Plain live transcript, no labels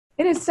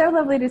It is so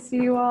lovely to see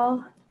you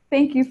all.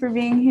 Thank you for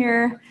being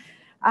here.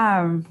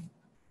 How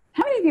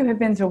many of you have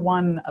been to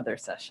one other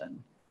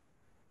session?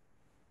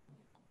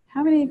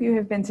 How many of you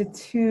have been to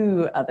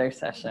 2 other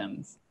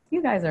sessions?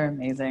 You guys are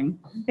amazing.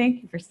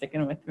 Thank you for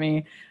sticking with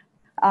me.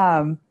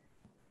 I'm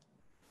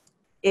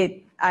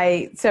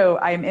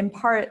in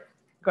part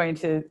going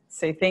to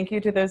say thank you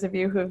to those of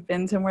you who have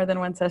been to more than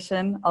one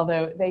session,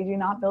 although they do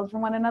not build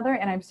from one another.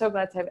 And I'm so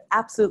glad to have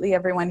absolutely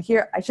everyone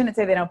here. I shouldn't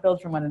say they don't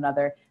build from one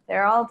another.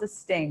 They're all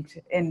distinct,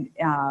 and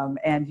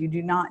you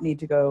do not need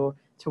to go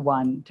to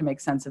one to make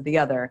sense of the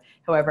other.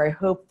 However, I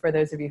hope for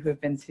those of you who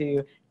have been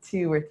to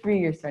 2 or 3,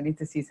 you're starting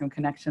to see some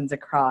connections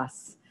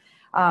across.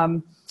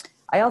 I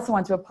also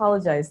want to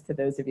apologize to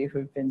those of you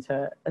who've been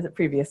to a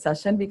previous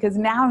session, because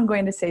now I'm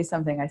going to say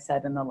something I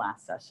said in the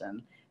last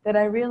session that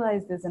I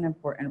realized is an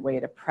important way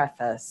to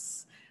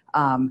preface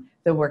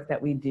the work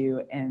that we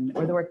do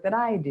or the work that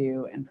I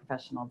do in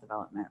professional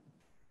development.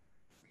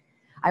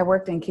 I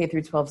worked in K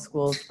through 12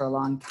 schools for a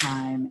long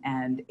time,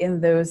 and in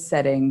those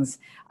settings,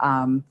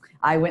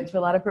 I went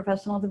through a lot of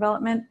professional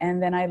development,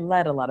 and then I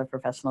led a lot of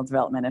professional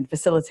development and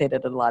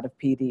facilitated a lot of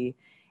PD.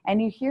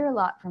 And you hear a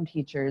lot from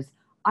teachers,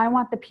 I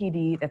want the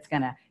PD that's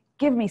gonna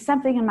give me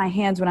something in my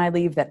hands when I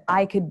leave that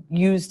I could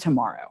use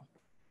tomorrow.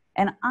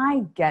 And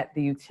I get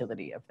the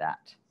utility of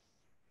that.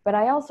 But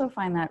I also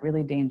find that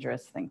really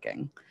dangerous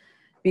thinking,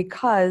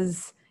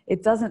 because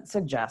it doesn't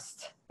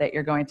suggest that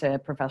you're going to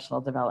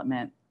professional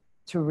development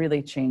to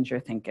really change your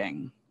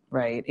thinking,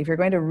 right? If you're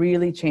going to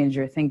really change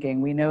your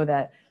thinking, we know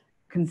that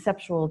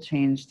conceptual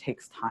change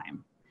takes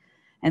time.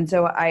 And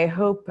so I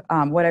hope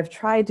what I've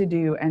tried to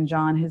do, and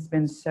John has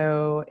been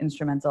so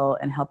instrumental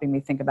in helping me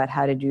think about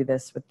how to do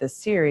this with this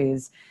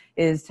series,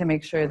 is to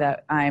make sure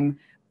that I'm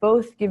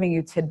both giving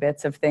you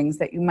tidbits of things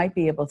that you might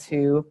be able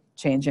to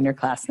change in your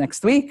class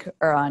next week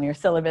or on your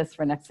syllabus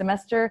for next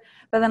semester,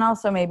 but then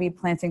also maybe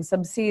planting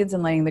some seeds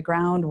and laying the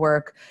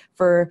groundwork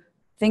for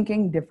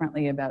thinking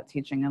differently about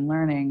teaching and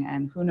learning.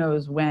 And who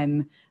knows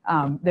when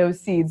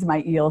those seeds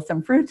might yield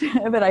some fruit,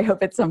 but I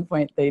hope at some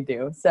point they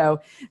do.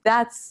 So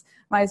that's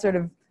my sort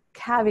of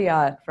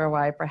caveat for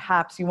why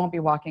perhaps you won't be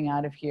walking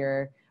out of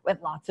here with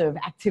lots of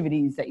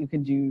activities that you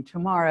can do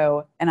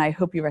tomorrow. And I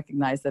hope you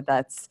recognize that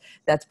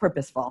that's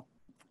purposeful.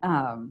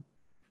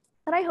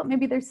 But I hope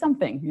maybe there's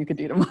something you could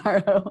do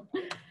tomorrow.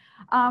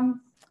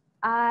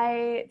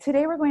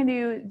 Today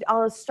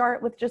I'll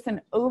start with just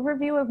an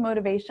overview of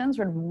motivations.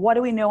 What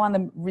do we know on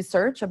the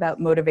research about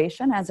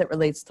motivation as it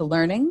relates to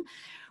learning?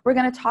 We're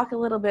going to talk a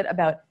little bit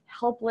about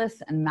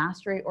helpless and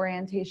mastery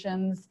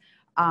orientations.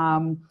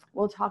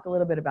 We'll talk a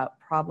little bit about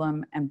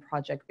problem and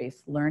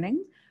project-based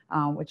learning,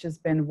 which has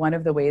been one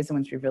of the ways in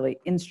which we've really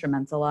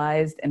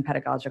instrumentalized in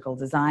pedagogical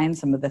design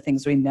some of the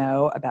things we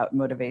know about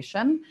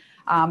motivation.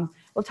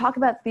 We'll talk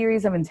about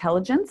theories of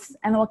intelligence,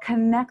 and we'll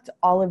connect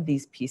all of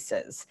these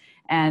pieces.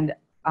 And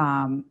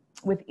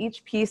with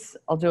each piece,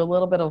 I'll do a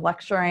little bit of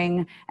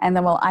lecturing, and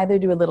then we'll either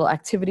do a little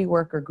activity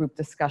work or group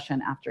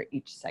discussion after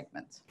each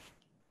segment.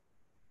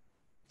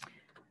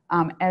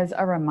 As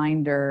a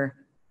reminder,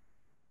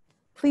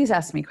 please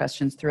ask me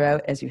questions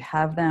throughout as you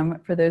have them.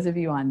 For those of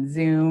you on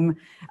Zoom,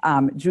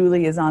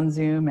 Julie is on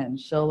Zoom, and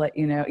she'll let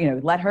you know,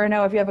 let her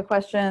know if you have a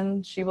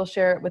question. She will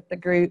share it with the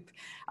group.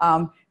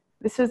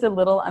 This is a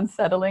little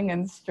unsettling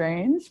and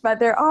strange, but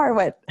there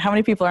are, how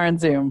many people are on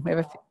Zoom? We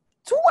have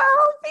 12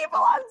 people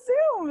on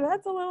Zoom.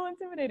 That's a little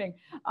intimidating.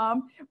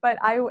 But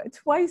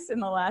twice in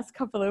the last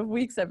couple of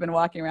weeks, I've been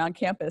walking around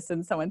campus,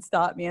 and someone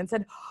stopped me and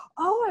said,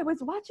 "Oh, I was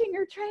watching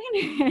your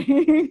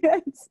training."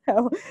 And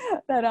so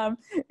that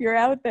you're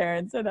out there.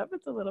 And so that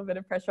puts a little bit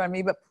of pressure on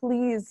me, but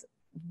please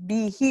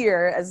be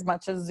here as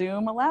much as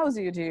Zoom allows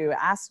you to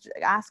ask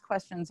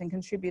questions and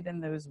contribute in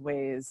those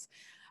ways.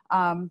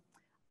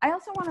 I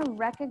also want to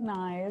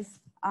recognize,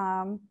 hey,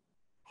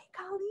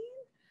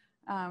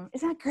 Colleen.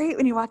 Isn't that great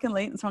when you walk in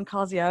late and someone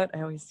calls you out?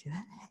 I always do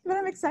that, but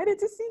I'm excited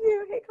to see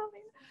you. Hey,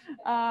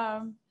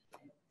 Colleen.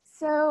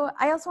 So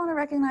I also want to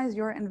recognize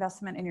your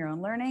investment in your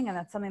own learning, and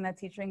that's something that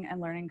Teaching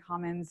and Learning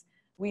Commons,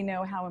 we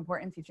know how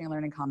important Teaching and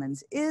Learning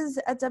Commons is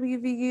at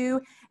WVU.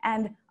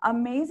 And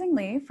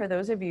amazingly, for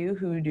those of you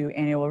who do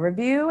annual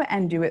review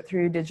and do it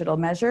through digital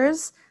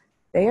measures,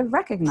 they have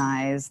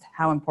recognized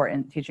how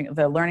important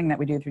the learning that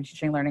we do through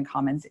Teaching and Learning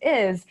Commons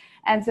is.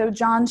 And so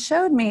John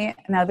showed me,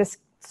 now this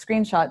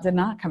screenshot did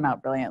not come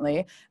out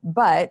brilliantly,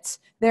 but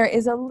there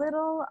is a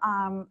little,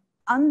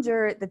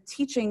 under the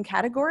teaching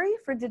category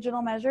for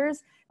digital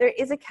measures, there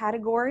is a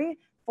category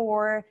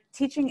for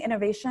teaching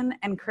innovation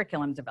and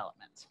curriculum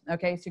development.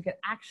 Okay, so you can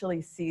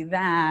actually see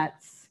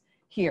that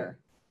here.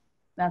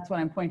 That's what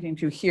I'm pointing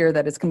to here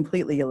that is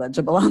completely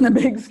illegible on the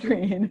big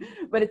screen.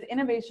 But it's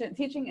innovation,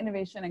 teaching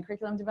innovation and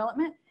curriculum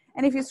development.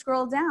 And if you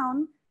scroll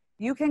down,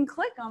 you can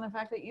click on the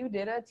fact that you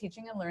did a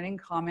Teaching and Learning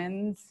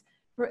Commons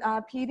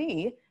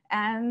PD.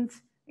 And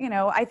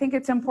I think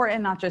it's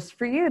important not just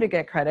for you to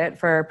get credit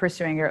for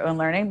pursuing your own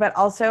learning, but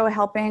also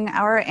helping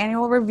our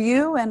annual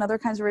review and other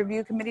kinds of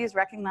review committees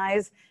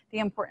recognize the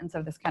importance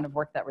of this kind of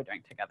work that we're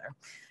doing together.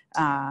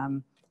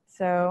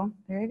 So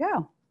there you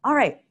go. All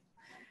right.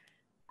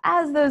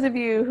 As those of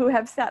you who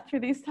have sat through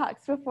these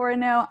talks before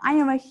know, I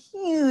am a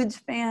huge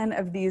fan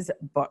of these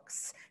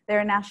books.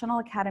 They're National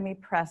Academy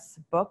Press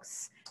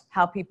books.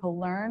 How People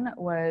Learn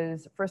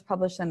was first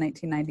published in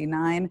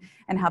 1999,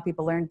 and How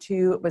People Learn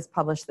 2 was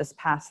published this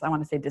past, I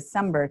want to say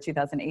December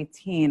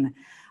 2018.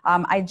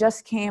 I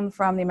just came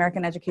from the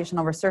American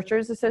Educational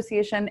Researchers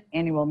Association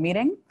annual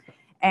meeting,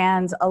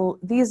 and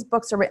these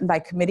books are written by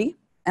committee.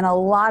 And a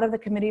lot of the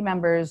committee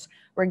members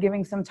were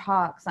giving some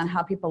talks on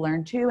How People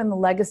Learn 2 and the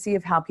legacy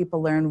of How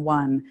People Learn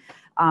 1.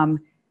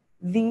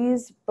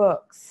 These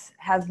books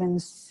have been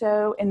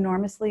so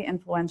enormously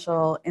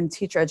influential in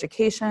teacher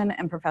education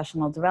and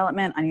professional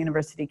development on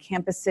university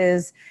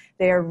campuses.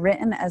 They are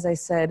written, as I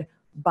said,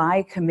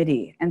 by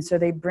committee. And so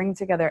they bring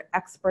together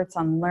experts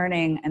on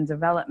learning and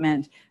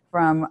development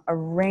from a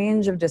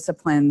range of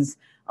disciplines.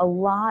 A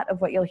lot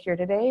of what you'll hear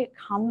today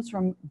comes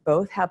from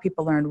both How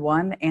People Learn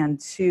 1 and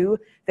 2.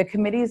 The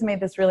committees made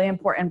this really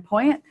important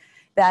point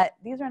that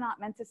these are not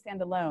meant to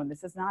stand alone.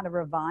 This is not a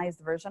revised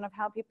version of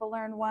How People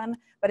Learn 1,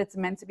 but it's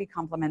meant to be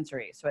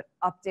complementary. So it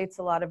updates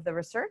a lot of the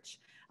research,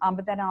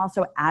 but then it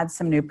also adds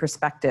some new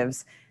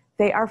perspectives.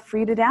 They are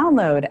free to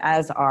download,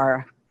 as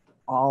are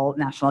all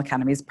National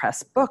Academies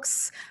Press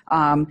books.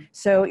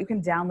 So you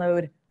can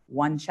download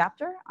one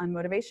chapter on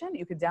motivation.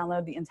 You could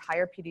download the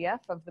entire PDF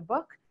of the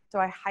book. So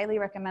I highly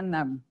recommend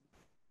them.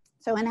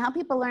 So in How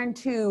People Learn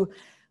 2,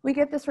 we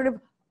get this sort of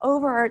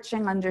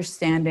overarching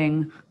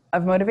understanding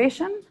of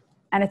motivation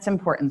and its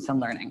importance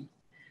in learning.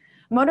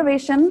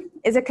 Motivation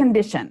is a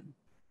condition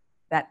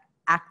that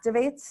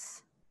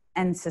activates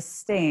and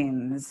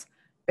sustains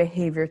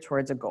behavior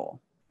towards a goal.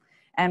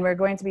 And we're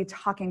going to be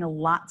talking a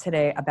lot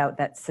today about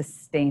that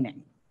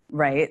sustaining,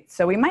 right?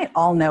 So we might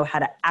all know how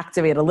to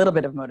activate a little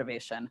bit of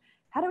motivation.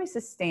 How do we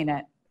sustain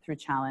it through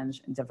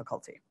challenge and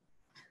difficulty?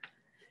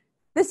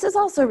 This is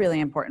also really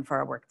important for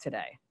our work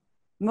today.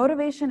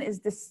 Motivation is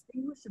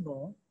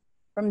distinguishable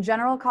from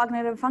general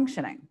cognitive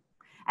functioning,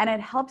 and it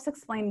helps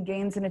explain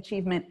gains in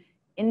achievement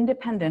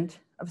independent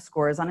of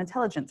scores on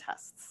intelligence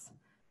tests.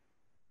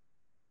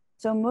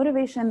 So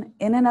motivation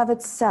in and of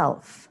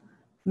itself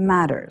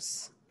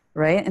matters,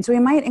 right? And so we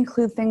might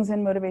include things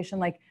in motivation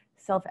like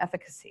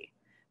self-efficacy.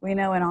 We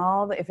know in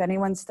all, if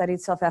anyone studied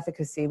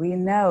self-efficacy, we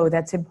know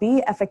that to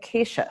be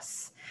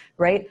efficacious,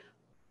 right,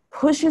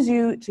 pushes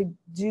you to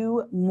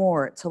do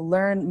more, to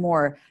learn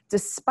more,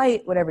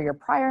 despite whatever your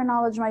prior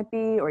knowledge might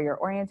be or your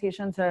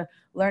orientation to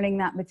learning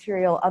that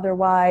material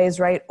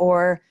otherwise, right?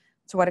 Or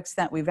to what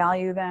extent we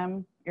value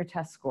them, your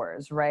test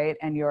scores, right?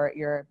 And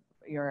your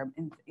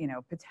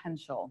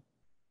potential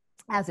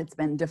as it's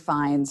been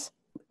defined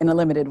in a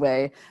limited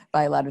way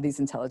by a lot of these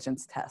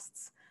intelligence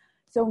tests.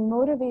 So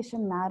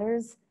motivation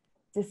matters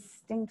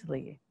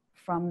distinctly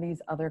from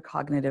these other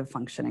cognitive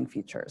functioning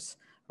features,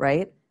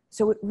 right?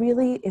 So it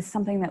really is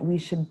something that we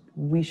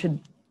should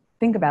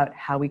think about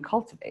how we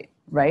cultivate,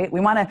 right?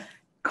 We want to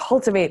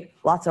cultivate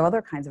lots of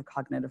other kinds of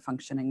cognitive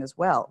functioning as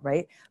well,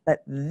 right?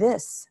 But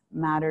this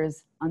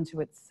matters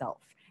unto itself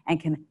and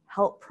can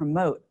help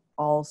promote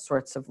all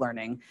sorts of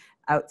learning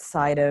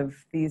outside of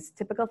these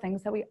typical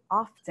things that we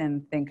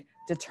often think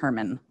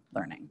determine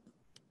learning.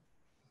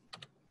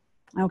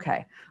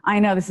 Okay, I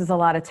know this is a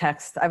lot of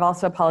text. I've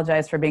also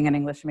apologized for being an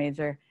English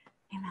major.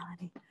 Hey,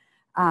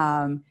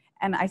 Melody.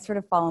 And I sort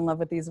of fall in love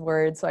with these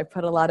words, so I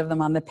put a lot of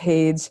them on the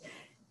page.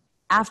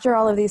 After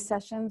all of these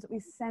sessions,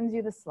 we send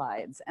you the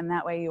slides, and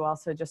that way you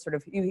also just sort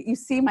of, you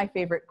see my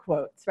favorite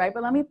quotes, right?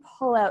 But let me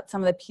pull out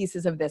some of the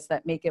pieces of this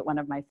that make it one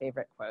of my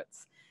favorite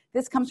quotes.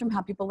 This comes from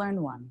How People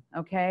Learn 1,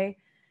 okay?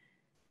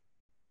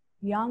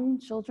 Young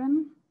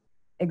children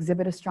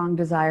exhibit a strong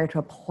desire to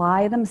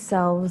apply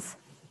themselves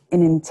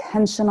in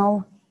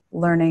intentional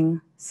learning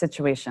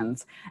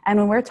situations. And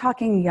when we're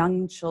talking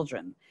young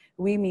children,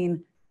 we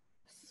mean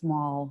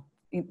small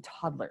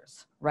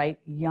toddlers, right?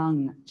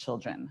 Young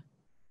children.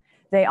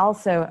 They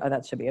also, oh,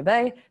 that should be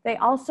a they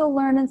also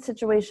learn in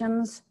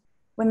situations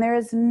when there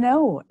is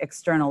no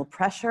external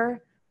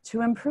pressure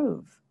to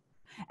improve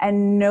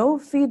and no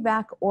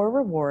feedback or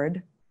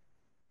reward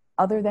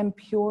other than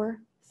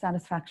pure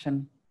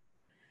satisfaction,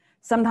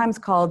 sometimes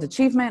called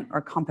achievement or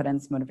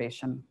competence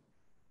motivation.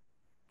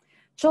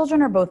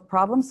 Children are both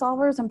problem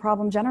solvers and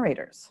problem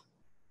generators.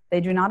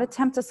 They do not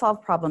attempt to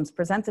solve problems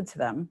presented to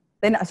them.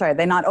 They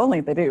not only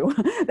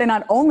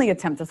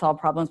attempt to solve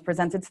problems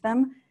presented to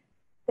them,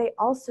 they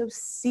also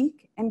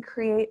seek and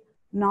create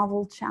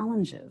novel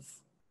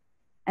challenges.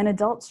 An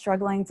adult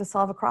struggling to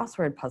solve a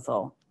crossword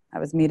puzzle. That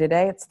was me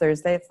today. It's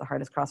Thursday. It's the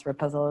hardest crossword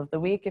puzzle of the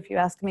week, if you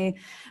ask me.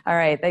 All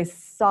right, they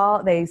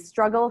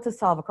struggle to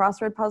solve a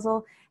crossword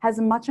puzzle,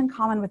 has much in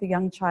common with a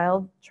young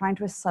child trying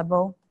to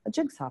assemble a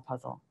jigsaw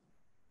puzzle.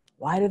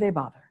 Why do they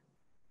bother?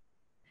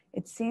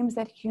 It seems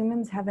that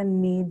humans have a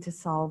need to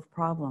solve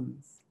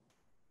problems.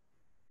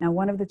 Now,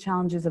 one of the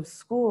challenges of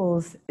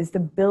schools is to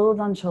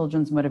build on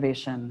children's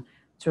motivation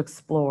to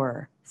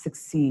explore,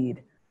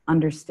 succeed,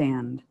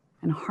 understand,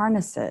 and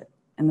harness it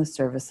in the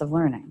service of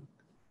learning.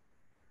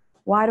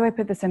 Why do I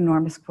put this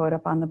enormous quote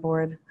up on the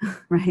board,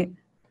 right?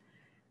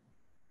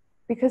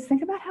 Because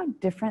think about how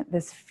different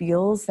this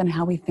feels than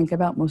how we think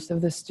about most of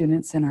the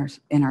students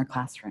in our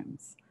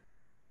classrooms.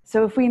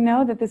 So if we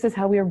know that this is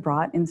how we are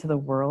brought into the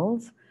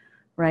world,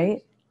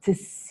 right, to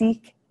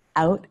seek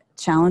out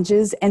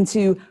challenges and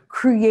to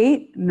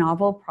create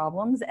novel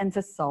problems and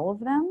to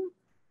solve them,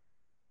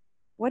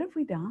 what have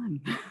we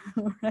done,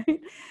 right?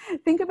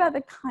 Think about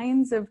the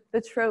kinds of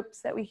the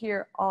tropes that we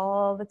hear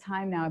all the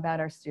time now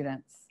about our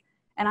students.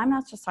 And I'm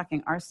not just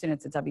talking our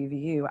students at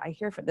WVU. I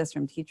hear this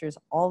from teachers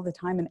all the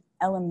time in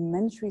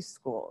elementary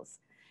schools.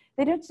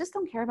 They just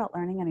don't care about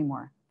learning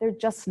anymore. They're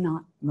just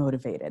not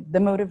motivated.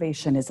 The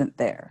motivation isn't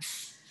there.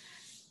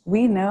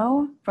 We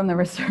know from the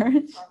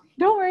research,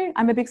 don't worry,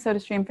 I'm a big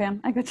SodaStream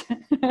fan, I got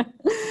you.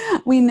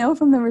 We know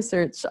from the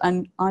research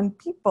on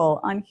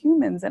people, on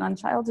humans, and on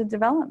childhood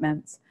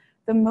development,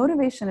 the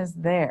motivation is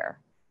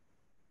there,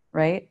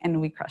 right? And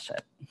we crush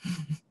it.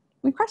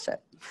 We crush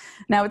it.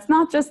 Now, it's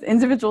not just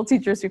individual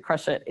teachers who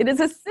crush it. It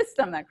is a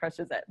system that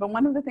crushes it. But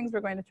one of the things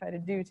we're going to try to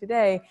do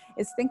today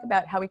is think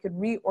about how we could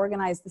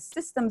reorganize the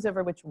systems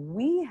over which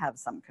we have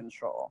some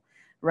control,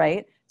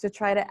 right? To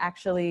try to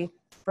actually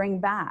bring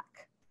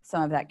back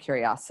some of that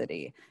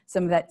curiosity,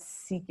 some of that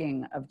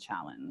seeking of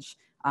challenge,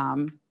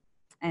 and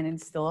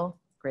instill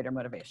greater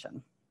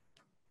motivation.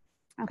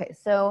 Okay,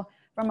 so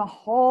from a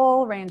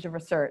whole range of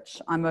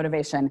research on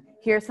motivation,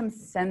 here's some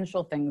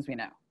central things we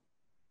know.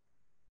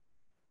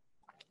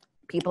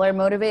 People are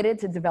motivated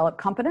to develop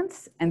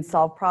competence and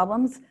solve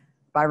problems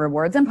by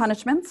rewards and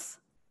punishments,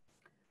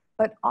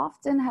 but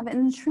often have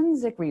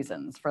intrinsic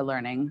reasons for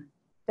learning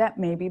that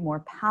may be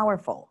more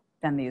powerful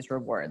than these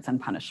rewards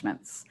and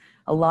punishments.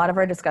 A lot of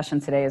our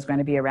discussion today is going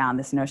to be around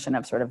this notion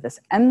of sort of this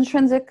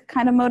intrinsic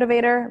kind of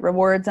motivator,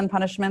 rewards and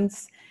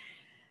punishments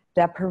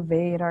that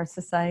pervade our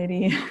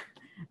society,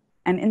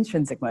 and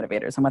intrinsic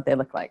motivators and what they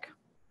look like.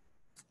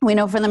 We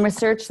know from the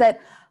research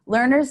that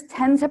learners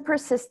tend to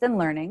persist in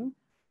learning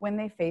when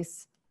they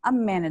face a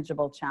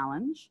manageable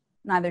challenge,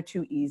 neither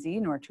too easy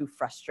nor too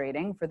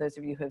frustrating. For those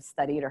of you who have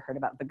studied or heard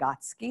about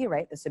Vygotsky,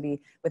 right? This would be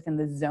within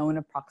the zone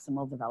of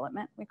proximal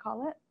development, we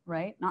call it,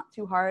 right? Not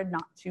too hard,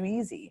 not too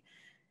easy.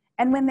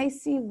 And when they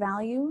see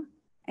value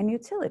and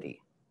utility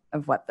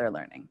of what they're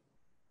learning.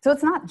 So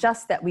it's not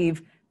just that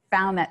we've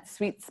found that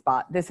sweet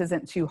spot, this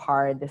isn't too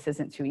hard, this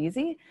isn't too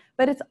easy,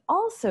 but it's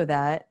also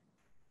that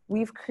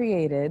we've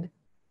created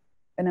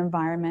an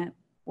environment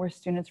where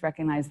students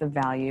recognize the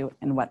value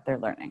in what they're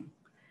learning.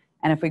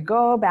 And if we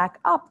go back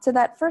up to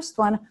that first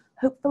one,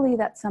 hopefully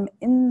that's some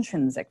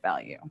intrinsic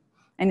value.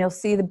 And you'll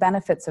see the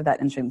benefits of that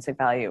intrinsic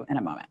value in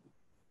a moment.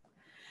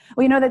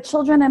 We know that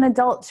children and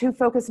adults who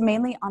focus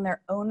mainly on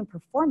their own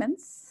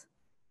performance,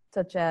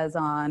 such as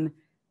on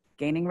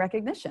gaining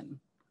recognition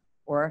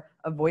or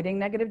avoiding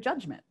negative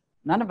judgment.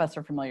 None of us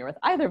are familiar with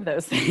either of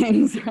those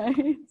things,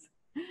 right?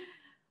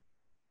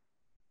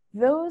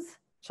 Those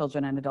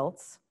children and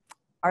adults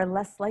are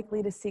less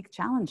likely to seek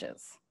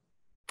challenges,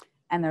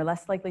 and they're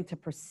less likely to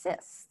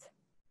persist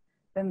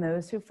than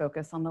those who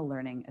focus on the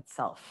learning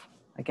itself.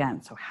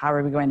 Again, so how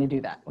are we going to do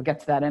that? We'll get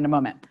to that in a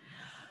moment.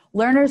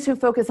 Learners who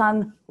focus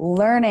on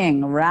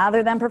learning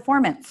rather than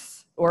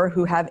performance, or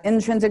who have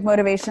intrinsic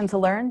motivation to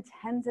learn,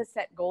 tend to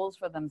set goals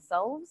for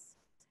themselves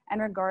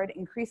and regard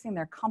increasing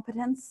their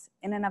competence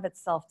in and of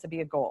itself to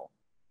be a goal,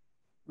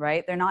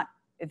 right?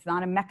 It's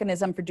not a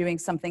mechanism for doing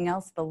something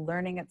else. The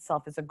learning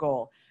itself is a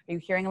goal. Are you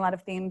hearing a lot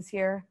of themes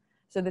here?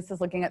 So this is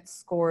looking at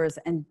scores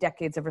and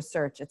decades of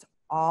research. It's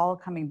all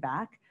coming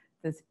back,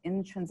 this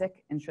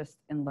intrinsic interest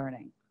in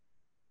learning.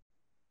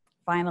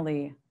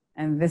 Finally,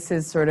 and this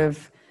is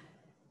the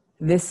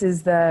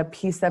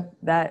piece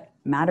that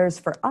matters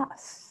for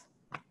us.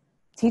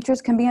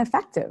 Teachers can be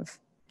effective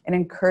in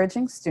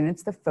encouraging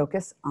students to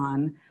focus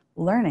on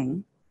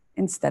learning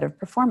instead of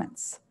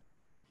performance.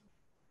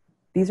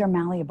 These are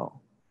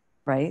malleable,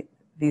 right?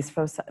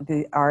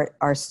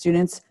 Our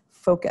students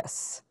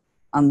focus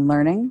on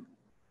learning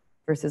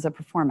versus a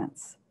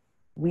performance.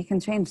 We can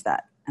change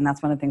that, and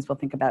that's one of the things we'll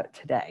think about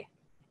today.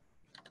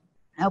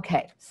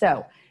 Okay,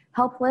 so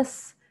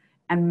helpless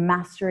and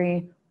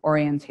mastery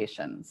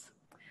orientations.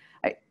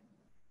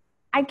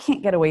 I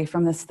can't get away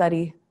from this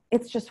study.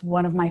 It's just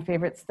one of my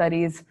favorite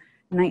studies,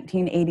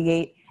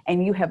 1988,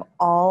 and you have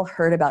all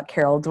heard about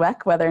Carol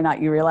Dweck, whether or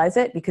not you realize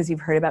it, because you've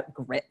heard about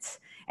grit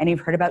and you've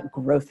heard about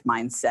growth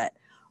mindset.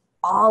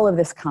 All of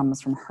this comes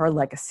from her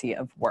legacy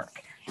of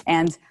work.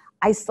 And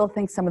I still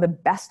think some of the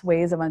best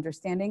ways of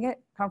understanding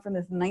it come from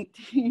this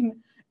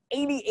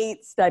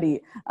 1988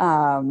 study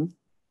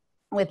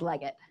with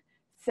Leggett.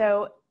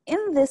 So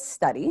in this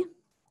study,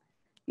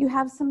 you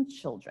have some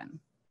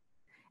children,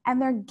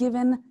 and they're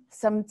given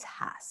some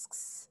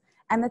tasks.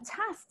 And the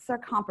tasks are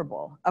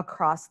comparable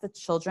across the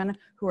children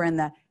who are in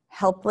the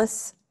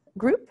helpless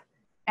group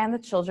and the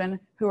children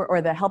who are,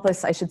 or the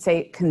helpless, I should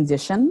say,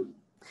 condition,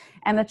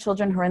 and the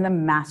children who are in the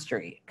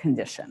mastery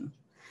condition.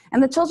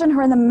 And the children who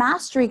are in the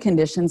mastery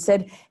condition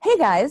said, hey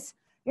guys,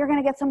 you're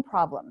gonna get some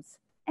problems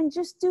and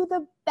just do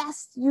the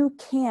best you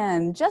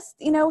can. Just,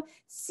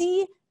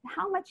 see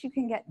how much you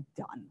can get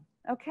done,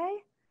 okay?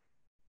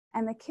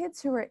 And the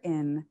kids who are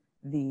in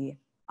the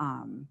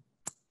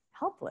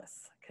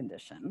helpless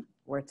condition,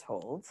 we're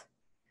told,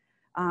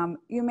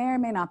 you may or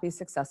may not be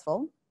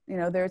successful. You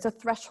know, there's a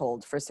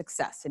threshold for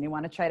success and you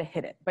want to try to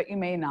hit it, but you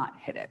may not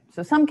hit it.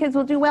 So some kids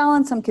will do well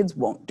and some kids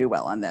won't do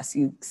well on this.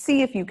 You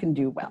see if you can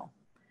do well.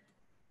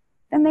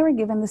 Then they were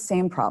given the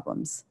same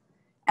problems.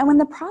 And when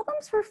the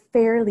problems were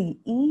fairly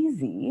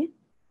easy,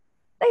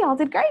 they all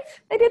did great.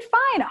 They did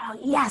fine. Oh,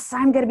 yes,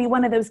 I'm going to be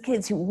one of those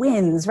kids who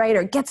wins, right,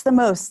 or gets the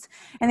most.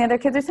 And the other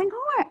kids are saying,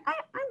 oh,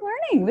 I'm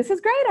learning. This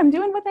is great. I'm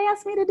doing what they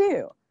asked me to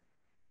do.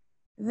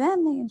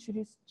 Then they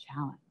introduced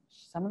challenge.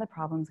 Some of the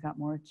problems got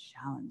more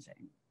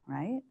challenging,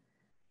 right?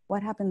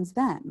 What happens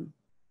then?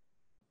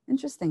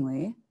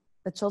 Interestingly,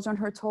 the children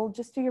who are told,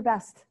 just do your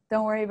best.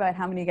 Don't worry about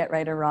how many you get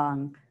right or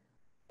wrong.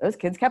 Those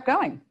kids kept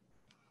going,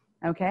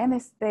 okay?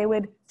 And they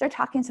would start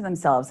talking to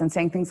themselves and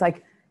saying things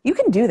like, you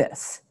can do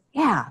this.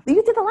 Yeah,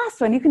 you did the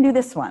last one, you can do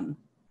this one.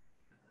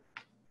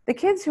 The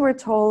kids who were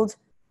told,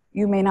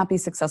 you may not be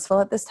successful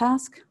at this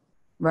task,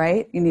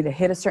 right? You need to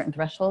hit a certain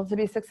threshold to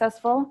be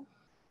successful.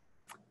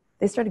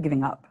 They started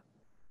giving up.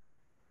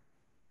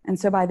 And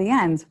so by the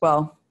end,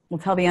 well, we'll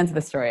tell the end of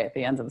the story at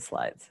the end of the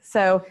slides.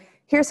 So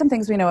here's some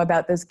things we know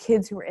about those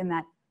kids who were in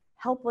that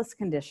helpless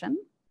condition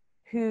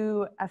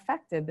who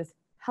affected this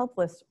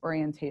helpless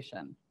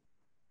orientation.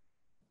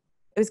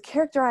 It was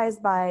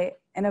characterized by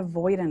an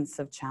avoidance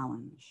of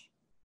challenge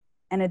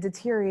and a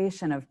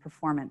deterioration of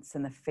performance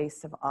in the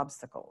face of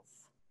obstacles.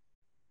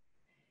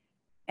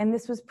 And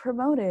this was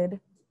promoted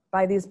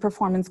by these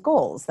performance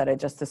goals that I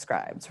just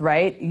described,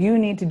 right? You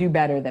need to do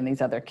better than these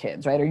other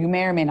kids, right? Or you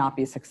may or may not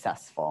be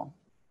successful.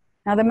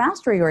 Now, the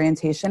mastery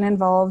orientation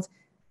involved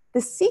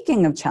the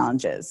seeking of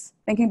challenges,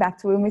 thinking back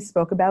to when we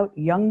spoke about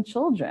young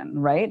children,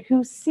 right?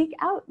 Who seek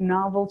out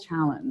novel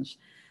challenge,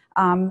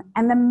 and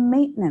the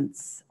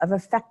maintenance of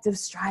effective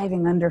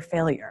striving under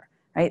failure,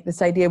 right?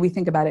 This idea, we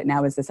think about it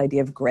now as this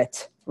idea of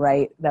grit,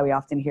 right? That we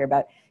often hear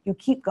about. You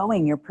keep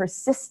going, you're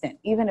persistent,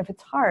 even if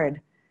it's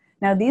hard.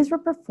 Now, these were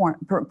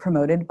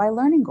promoted by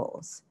learning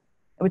goals,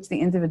 which the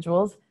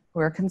individuals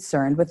were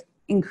concerned with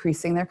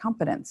increasing their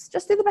competence.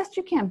 Just do the best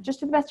you can. Just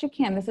do the best you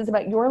can. This is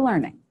about your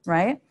learning,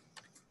 right?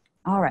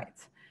 All right.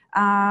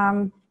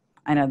 I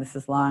know this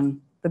is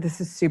long, but this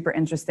is super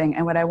interesting.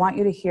 And what I want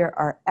you to hear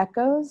are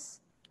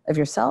echoes of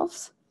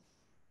yourselves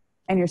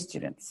and your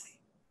students.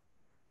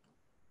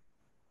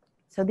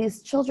 So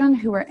these children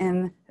who were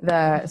in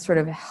the sort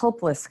of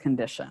helpless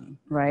condition,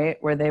 right,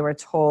 where they were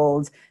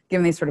told,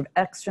 given these sort of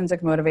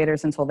extrinsic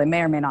motivators and told they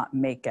may or may not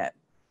make it,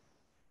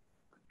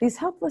 these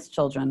helpless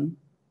children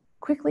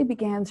quickly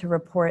began to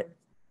report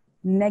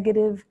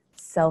negative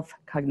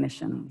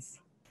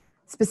self-cognitions.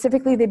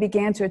 Specifically, they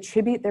began to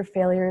attribute their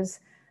failures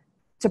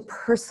to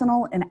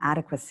personal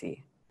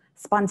inadequacy,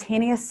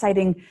 spontaneously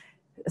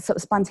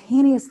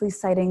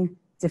citing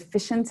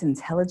deficient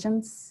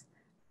intelligence,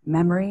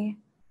 memory,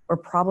 or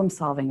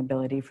problem-solving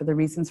ability for the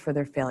reasons for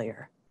their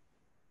failure.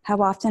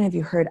 How often have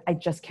you heard, I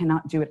just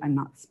cannot do it, I'm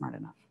not smart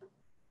enough,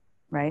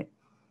 right?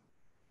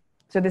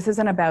 So this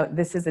isn't about,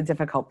 this is a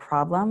difficult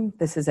problem,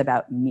 this is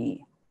about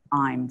me,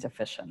 I'm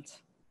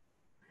deficient.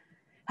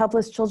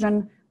 Helpless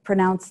children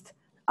pronounced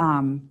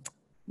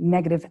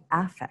negative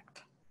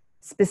affect.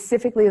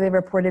 Specifically, they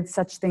reported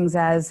such things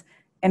as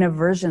an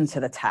aversion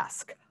to the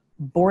task,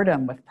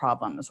 boredom with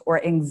problems,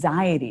 or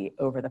anxiety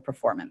over the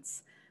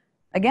performance.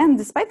 Again,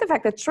 despite the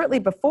fact that shortly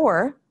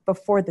before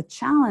the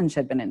challenge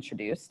had been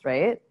introduced,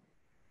 right,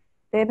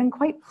 they had been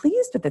quite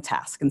pleased with the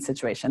task and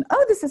situation.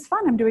 Oh, this is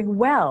fun, I'm doing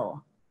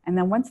well. And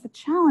then once the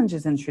challenge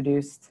is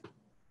introduced,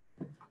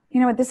 you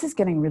know what, this is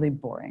getting really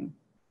boring,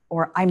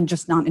 or I'm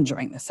just not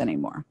enjoying this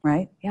anymore,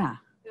 right? Yeah.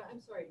 Yeah,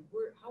 I'm sorry,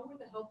 how were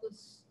the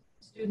helpless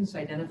students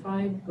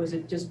identified? Was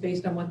it just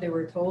based on what they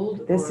were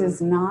told?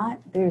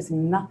 There's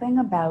nothing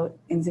about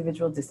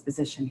individual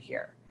disposition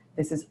here.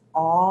 This is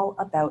all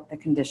about the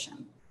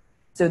condition.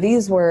 So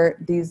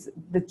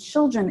the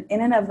children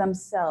in and of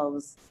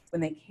themselves,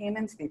 when they came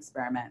into the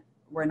experiment,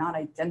 were not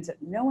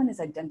no one is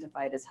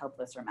identified as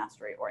helpless or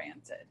mastery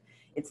oriented.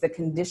 It's the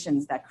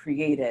conditions that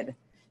created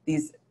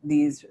these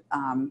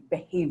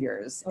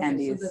behaviors. Okay, and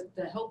these. So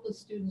the helpless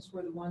students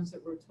were the ones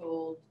that were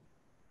told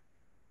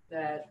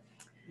that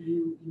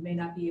you may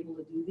not be able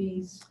to do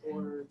these,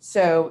 or?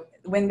 So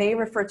when they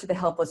refer to the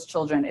helpless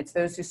children, it's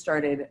those who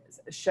started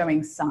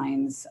showing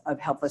signs of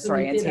helpless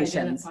orientations. So they did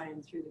identify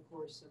them through the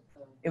course of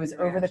the It was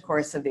over the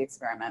course of the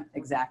experiment,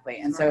 exactly.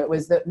 And Sorry. so it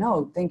was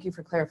no, thank you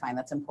for clarifying.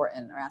 That's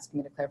important, or asking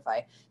me to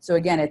clarify. So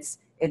again,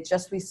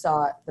 we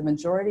saw the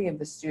majority of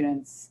the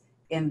students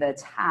in the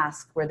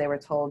task where they were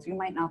told, you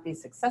might not be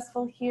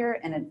successful here,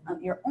 and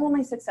you're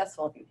only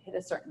successful if you hit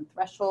a certain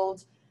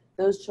threshold.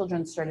 Those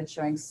children started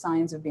showing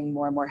signs of being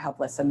more and more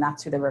helpless, and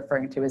that's who they're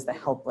referring to as the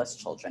helpless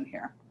children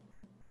here.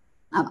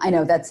 I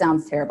know that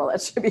sounds terrible.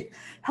 That should be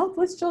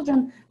helpless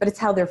children, but it's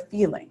how they're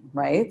feeling,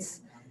 right?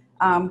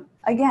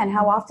 Again,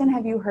 how often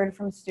have you heard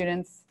from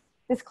students,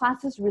 this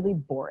class is really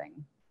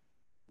boring,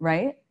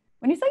 right?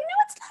 When you say,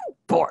 no, it's not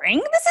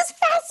boring. This is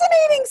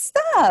fascinating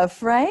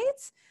stuff,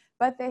 right?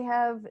 But they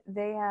have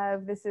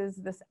this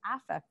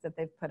affect that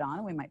they've put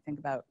on. We might think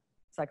about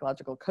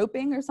psychological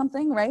coping or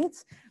something, right?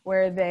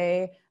 Where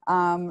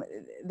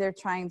they're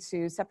trying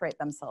to separate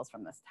themselves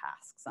from this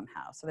task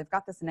somehow. So they've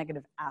got this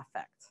negative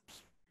affect.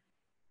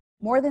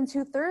 More than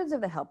 2/3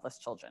 of the helpless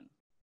children,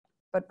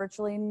 but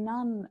virtually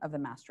none of the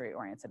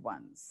mastery-oriented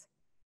ones,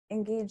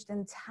 engaged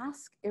in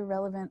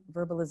task-irrelevant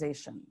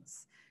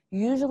verbalizations,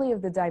 usually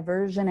of the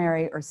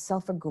diversionary or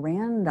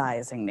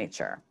self-aggrandizing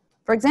nature.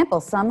 For example,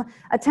 some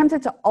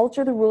attempted to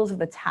alter the rules of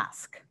the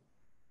task.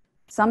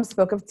 Some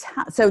spoke of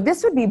so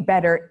this would be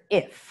better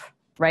if,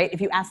 right?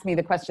 If you asked me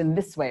the question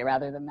this way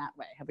rather than that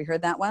way. Have we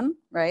heard that one,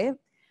 right?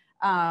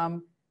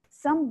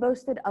 Some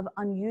boasted of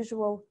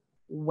unusual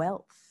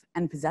wealth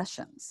and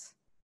possessions,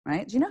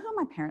 right? Do you know who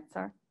my parents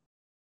are?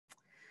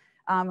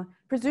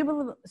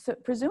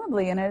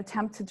 Presumably in an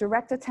attempt to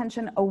direct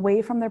attention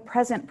away from their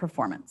present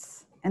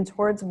performance and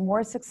towards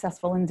more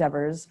successful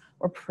endeavors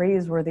or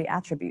praiseworthy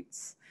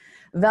attributes.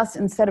 Thus,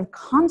 instead of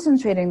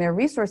concentrating their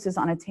resources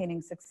on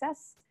attaining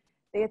success,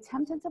 they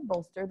attempted to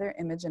bolster their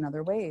image in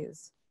other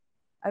ways.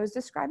 I was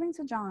describing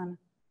to John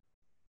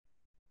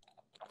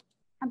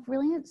a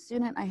brilliant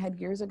student I had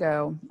years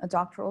ago, a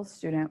doctoral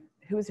student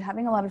who was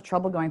having a lot of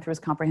trouble going through his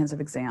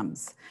comprehensive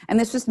exams. And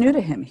this was new to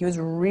him. He was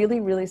really,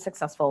 really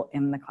successful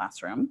in the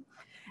classroom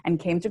and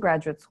came to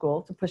graduate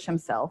school to push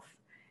himself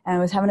and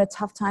was having a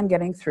tough time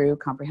getting through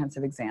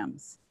comprehensive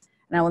exams.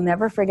 And I will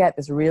never forget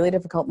this really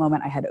difficult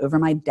moment I had over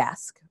my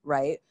desk,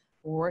 right?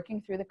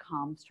 Working through the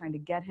comms, trying to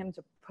get him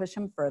to push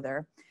him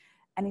further.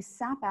 And he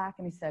sat back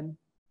and he said, "Do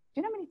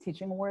you know how many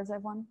teaching awards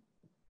I've won?"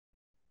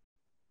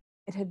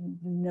 It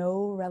had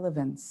no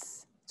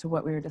relevance to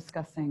what we were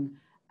discussing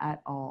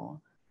at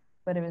all.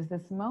 But it was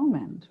this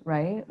moment,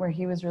 right, where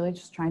he was really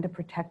just trying to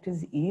protect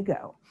his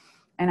ego.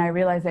 And I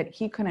realized that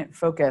he couldn't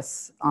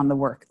focus on the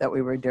work that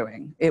we were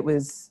doing. It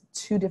was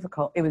too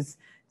difficult. It was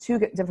too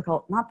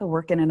difficult, not the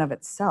work in and of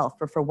itself,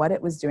 but for what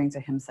it was doing to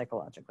him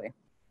psychologically.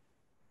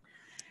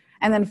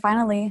 And then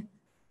finally,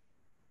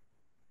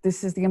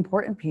 this is the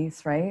important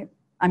piece, right?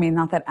 I mean,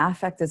 not that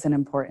affect isn't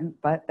important,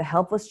 but the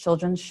helpless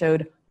children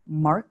showed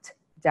marked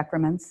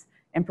decrements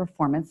in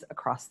performance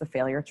across the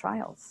failure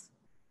trials.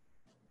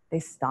 They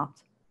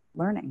stopped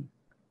learning.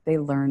 They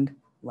learned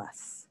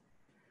less.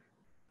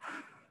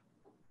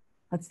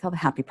 Let's tell the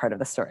happy part of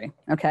the story,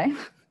 okay?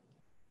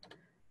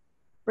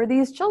 For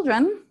these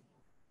children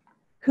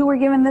who were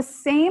given the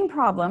same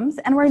problems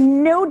and were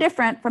no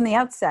different from the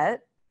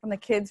outset from the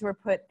kids who were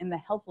put in the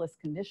helpless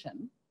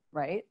condition,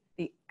 right?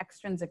 The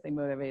extrinsically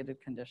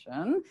motivated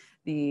condition,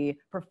 the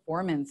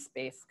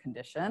performance-based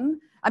condition,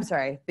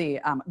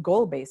 the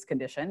goal-based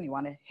condition. You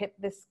want to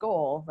hit this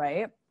goal,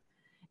 right?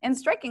 In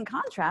striking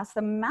contrast,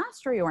 the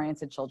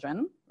mastery-oriented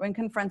children, when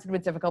confronted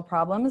with difficult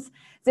problems,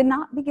 did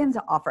not begin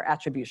to offer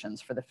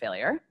attributions for the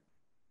failure.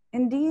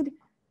 Indeed,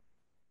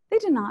 they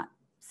did not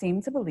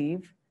seem to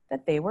believe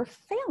that they were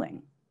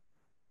failing.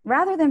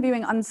 Rather than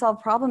viewing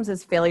unsolved problems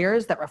as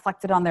failures that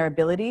reflected on their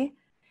ability,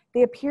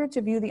 they appeared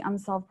to view the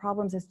unsolved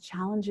problems as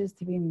challenges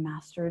to be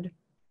mastered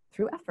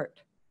through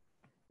effort.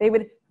 They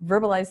would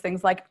verbalize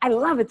things like, "I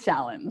love a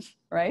challenge,"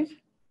 right?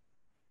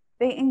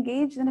 They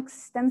engaged in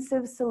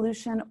extensive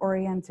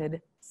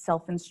solution-oriented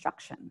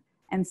self-instruction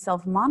and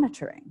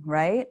self-monitoring,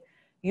 right?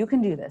 You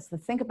can do this.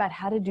 Let's think about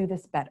how to do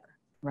this better,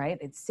 right?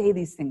 They'd say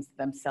these things to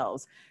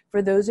themselves.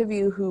 For those of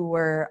you who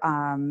were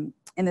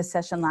in the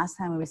session last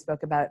time when we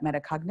spoke about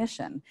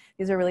metacognition,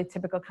 these are really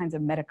typical kinds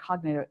of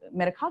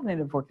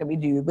metacognitive work that we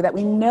do that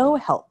we know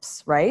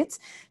helps, right?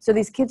 So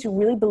these kids who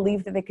really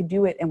believed that they could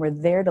do it and were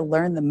there to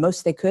learn the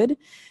most they could,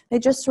 they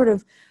just sort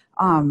of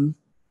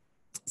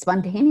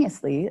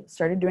spontaneously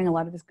started doing a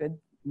lot of this good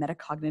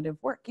metacognitive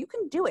work. You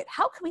can do it.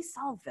 How can we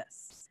solve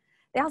this?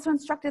 They also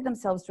instructed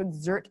themselves to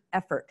exert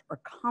effort or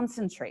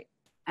concentrate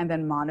and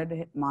then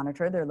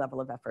monitor their level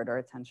of effort or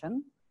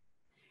attention.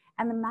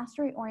 And the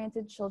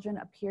mastery-oriented children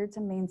appeared to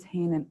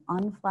maintain an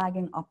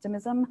unflagging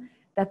optimism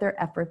that their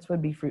efforts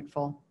would be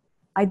fruitful.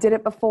 I did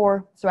it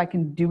before, so I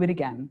can do it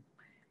again.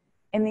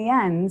 In the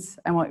end,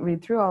 I won't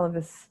read through all of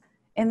this.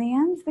 In the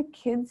end, the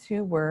kids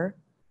who were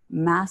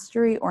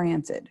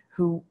mastery-oriented,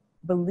 who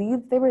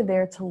believed they were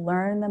there to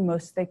learn the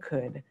most they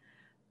could,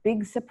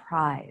 big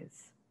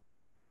surprise,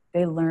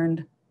 they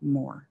learned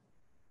more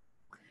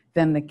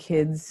than the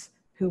kids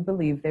who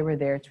believed they were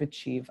there to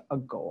achieve a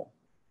goal,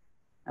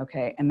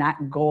 okay? And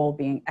that goal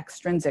being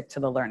extrinsic to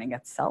the learning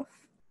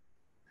itself.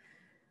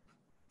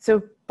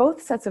 So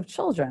both sets of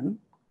children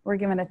were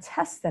given a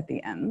test at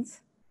the end,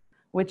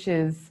 which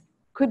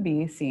could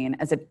be seen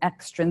as an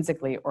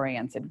extrinsically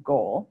oriented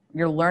goal.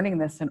 You're learning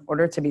this in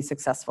order to be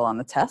successful on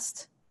the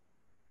test.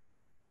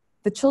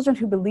 The children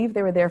who believed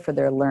they were there for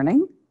their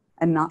learning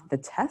and not the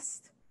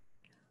test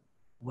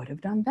would have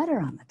done better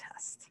on the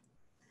test.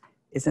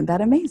 Isn't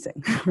that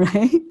amazing,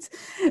 right?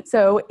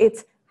 So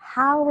it's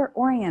how we're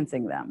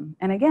orienting them.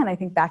 And again, I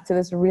think back to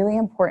this really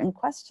important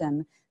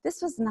question.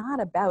 This was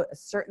not about a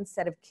certain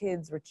set of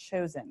kids were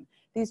chosen.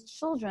 These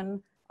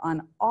children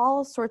on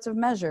all sorts of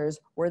measures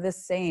were the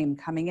same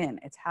coming in.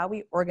 It's how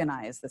we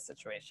organize the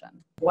situation.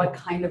 What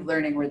kind of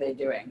learning were they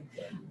doing?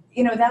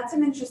 You know, that's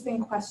an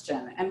interesting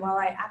question. And while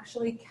I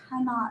actually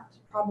cannot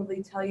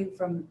probably tell you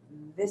from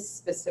this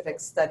specific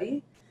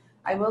study,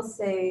 I will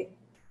say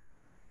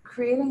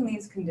creating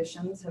these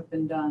conditions have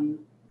been done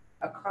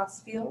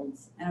across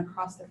fields and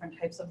across different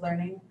types of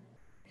learning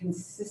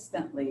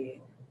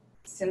consistently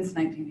since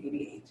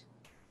 1988.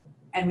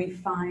 And we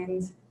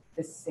find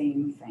the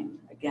same thing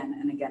again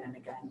and again and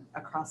again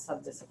across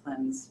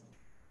subdisciplines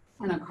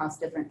and across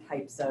different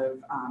types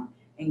of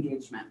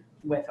engagement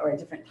with, or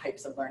different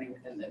types of learning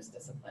within those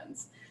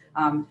disciplines.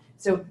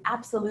 So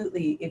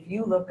absolutely, if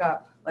you look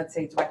up, let's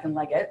say, Dweck and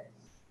Leggett,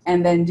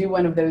 and then do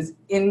one of those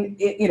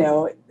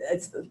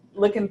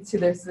look into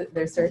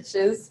their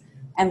searches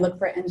and look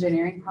for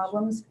engineering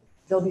problems,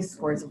 there'll be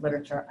scores of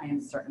literature, I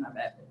am certain of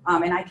it.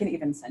 And I can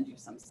even send you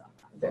some stuff.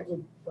 Does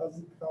it have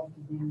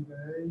to be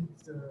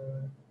grades?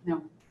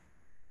 No.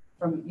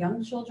 From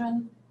young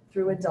children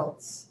through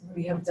adults,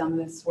 we have done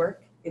this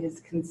work. It is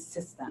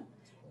consistent.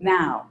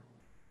 Now,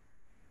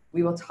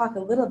 we will talk a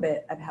little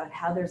bit about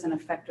how there's an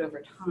effect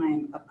over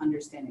time of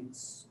understanding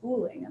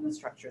schooling and the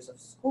structures of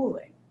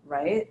schooling,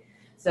 right?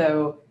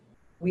 So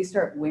we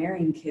start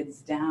wearing kids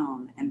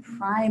down and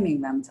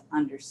priming them to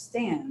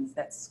understand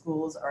that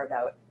schools are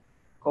about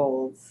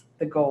goals,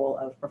 the goal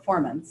of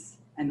performance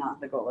and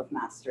not the goal of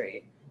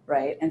mastery,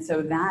 right? And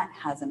so that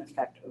has an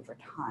effect over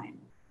time.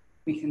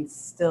 We can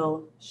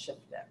still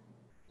shift it.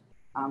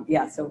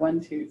 Yeah, so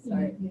 1, 2,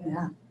 sorry.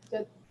 Yeah.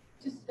 That,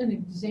 just an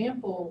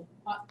example,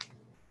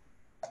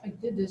 I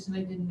did this and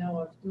I didn't know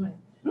I was doing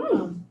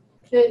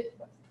it.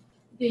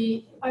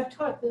 I've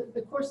taught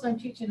the course I'm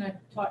teaching, I've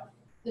taught,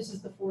 this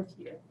is the 4th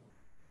year.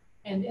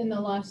 And in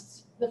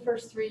the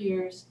first 3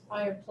 years,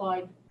 I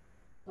applied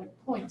like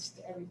points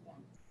to everything.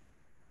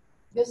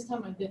 This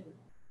time I didn't.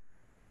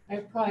 I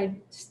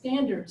applied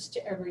standards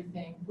to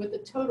everything with the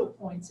total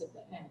points at the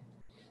end,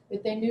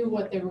 that they knew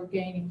what they were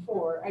gaining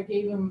for. I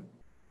gave them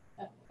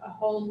a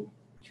whole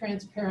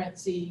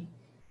transparency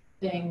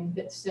thing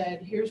that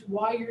said, here's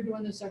why you're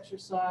doing this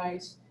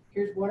exercise,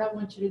 here's what I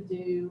want you to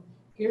do,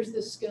 here's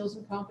the skills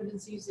and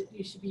competencies that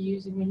you should be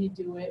using when you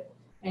do it,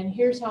 and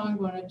here's how I'm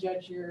going to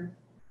judge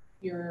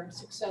your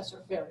success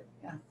or failure.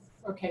 Yeah.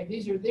 Okay,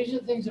 these are the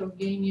things that'll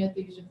gain you,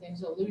 these are things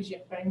that'll lose you,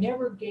 but I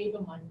never gave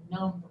them a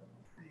number.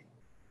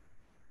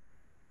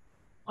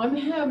 I'm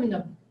having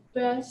the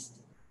best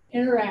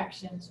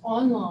interactions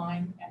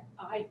online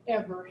I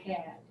ever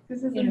had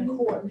in a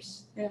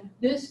course. Yeah.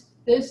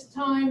 This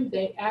time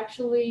they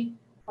actually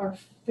are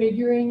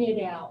figuring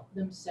it out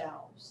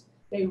themselves.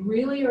 They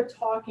really are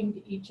talking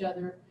to each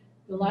other.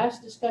 The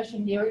last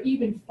discussion, they're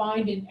even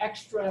finding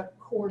extra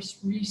course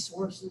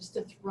resources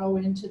to throw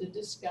into the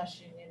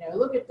discussion. You know,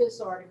 look at this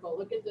article,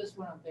 look at this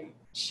one. I'm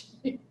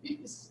thinking,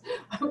 jeez,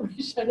 I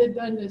wish I'd have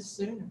done this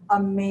sooner.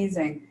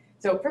 Amazing.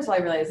 So first of all,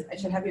 I realized I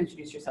should have you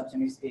introduce yourselves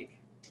when you speak.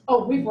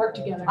 Oh, we've worked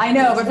together. I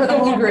know, but for the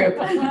whole group.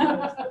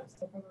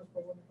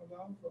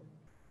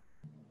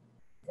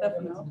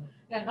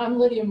 And I'm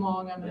Lydia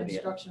Mong. I'm an Lydia.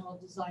 instructional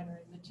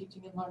designer in the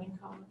Teaching and Learning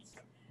Commons.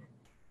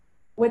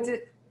 What's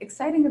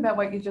exciting about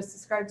what you just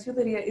described too,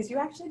 Lydia, is you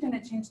actually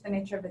didn't change the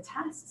nature of the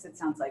tasks, it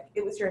sounds like.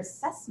 It was your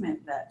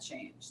assessment that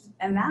changed.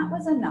 And that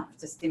was enough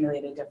to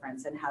stimulate a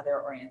difference in how they're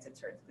oriented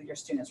towards, your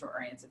students were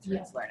oriented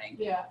towards learning.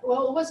 Yeah,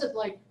 well, it wasn't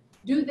like,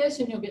 do this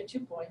and you'll get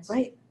 2 points.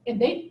 Right.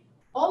 And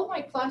all of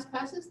my class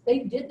passes, they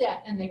did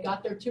that and they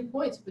got their 2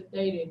 points, but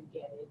they didn't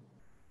get it.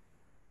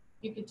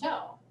 You could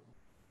tell.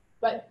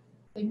 But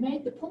they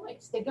made the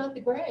points. They got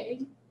the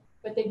grade,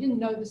 but they didn't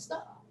know the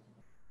stuff,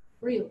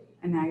 really.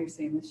 And now you're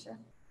seeing this shift.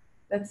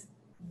 That's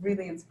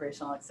really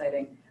inspirational,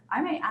 exciting.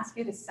 I might ask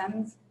you to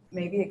send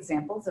maybe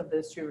examples of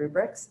those 2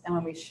 rubrics. And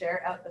when we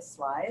share out the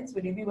slides,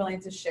 would you be willing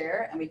to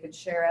share? And we could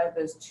share out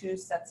those 2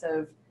 sets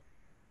of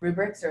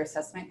rubrics or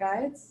assessment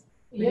guides.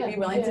 Would you be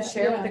willing to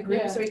share with the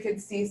group so we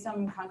could see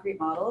some concrete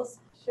models?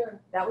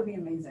 Sure. That would be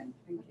amazing.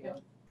 Thank you.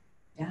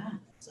 Yeah.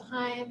 So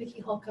hi, I'm Vicki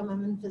Holcomb.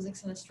 I'm in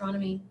physics and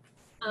astronomy.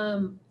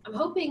 I'm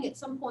hoping at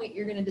some point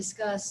you're going to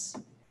discuss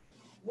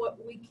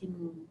what we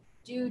can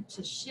do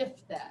to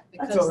shift that.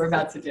 That's what we're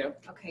about to do.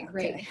 Okay,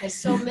 great. Because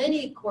so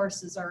many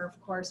courses are, of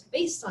course,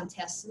 based on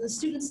tests, and the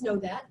students know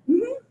that.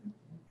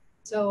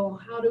 So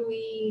how do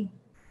we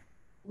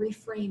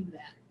reframe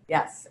that?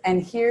 Yes,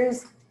 and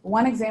here's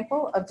one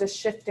example of just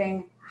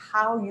shifting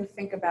how you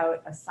think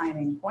about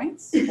assigning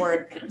points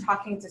or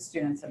talking to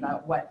students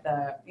about what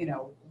the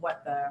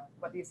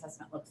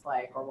assessment looks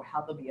like or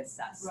how they'll be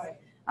assessed, Right.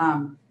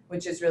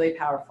 Which is really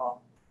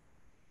powerful.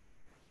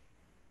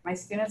 My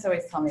students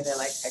always tell me they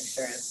like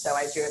pictures, so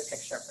I drew a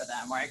picture for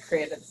them, or I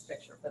created this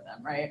picture for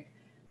them, right?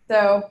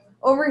 So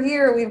over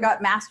here, we've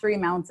got Mastery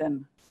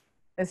Mountain.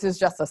 This is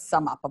just a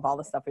sum up of all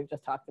the stuff we've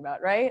just talked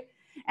about, right?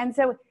 And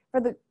so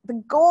for the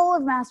goal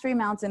of Mastery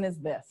Mountain is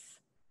this: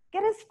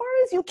 get as far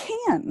as you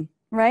can,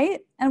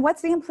 right? And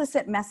what's the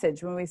implicit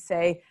message when we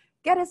say,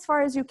 get as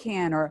far as you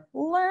can, or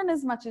learn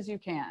as much as you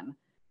can?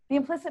 The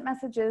implicit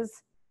message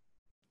is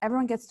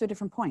everyone gets to a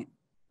different point.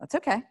 That's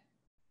okay.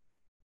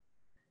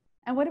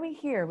 And what do we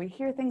hear? We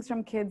hear things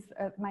from kids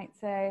that might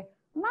say,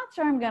 I'm not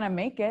sure I'm going to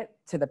make it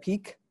to the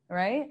peak,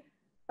 right?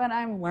 But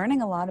I'm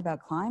learning a lot about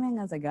climbing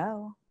as I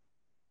go.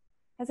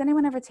 Has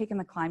anyone ever taken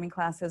the climbing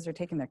classes or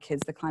taken their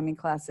kids the climbing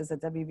classes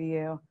at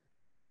WVU?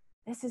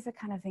 This is the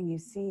kind of thing you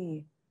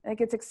see.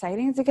 Like, it's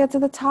exciting to get to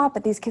the top,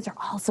 but these kids are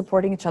all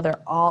supporting each other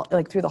all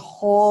like through the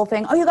whole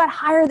thing. Oh, you got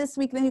higher this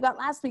week than you got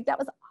last week. That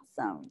was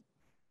awesome.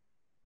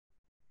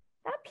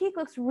 That peak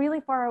looks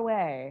really far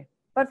away.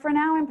 But for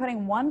now, I'm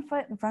putting one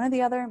foot in front of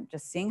the other,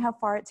 just seeing how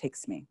far it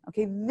takes me.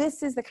 Okay,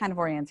 this is the kind of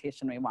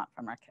orientation we want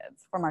from our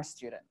kids, from our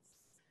students.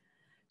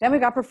 Then we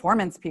got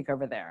performance peak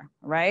over there,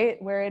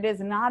 right? Where it is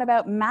not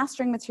about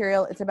mastering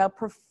material, it's about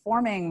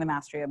performing the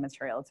mastery of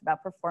material. It's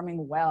about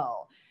performing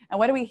well. And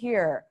what do we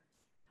hear?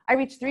 I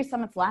reached 3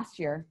 summits last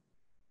year,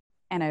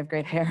 and I have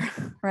great hair,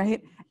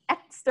 right?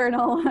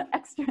 External,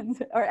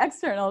 extrinsic, or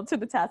external to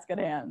the task at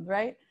hand,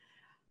 right?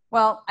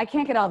 Well, I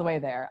can't get all the way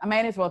there. I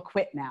might as well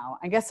quit now.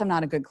 I guess I'm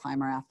not a good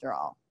climber after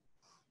all,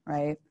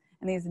 right?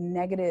 And these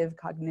negative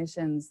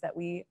cognitions that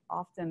we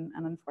often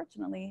and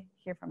unfortunately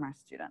hear from our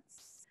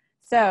students.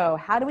 So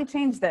how do we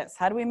change this?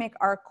 How do we make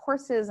our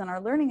courses and our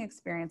learning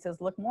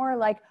experiences look more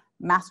like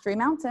Mastery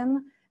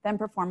Mountain than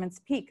Performance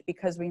Peak?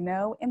 Because we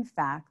know, in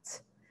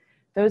fact,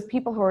 those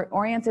people who are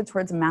oriented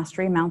towards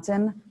Mastery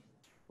Mountain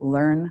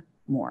learn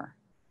more.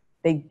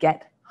 They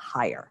get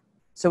higher.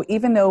 So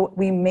even though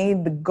we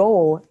made the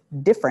goal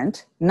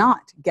different,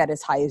 not get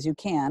as high as you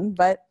can,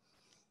 but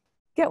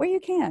get where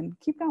you can,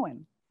 keep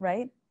going,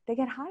 right? They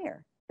get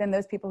higher than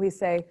those people who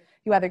say,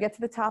 you either get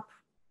to the top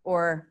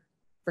or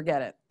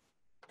forget it.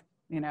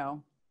 You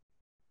know,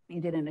 you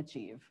didn't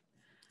achieve.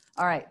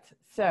 All right,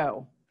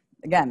 so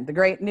again, the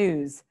great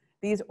news,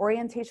 these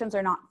orientations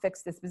are not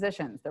fixed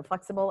dispositions. They're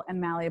flexible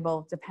and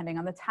malleable depending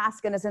on the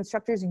task, and as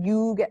instructors,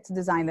 you get to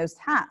design those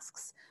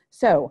tasks.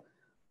 So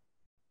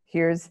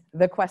here's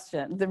the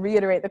question, to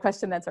reiterate the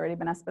question that's already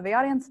been asked by the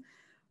audience.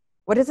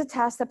 What does a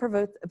task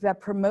that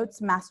promotes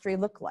mastery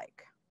look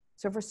like?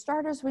 So for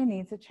starters, we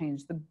need to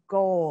change the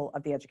goal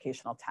of the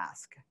educational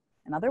task.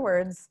 In other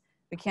words,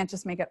 we can't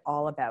just make it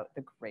all about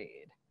the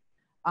grade.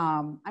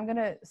 I'm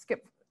gonna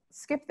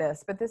skip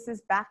this, but this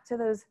is back to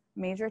those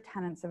major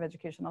tenets of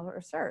educational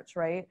research,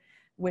 right?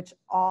 Which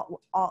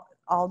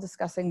all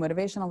discussing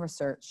motivational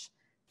research,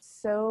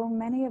 so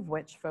many of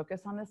which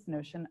focus on this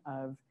notion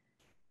of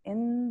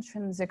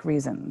intrinsic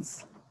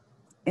reasons,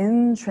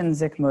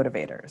 intrinsic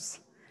motivators.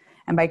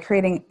 And by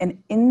creating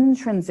an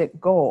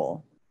intrinsic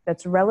goal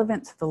that's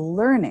relevant to the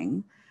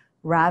learning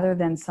rather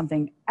than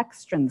something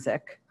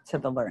extrinsic to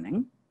the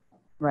learning,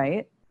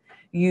 right?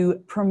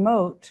 You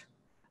promote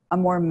a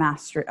more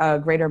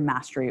greater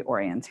mastery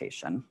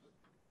orientation.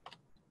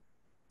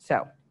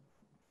 So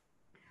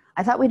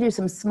I thought we'd do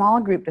some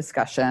small group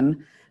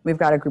discussion. We've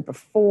got a group of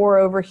 4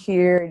 over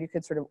here. You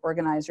could sort of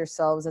organize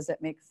yourselves as it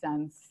makes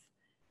sense.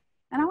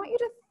 And I want you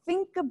to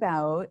think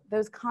about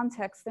those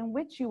contexts in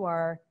which you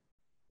are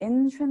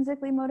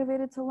intrinsically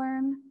motivated to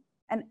learn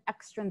and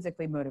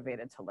extrinsically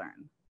motivated to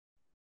learn.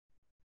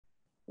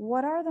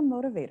 What are the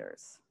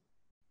motivators?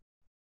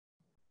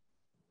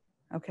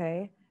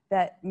 Okay,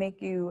 that make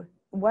you,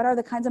 what are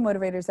the kinds of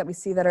motivators that we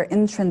see that are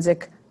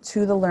intrinsic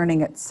to the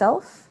learning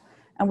itself?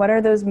 And what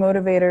are those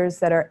motivators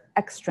that are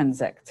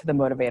extrinsic to the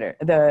motivator,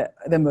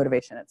 the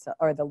motivation itself,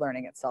 or the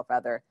learning itself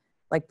rather,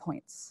 like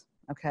points,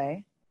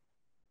 okay?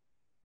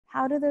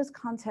 How do those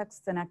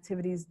contexts and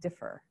activities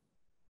differ?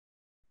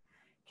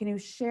 Can you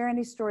share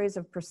any stories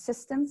of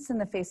persistence in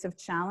the face of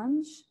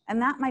challenge?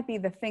 And that might be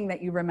the thing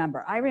that you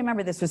remember. I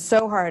remember this was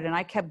so hard and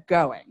I kept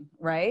going,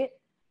 right?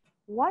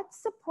 What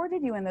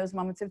supported you in those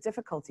moments of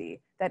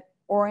difficulty that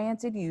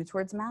oriented you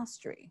towards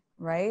mastery,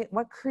 right?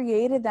 What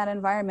created that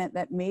environment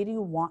that made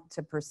you want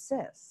to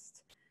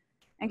persist?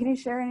 And can you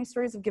share any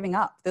stories of giving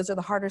up? Those are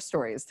the harder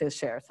stories to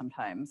share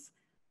sometimes.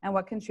 And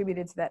what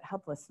contributed to that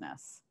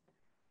helplessness?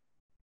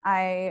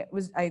 I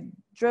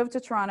drove to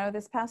Toronto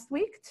this past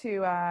week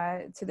to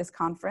this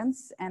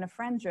conference, and a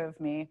friend drove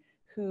me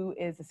who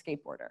is a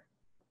skateboarder.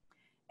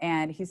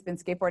 And he's been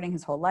skateboarding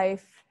his whole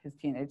life. His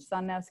teenage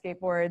son now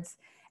skateboards.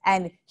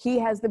 And he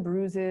has the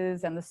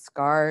bruises and the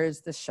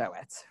scars to show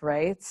it,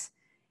 right?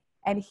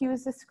 And he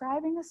was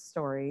describing a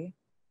story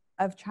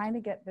of trying to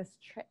get this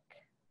trick,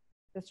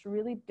 this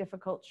really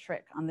difficult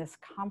trick on this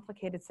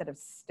complicated set of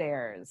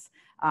stairs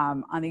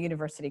on the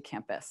university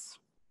campus.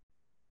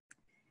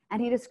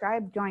 And he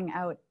described going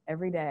out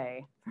every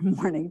day from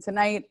morning to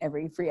night,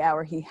 every free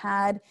hour he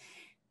had.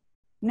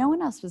 No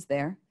one else was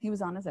there. He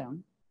was on his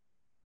own.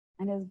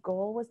 And his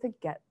goal was to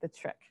get the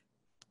trick.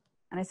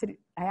 And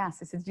I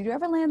asked, did you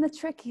ever land the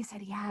trick? He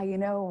said, yeah, you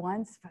know,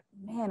 once, but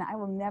man, I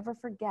will never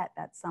forget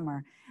that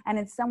summer. And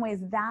in some ways,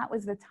 that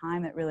was the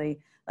time that really,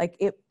 like,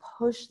 it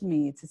pushed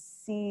me to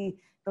see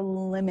the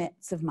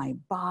limits of my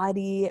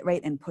body,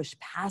 right, and push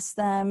past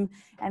them.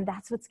 And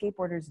that's what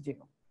skateboarders do.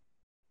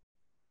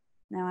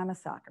 Now, I'm a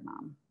soccer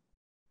mom.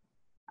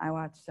 I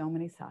watch so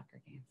many soccer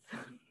games.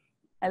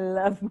 I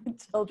love my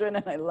children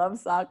and I love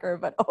soccer,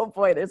 but oh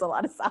boy, there's a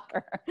lot of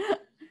soccer.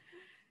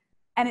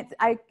 And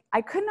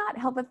I could not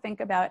help but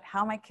think about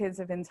how my kids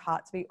have been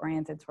taught to be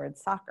oriented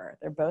towards soccer.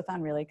 They're both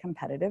on really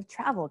competitive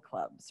travel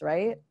clubs,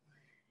 right?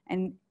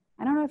 And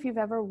I don't know if you've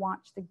ever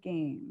watched a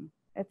game.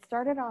 It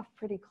started off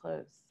pretty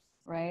close,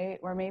 right?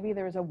 Where maybe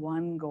there was a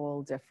 1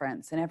 goal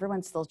difference and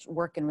everyone's still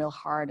working real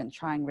hard and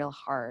trying real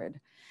hard.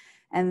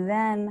 And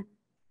then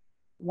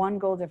 1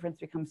 goal difference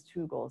becomes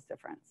 2 goals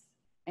difference.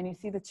 And you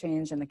see the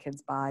change in the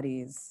kids'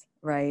 bodies,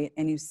 right?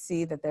 And you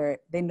see that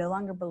they no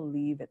longer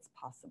believe it's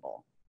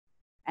possible.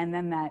 And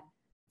then that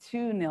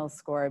 2-0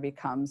 score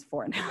becomes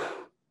 4-0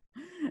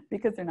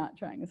 because they're not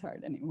trying as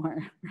hard anymore,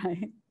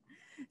 right?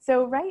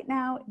 So right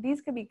now,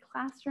 these could be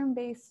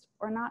classroom-based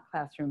or not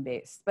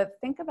classroom-based, but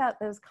think about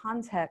those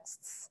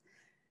contexts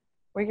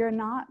where you're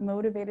not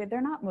motivated,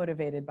 they're not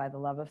motivated by the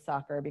love of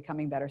soccer,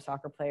 becoming better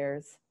soccer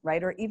players,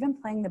 right? Or even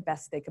playing the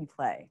best they can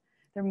play.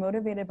 They're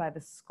motivated by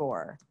the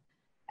score.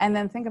 And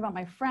then think about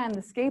my friend,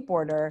 the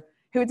skateboarder,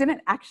 who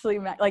didn't actually,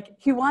 like,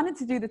 he wanted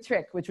to do the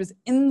trick, which was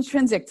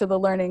intrinsic to the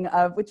learning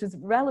of, which is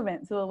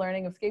relevant to the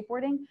learning of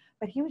skateboarding,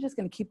 but he was just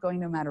gonna keep going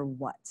no matter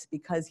what,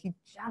 because he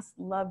just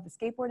loved the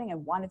skateboarding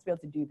and wanted to be able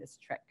to do this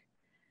trick.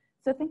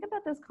 So think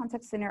about those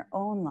contexts in your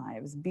own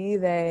lives, be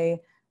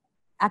they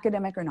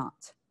academic or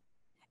not.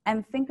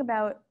 And think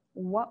about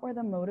what were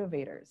the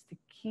motivators to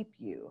keep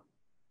you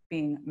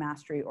being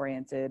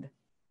mastery-oriented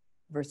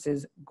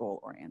versus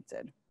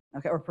goal-oriented,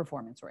 okay, or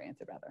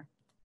performance-oriented rather.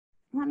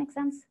 Does that make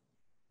sense?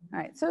 All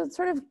right, so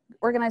sort of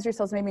organize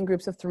yourselves maybe in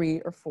groups of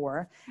 3 or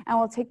 4, and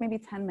we'll take maybe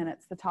 10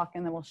 minutes to talk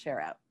and then we'll share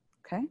out,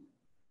 okay?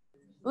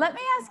 Let me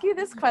ask you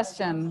this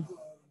question.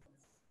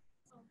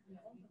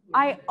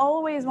 I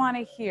always want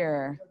to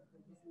hear,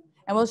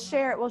 and we'll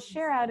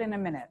share out in a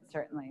minute,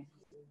 certainly.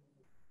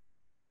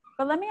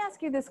 But let me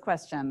ask you this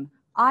question.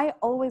 I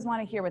always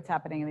want to hear what's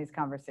happening in these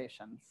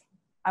conversations.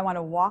 I want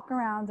to walk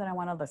around and I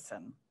want to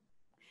listen.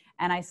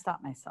 And I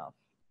stop myself.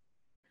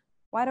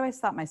 Why do I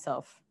stop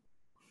myself?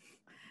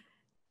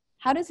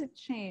 How does it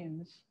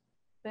change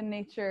the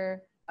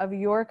nature of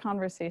your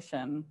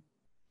conversation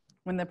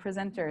when the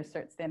presenter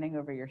starts standing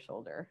over your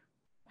shoulder?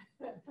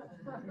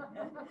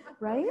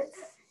 Right?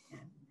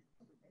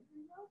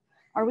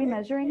 Are we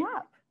measuring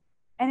up?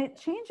 And it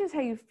changes how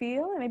you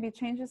feel. It maybe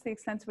changes the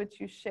extent to which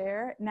you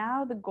share.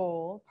 Now the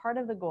goal, part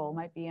of the goal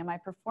might be, am I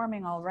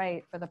performing all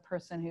right for the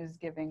person who's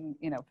giving,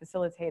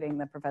 facilitating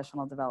the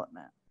professional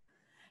development?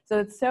 So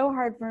it's so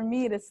hard for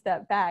me to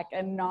step back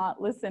and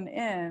not listen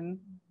in,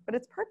 but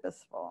it's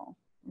purposeful,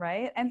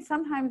 right? And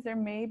sometimes there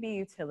may be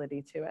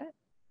utility to it,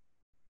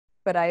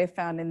 but I have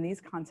found in these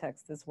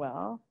contexts as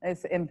well,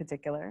 as in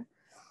particular,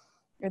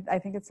 I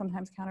think it's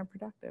sometimes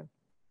counterproductive.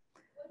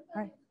 What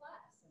about in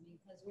class? I mean,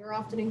 because we're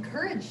often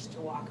encouraged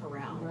to walk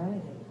around.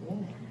 Right,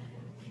 yeah.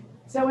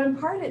 So in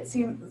part it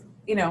seems,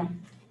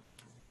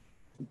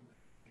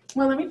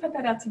 well, let me put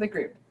that out to the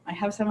group. I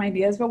have some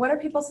ideas, but what are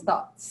people's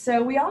thoughts?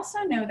 So we also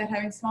know that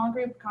having small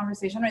group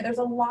conversation, right, there's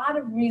a lot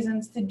of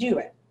reasons to do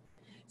it.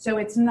 So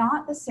it's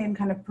not the same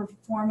kind of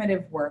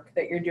performative work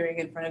that you're doing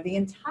in front of the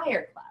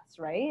entire class,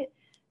 right?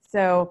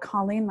 So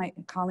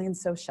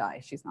Colleen's so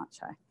shy. She's not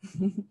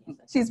shy.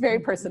 She's very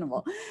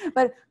personable.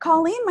 But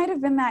Colleen might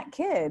have been that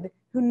kid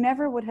who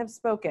never would have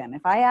spoken.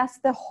 If I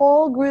asked the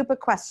whole group a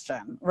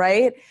question,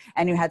 right,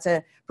 and you had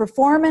to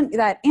perform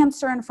that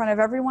answer in front of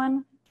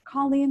everyone,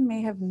 Colleen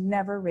may have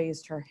never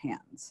raised her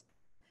hands,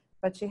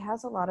 but she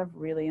has a lot of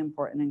really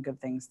important and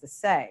good things to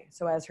say.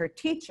 So as her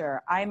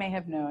teacher, I may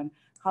have known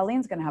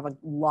Colleen's going to have a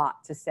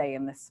lot to say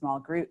in this small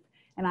group,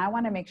 and I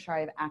want to make sure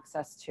I have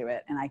access to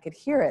it and I could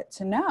hear it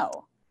to know,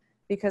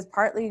 because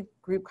partly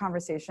group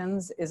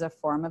conversations is a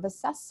form of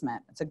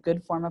assessment. It's a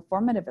good form of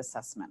formative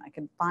assessment. I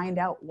can find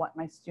out what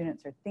my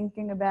students are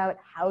thinking about,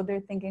 how they're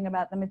thinking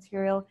about the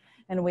material,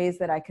 and ways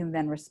that I can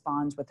then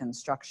respond with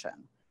instruction.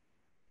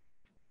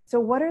 So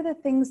what are the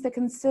things to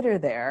consider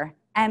there,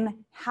 and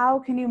how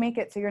can you make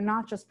it so you're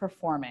not just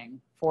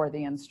performing for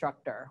the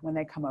instructor when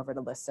they come over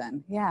to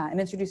listen? Yeah, and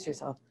introduce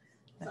yourself.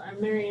 So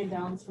I'm Marianne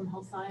Downs from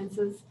Health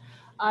Sciences.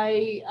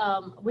 I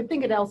would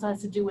think it also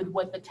has to do with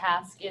what the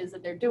task is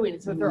that they're doing.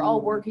 So if they're all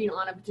working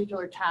on a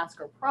particular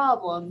task or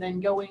problem, then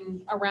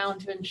going around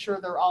to ensure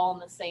they're all on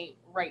the same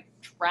right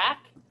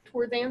track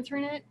towards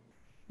answering it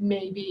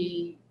may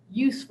be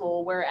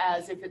useful.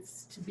 Whereas if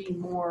it's to be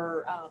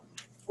more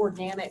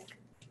organic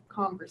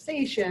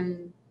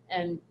conversation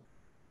and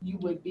you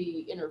would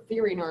be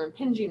interfering or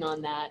impinging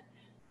on that,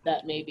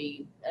 that may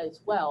be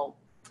as well.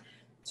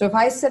 So if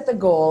I set the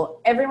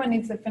goal, everyone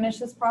needs to finish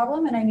this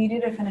problem and I need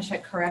you to finish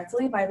it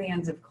correctly by the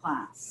end of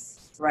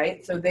class,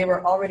 right? So they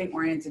were already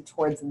oriented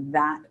towards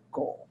that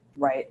goal,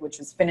 right? Which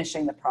is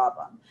finishing the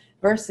problem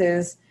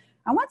versus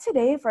I want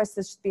today for us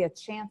to just be a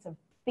chance of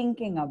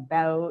thinking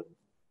about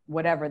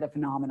whatever the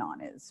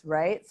phenomenon is,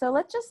 right? So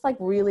let's just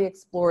really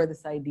explore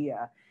this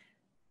idea.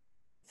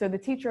 So the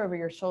teacher over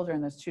your shoulder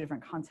in those 2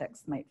 different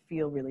contexts might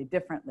feel really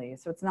differently.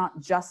 So it's not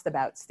just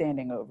about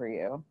standing over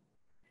you.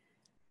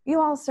 You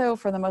also,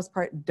 for the most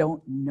part,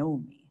 don't know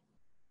me,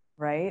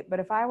 right? But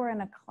if I were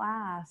in a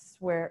class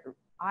where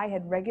I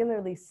had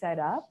regularly set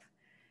up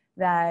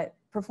that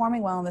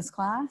performing well in this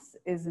class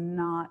is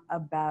not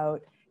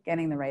about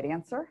getting the right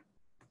answer,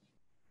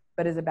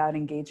 but is about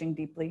engaging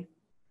deeply,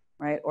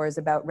 right? Or is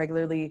about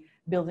regularly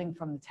building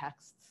from the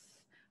texts,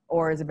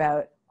 or is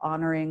about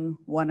honoring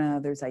one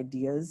another's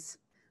ideas,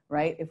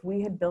 right? If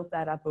we had built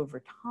that up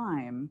over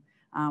time,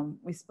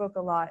 we spoke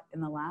a lot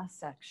in the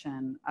last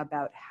section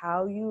about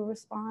how you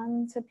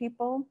respond to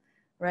people,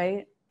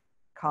 right?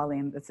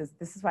 Colleen, this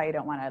is why you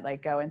don't want to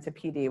like go into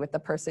PD with the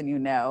person you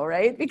know,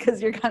 right?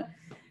 Because you're gonna,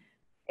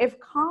 if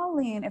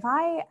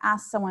I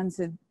ask someone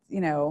to,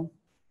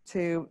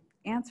 to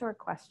answer a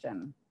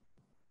question,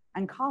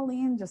 and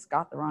Colleen just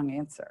got the wrong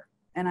answer,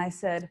 and I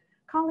said,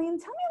 Colleen,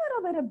 tell me a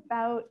little bit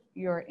about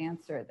your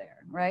answer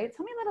there, right?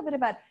 Tell me a little bit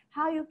about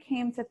how you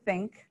came to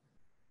think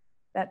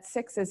that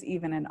 6 is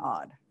even and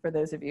odd, for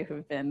those of you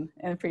who've been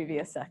in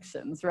previous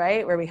sections,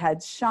 right? Where we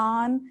had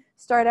Sean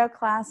start out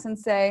class and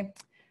say,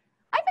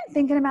 I've been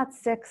thinking about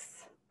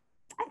 6.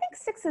 I think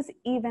 6 is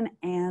even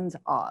and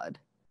odd.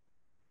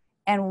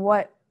 And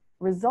what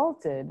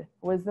resulted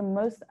was the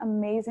most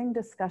amazing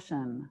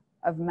discussion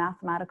of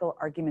mathematical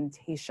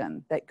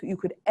argumentation that you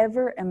could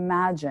ever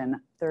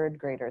imagine third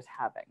graders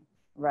having,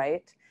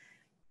 right?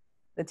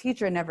 The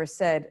teacher never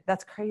said,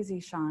 that's crazy,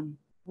 Sean.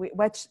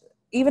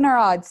 Even or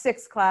odd,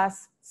 6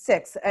 class,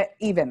 6,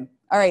 even.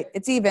 All right,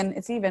 it's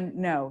even.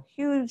 No,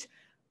 huge,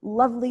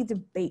 lovely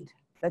debate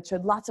that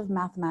showed lots of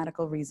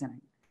mathematical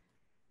reasoning.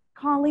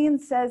 Colleen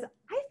says,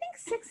 I think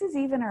 6 is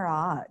even or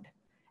odd.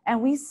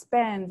 And we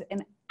spend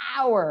an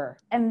hour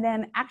and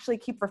then actually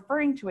keep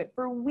referring to it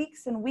for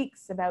weeks and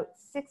weeks about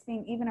 6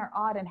 being even or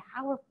odd and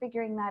how we're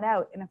figuring that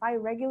out. And if I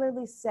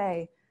regularly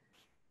say,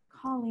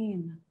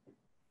 Colleen,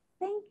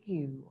 thank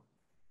you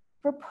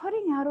for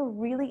putting out a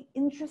really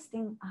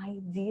interesting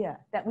idea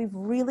that we've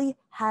really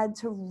had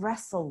to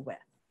wrestle with.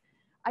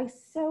 I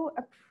so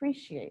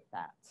appreciate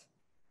that.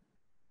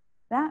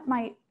 That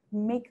might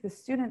make the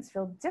students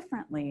feel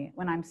differently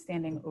when I'm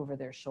standing over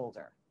their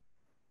shoulder.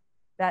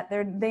 That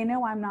they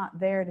know I'm not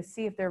there to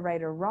see if they're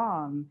right or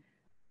wrong.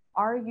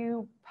 Are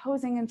you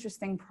posing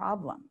interesting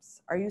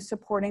problems? Are you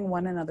supporting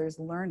one another's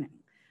learning,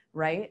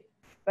 right?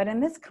 But in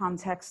this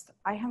context,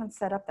 I haven't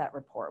set up that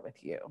rapport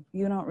with you.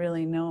 You don't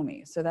really know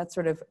me. So that's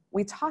sort of,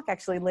 we talk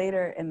actually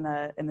later in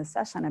the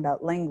session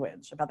about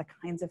language, about the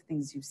kinds of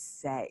things you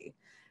say,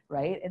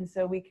 right? And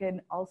so we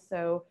can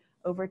also,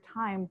 over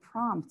time,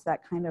 prompt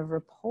that kind of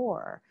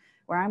rapport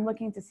where I'm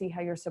looking to see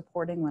how you're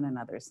supporting one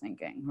another's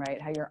thinking,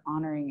 right? How you're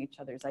honoring each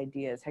other's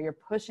ideas, how you're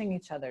pushing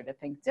each other to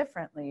think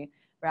differently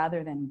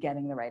rather than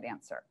getting the right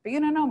answer. But you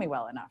don't know me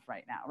well enough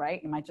right now,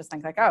 right? You might just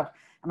think like, oh,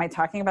 am I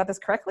talking about this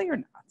correctly or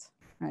not,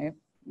 right?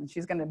 And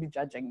she's going to be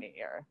judging me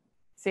or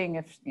seeing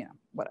if,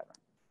 whatever.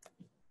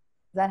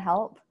 Does that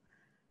help?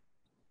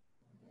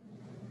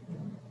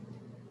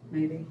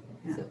 Maybe.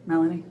 Yeah.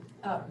 Melanie?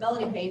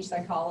 Melanie Page,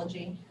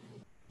 psychology.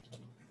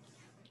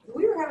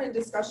 We were having a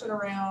discussion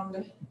around,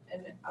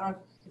 and I don't know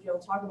if you'll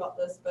talk about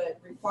this, but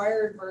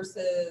required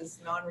versus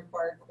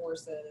non-required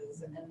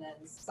courses, and then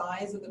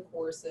size of the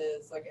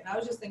courses. Like, and I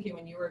was just thinking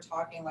when you were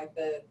talking, like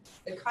the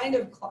kind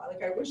of,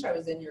 like I wish I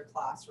was in your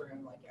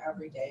classroom like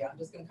every day. I'm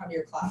just going to come to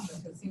your classroom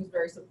because it seems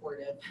very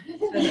supportive.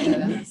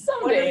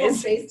 Wonderful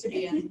space to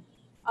be in.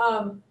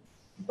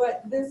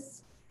 But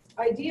this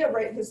idea,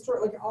 right,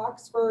 like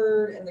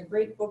Oxford and the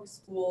great book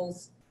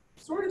schools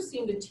sort of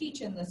seem to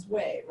teach in this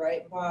way,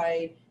 right,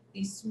 by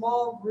these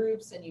small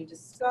groups, and you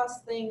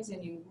discuss things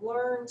and you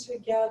learn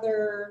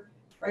together,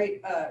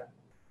 right?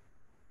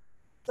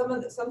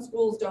 Some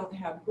schools don't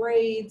have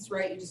grades,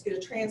 right? You just get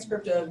a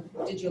transcript of,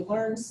 did you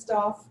learn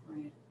stuff?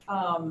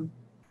 Right.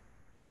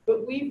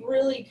 But we've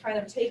really kind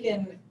of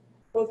taken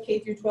both K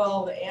through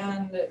 12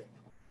 and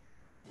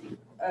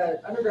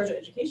undergraduate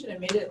education and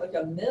made it like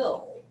a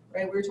mill,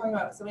 right? We were talking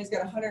about somebody's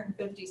got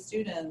 150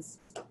 students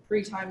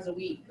 3 times a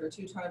week or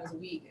 2 times a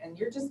week, and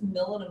you're just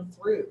milling them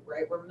through,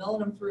 right? We're milling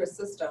them through a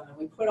system, and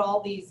we put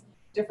all these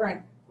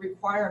different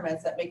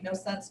requirements that make no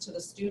sense to the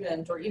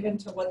student or even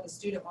to what the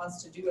student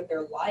wants to do with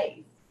their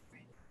life.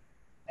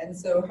 And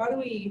so how do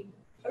we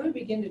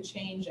begin to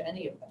change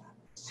any of that?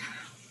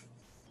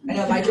 I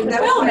know my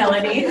that well,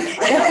 Melanie. I'll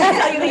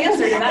tell you the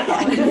answer to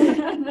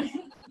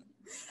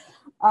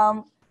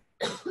that.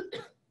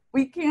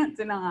 We can't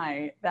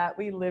deny that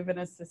we live in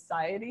a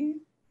society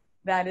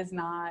that does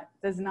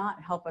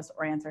not help us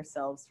orient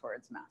ourselves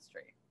towards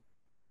mastery.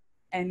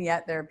 And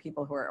yet there are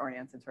people who are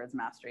oriented towards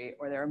mastery,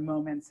 or there are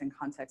moments and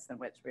contexts in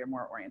which we are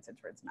more oriented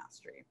towards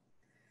mastery.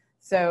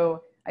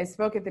 So I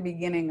spoke at the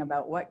beginning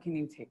about what can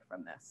you take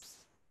from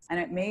this? And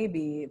it may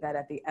be that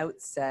at the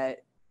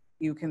outset,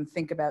 you can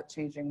think about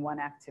changing one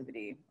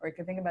activity, or you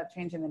can think about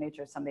changing the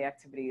nature of some of the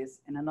activities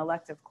in an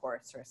elective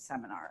course or a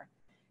seminar.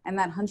 And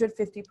that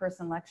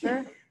 150-person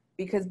lecture,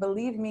 because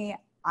believe me,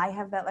 I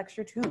have that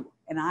lecture too.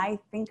 And I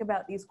think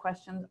about these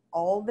questions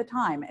all the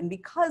time. And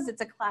because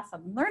it's a class of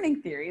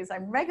learning theories,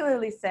 I'm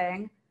regularly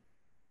saying,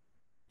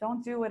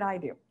 don't do what I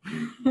do.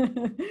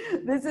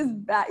 This is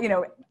bad,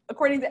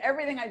 according to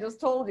everything I just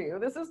told you,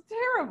 this is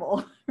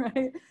terrible,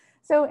 right?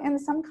 So in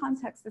some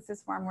contexts, this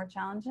is far more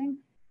challenging.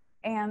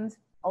 And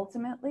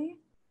ultimately,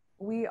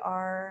 we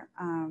are,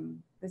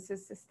 this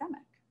is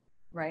systemic,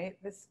 right?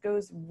 This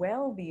goes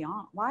well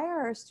beyond, why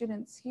are our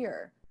students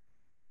here?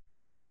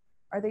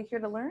 Are they here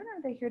to learn or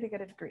are they here to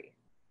get a degree?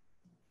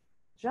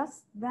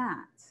 Just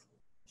that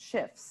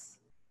shifts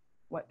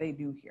what they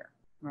do here,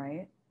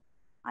 right?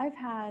 I've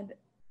had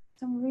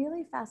some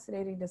really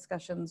fascinating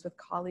discussions with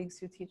colleagues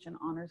who teach in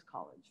honors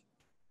college,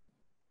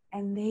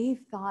 and they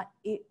thought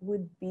it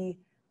would be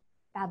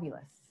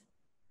fabulous.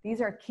 These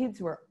are kids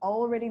who are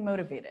already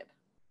motivated,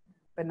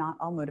 but not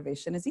all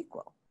motivation is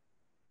equal.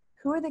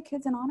 Who are the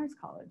kids in honors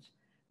college?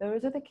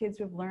 Those are the kids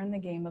who have learned the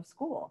game of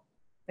school.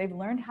 They've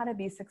learned how to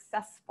be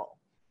successful,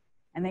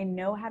 and they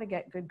know how to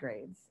get good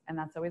grades, and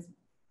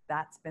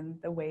that's been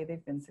the way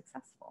they've been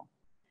successful.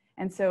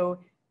 And so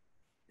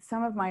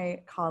some of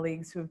my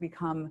colleagues who have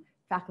become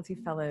faculty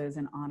fellows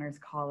in honors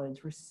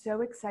college were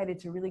so excited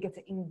to really get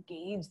to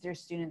engage their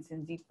students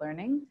in deep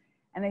learning,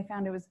 and they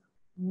found it was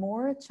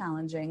more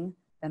challenging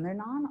than their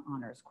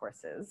non-honors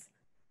courses,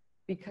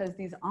 because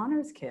these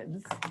honors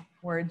kids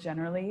were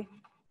generally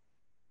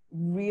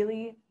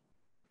really,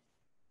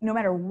 no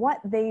matter what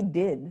they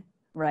did,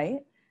 right?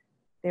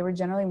 They were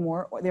generally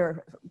they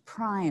were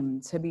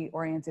primed to be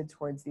oriented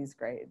towards these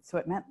grades. So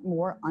it meant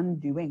more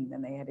undoing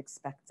than they had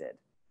expected,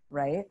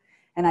 right?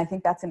 And I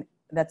think that's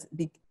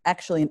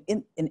actually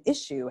an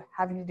issue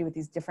having to do with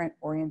these different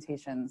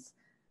orientations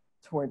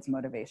towards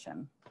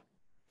motivation.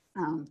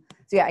 So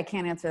yeah, I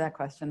can't answer that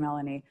question,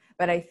 Melanie,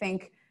 but I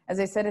think, as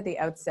I said at the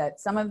outset,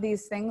 some of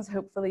these things,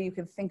 hopefully you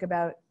could think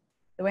about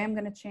the way I'm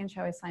going to change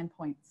how I assign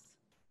points,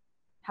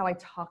 how I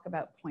talk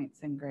about points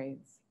and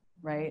grades,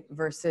 right?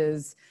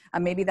 Versus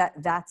maybe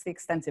that's the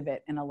extent of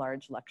it in a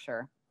large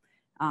lecture,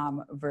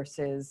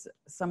 versus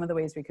some of the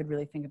ways we could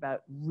really think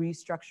about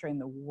restructuring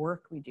the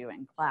work we do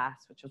in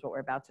class, which is what we're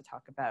about to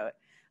talk about,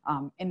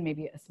 in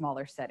maybe a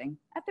smaller setting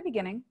at the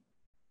beginning.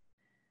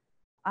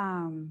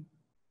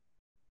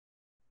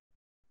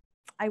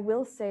 I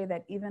will say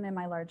that even in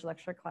my large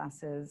lecture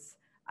classes,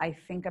 I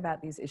think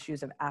about these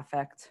issues of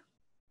affect.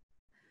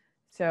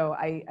 So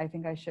I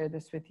think I shared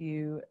this with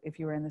you if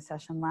you were in the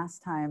session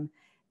last time,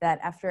 that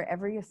after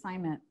every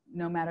assignment,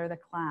 no matter the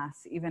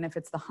class, even if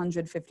it's the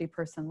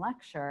 150-person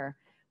lecture,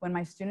 when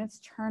my students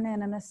turn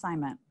in an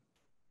assignment,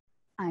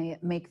 I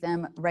make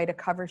them write a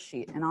cover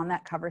sheet. And on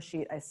that cover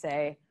sheet, I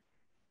say,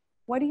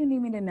 what do you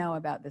need me to know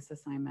about this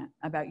assignment,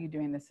 about you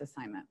doing this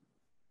assignment?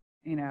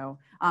 You know,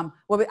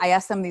 well, I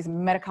ask them these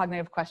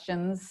metacognitive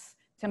questions.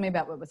 Tell me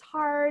about what was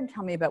hard.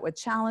 Tell me about what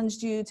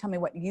challenged you. Tell me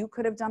what you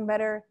could have done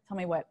better. Tell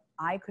me what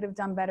I could have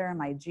done better in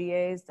my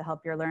GAs to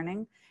help your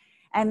learning.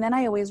 And then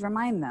I always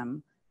remind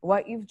them,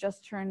 what you've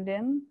just turned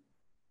in,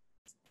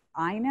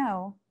 I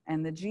know,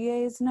 and the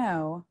GAs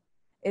know,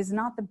 is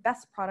not the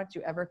best product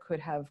you ever could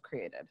have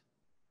created.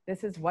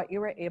 This is what you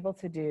were able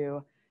to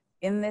do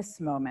in this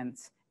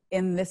moment,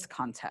 in this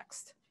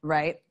context,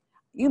 right?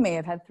 You may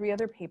have had 3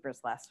 other papers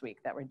last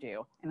week that were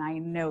due, and I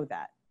know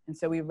that. And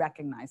so we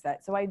recognize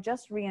that. So I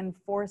just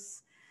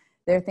reinforce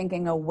their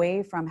thinking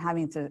away from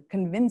having to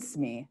convince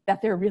me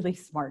that they're really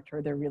smart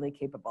or they're really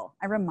capable.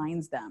 I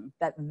remind them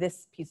that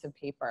this piece of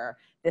paper,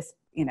 this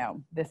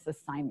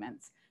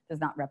assignment does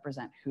not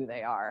represent who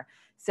they are.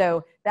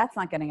 So that's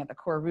not getting at the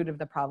core root of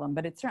the problem,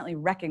 but it's certainly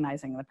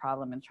recognizing the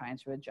problem and trying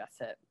to address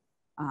it.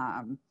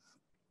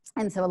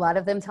 And so a lot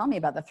of them tell me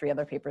about the 3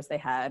 other papers they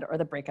had or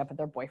the breakup of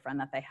their boyfriend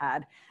that they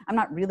had. I'm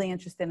not really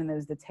interested in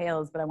those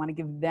details, but I want to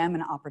give them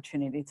an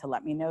opportunity to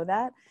let me know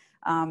that.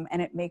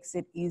 And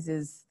it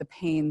eases the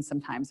pain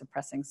sometimes of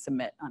pressing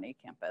submit on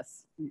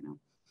eCampus, you know.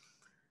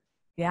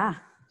 Yeah.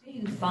 Do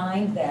you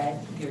find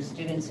that your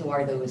students who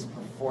are those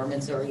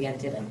performance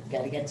oriented and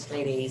gotta get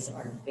straight A's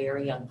are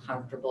very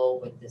uncomfortable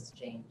with this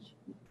change?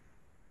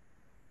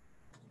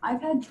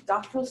 I've had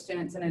doctoral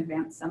students in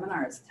advanced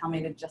seminars tell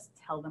me to just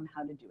tell them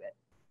how to do it.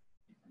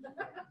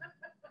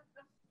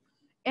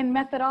 In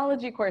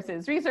methodology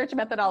courses, research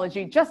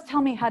methodology, just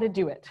tell me how to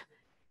do it.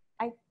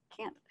 I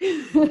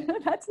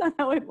can't. That's not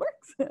how it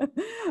works,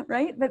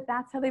 right? But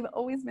that's how they've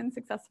always been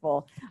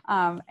successful.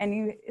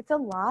 It's a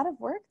lot of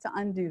work to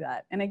undo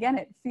that. And again,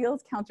 it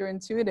feels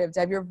counterintuitive to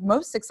have your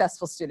most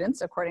successful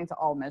students, according to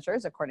all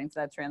measures, according to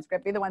that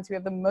transcript, be the ones who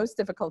have the most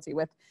difficulty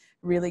with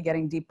really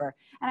getting deeper.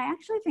 And I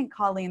actually think,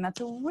 Colleen,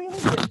 that's a really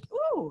good,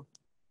 ooh,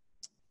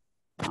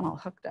 I'm all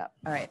hooked up.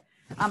 All right.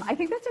 I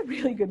think that's a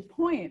really good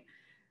point,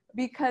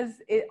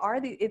 because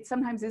it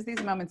sometimes is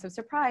these moments of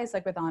surprise,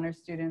 like with honor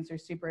students or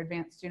super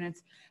advanced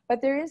students,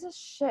 but there is a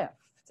shift.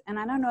 And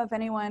I don't know if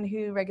anyone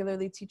who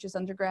regularly teaches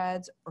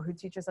undergrads or who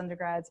teaches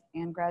undergrads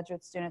and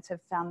graduate students have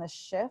found this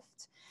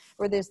shift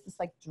where there's this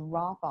like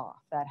drop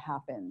off that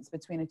happens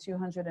between a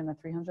 200 and a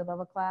 300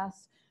 level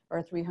class, or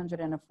a 300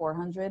 and a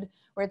 400,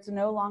 where it's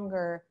no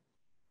longer,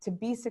 to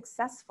be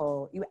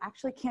successful, you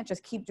actually can't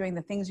just keep doing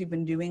the things you've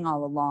been doing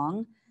all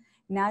along.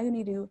 Now you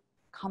need to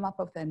come up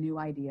with a new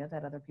idea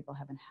that other people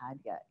haven't had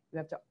yet. You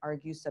have to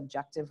argue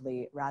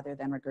subjectively rather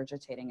than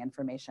regurgitating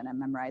information and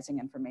memorizing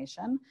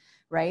information,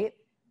 right?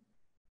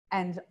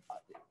 And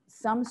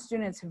some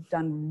students who've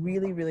done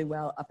really, really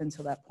well up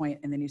until that point,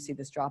 and then you see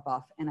this drop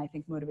off. And I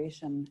think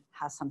motivation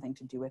has something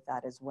to do with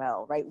that as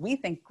well, right? We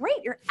think, great,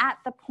 you're at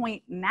the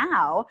point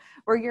now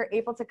where you're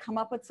able to come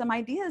up with some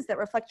ideas that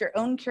reflect your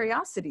own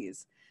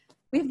curiosities.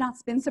 We've not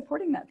been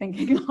supporting that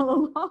thinking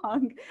all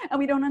along, and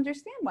we don't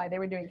understand why they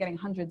were getting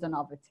hundreds on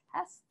all the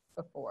tests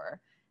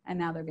before, and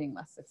now they're being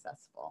less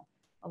successful.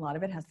 A lot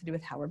of it has to do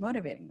with how we're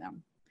motivating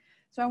them.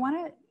 So I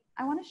want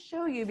to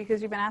show you,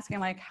 because you've been asking,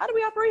 like, how do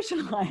we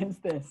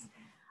operationalize this?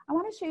 I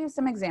want to show you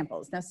some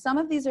examples. Now, some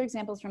of these are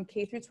examples from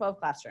K through 12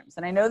 classrooms,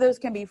 and I know those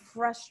can be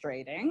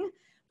frustrating,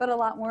 but a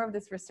lot more of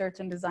this research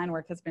and design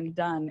work has been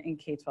done in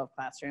K-12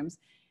 classrooms.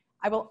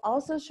 I will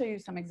also show you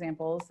some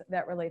examples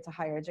that relate to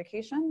higher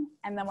education,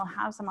 and then we'll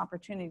have some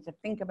opportunity to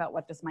think about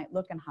what this might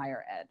look in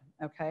higher ed,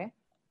 okay?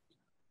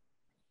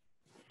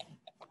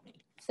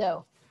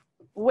 So,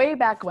 way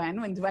back when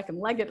Dweck and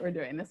Leggett were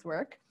doing this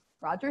work,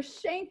 Roger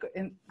Schenk,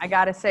 and I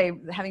gotta say,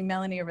 having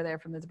Melanie over there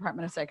from the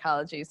Department of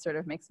Psychology sort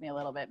of makes me a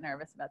little bit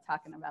nervous about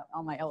talking about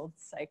all my old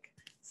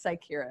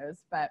psych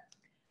heroes, but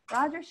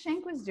Roger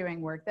Schenk was doing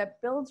work that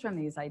builds from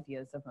these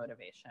ideas of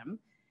motivation,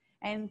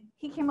 and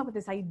he came up with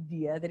this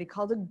idea that he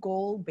called a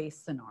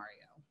goal-based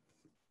scenario.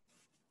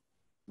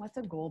 What's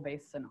a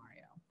goal-based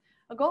scenario?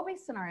 A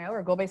goal-based scenario,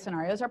 or goal-based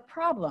scenarios, are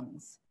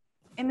problems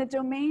in the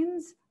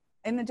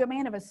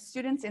domain of a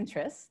student's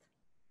interest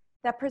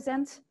that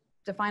present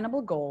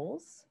definable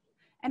goals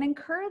and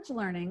encourage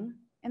learning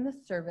in the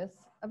service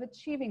of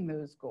achieving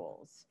those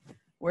goals.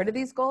 Where do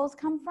these goals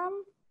come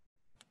from?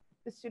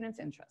 The student's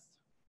interest.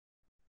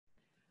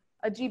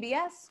 A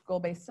GBS,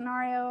 goal-based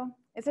scenario,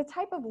 is a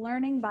type of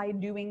learning by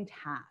doing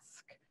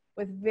task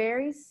with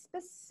very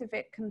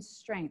specific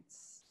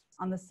constraints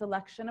on the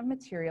selection of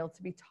material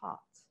to be taught,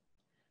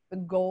 the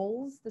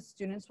goals the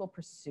students will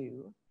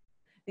pursue,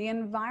 the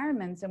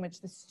environments in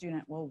which the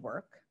student will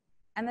work,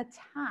 and the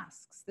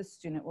tasks the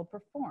student will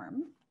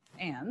perform,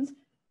 and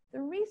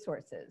the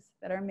resources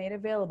that are made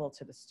available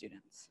to the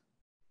students.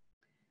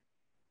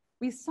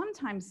 We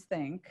sometimes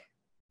think,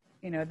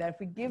 that if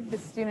we give the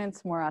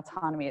students more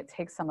autonomy, it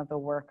takes some of the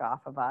work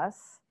off of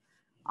us.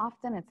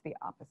 Often it's the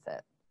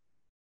opposite.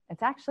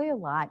 It's actually a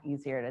lot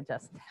easier to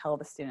just tell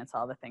the students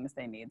all the things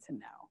they need to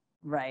know,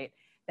 right?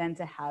 Than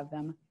to have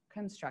them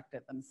construct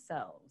it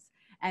themselves.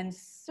 And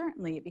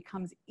certainly it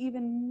becomes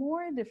even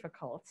more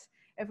difficult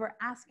if we're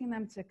asking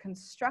them to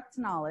construct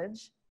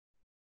knowledge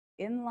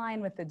in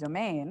line with the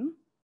domain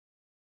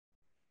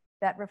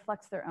that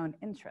reflects their own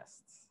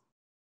interests.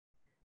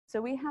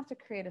 So we have to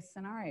create a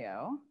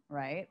scenario,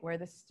 right, where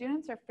the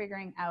students are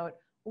figuring out,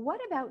 what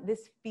about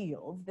this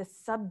field, this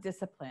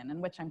sub-discipline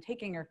in which I'm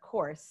taking your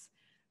course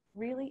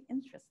really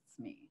interests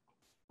me?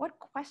 What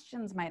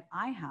questions might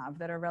I have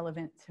that are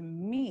relevant to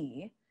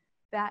me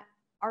that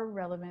are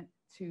relevant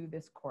to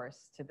this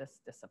course, to this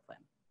discipline?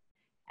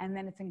 And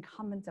then it's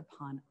incumbent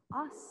upon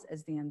us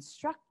as the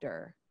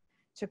instructor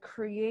to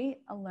create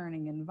a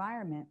learning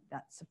environment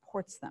that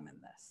supports them in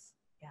this.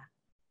 Yeah.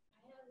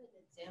 I have an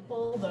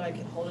example, but I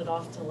can hold it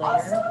off to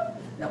later. Awesome.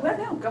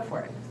 No, go for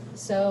it.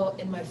 So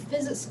in my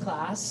physics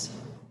class,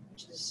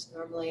 which is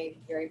normally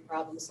very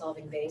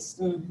problem-solving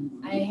based,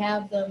 I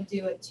have them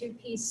do a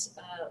two-piece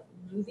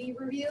movie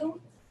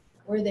review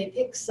where they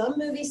pick some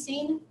movie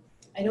scene,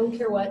 I don't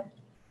care what,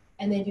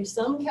 and they do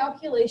some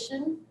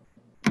calculation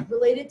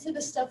related to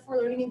the stuff we're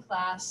learning in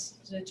class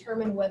to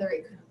determine whether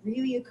it could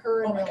really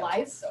occur in real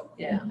life. So,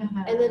 yeah.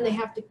 And then they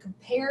have to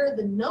compare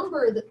the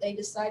number that they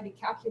decide to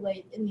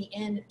calculate in the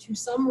end to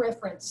some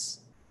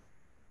reference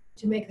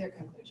to make their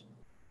conclusion.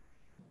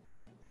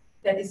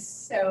 That is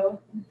so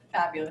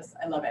fabulous.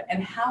 I love it.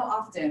 And how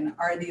often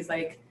are these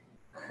like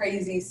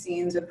crazy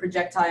scenes with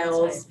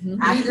projectiles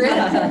accurate?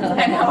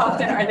 And how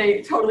often are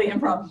they totally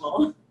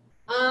improbable?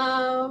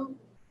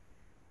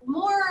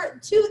 More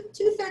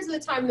two-thirds of the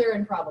time they're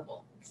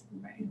improbable.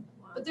 Right.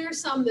 But there are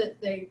some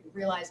that they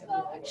realize,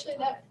 oh, actually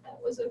that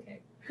was okay.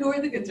 Who are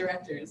the good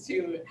directors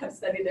who have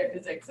studied their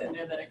physics and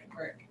know that it can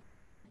work?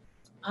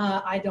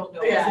 I don't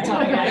know. Yeah, off the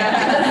top of my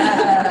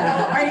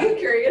yeah. head. Are you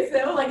curious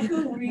though? Like,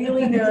 who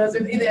really knows?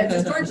 Or either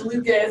it's George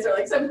Lucas or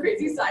like some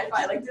crazy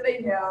sci-fi. Like, do they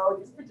know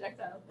these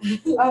projectiles?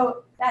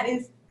 Oh, that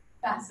is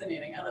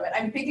fascinating. I love it.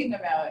 I'm thinking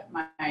about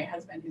my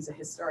husband, who's a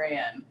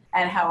historian,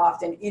 and how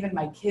often even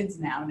my kids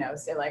now know.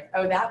 Say like,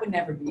 oh, that would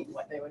never be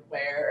what they would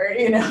wear, or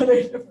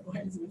there's different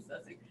ways of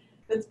assessing.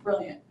 That's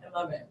brilliant. I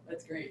love it.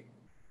 That's great.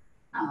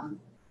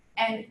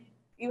 And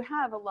you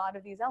have a lot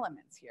of these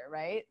elements here,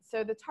 right?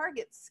 So the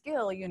target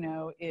skill,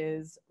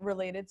 is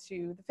related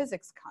to the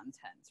physics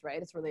content,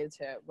 right? It's related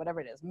to whatever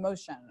it is,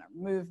 motion or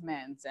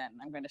movement. And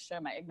I'm going to show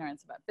my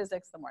ignorance about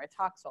physics. The more I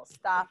talk, so I'll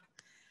stop.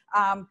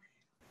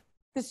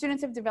 The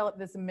students have developed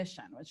this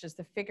mission, which is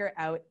to figure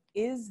out,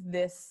 is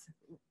this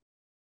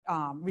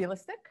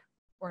realistic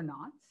or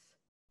not?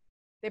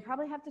 They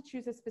probably have to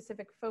choose a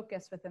specific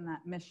focus within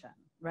that mission,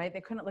 right? They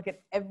couldn't look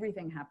at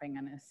everything happening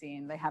in a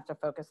scene. They have to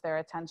focus their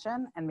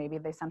attention, and maybe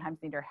they sometimes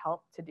need your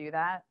help to do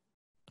that.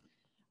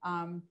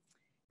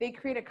 they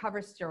create a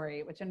cover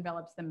story which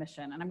envelops the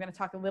mission. And I'm going to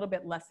talk a little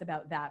bit less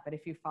about that, but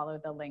if you follow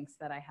the links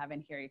that I have in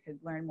here, you could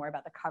learn more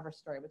about the cover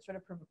story, which sort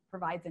of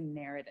provides a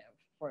narrative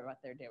for what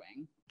they're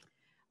doing.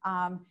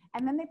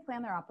 And then they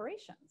plan their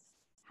operations.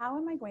 How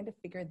am I going to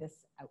figure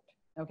this out?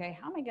 Okay,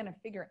 how am I going to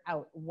figure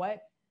out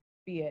what,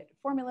 be it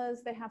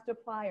formulas they have to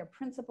apply or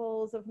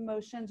principles of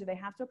motion, do they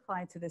have to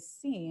apply to this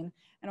scene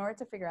in order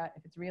to figure out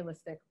if it's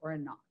realistic or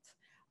not?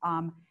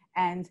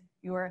 And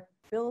you're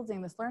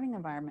building this learning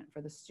environment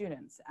for the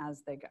students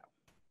as they go.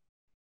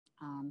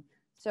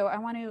 So I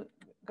want to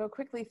go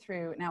quickly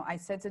through. Now, I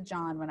said to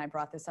John when I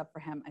brought this up for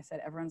him, I said,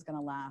 everyone's going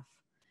to laugh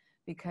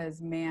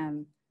because,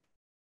 man,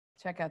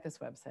 check out this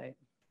website.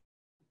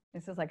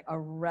 This is like a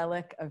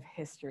relic of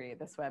history,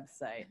 this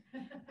website.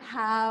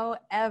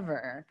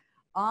 However,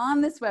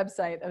 on this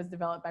website that was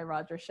developed by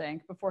Roger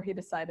Schenck before he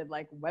decided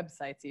like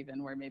websites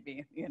even were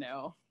maybe, you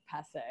know,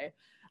 passe,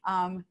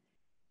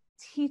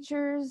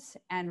 teachers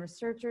and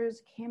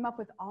researchers came up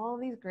with all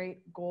these great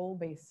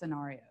goal-based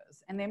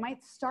scenarios. And they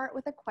might start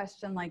with a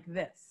question like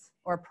this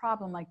or a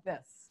problem like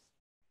this.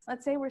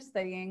 Let's say we're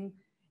studying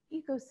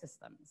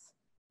ecosystems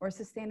or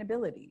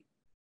sustainability.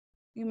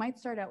 You might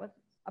start out with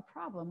a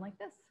problem like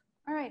this.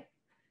 All right,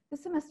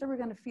 this semester we're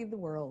going to feed the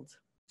world.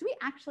 Do we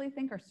actually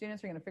think our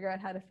students are going to figure out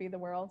how to feed the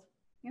world?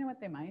 You know what,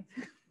 they might.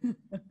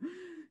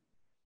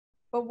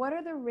 But what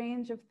are the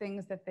range of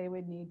things that they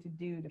would need to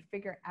do to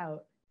figure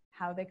out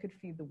how they could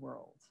feed the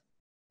world?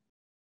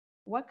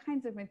 What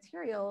kinds of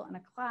material in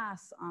a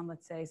class on,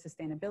 let's say,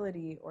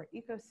 sustainability or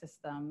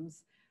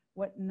ecosystems,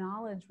 what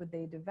knowledge would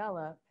they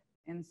develop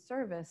in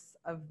service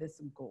of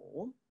this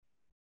goal?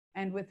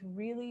 And with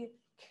really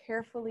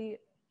carefully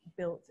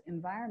built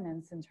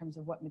environments in terms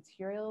of what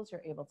materials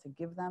you're able to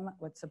give them,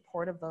 what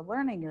support of the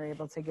learning you're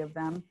able to give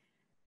them,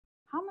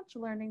 how much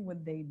learning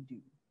would they do?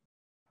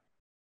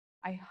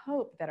 I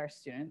hope that our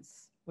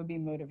students would be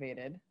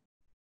motivated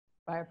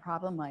by a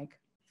problem like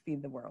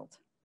feed the world,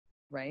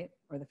 right?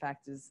 Or the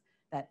fact is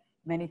that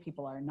many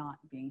people are not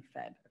being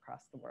fed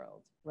across the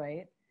world,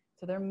 right?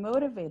 So they're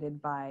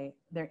motivated by,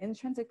 they're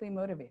intrinsically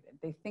motivated.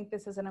 They think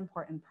this is an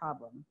important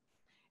problem.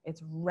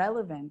 It's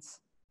relevant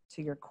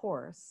to your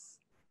course,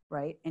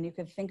 right? And you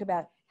could think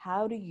about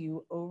how do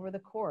you, over the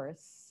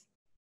course,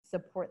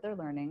 support their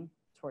learning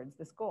towards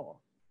this goal,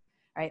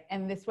 right?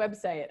 And this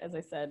website, as I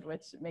said,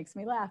 which makes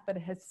me laugh, but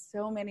it has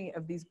so many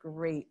of these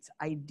great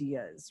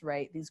ideas,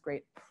 right? These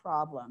great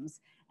problems,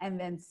 and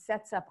then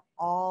sets up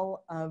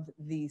all of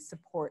the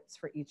supports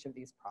for each of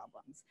these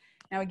problems.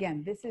 Now,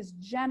 again, this is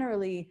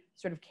generally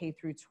sort of K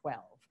through 12,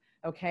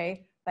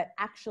 okay? But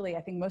actually,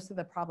 I think most of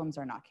the problems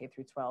are not K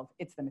through 12.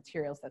 It's the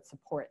materials that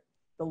support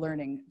the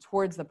learning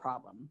towards the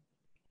problem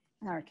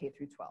that are K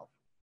through 12.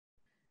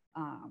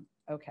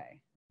 Okay.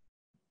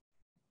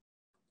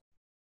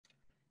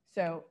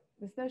 So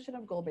this notion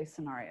of goal-based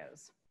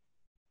scenarios.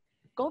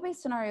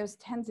 Goal-based scenarios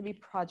tend to be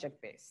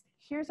project-based.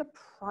 Here's a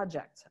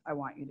project I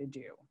want you to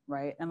do,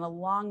 right? And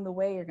along the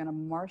way, you're gonna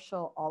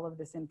marshal all of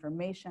this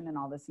information and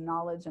all this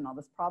knowledge and all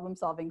this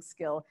problem-solving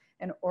skill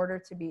in order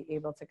to be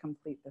able to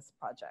complete this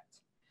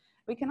project.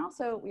 We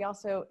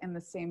also, in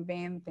the same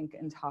vein, think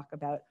and talk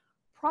about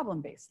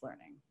problem-based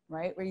learning,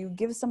 right? Where you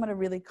give someone a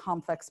really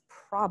complex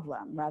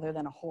problem rather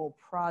than a whole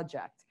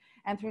project.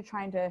 And through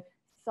trying to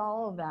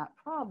solve that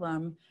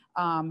problem,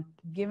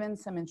 given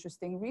some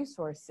interesting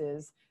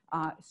resources,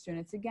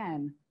 students,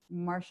 again,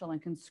 marshal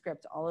and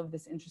conscript all of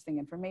this interesting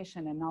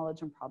information and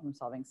knowledge and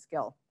problem-solving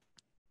skill.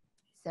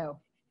 So,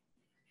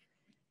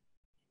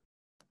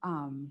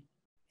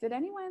 did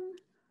anyone,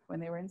 when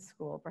they were in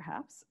school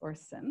perhaps, or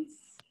since,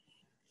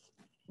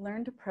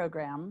 learn to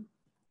program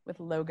with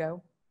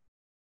Logo,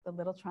 the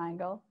little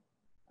triangle?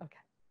 Okay.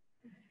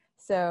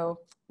 So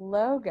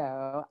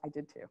Logo, I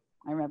did too.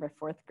 I remember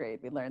 4th grade,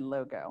 we learned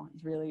Logo.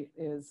 It really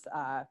is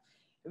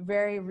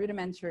very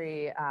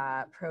rudimentary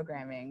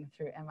programming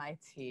through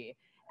MIT.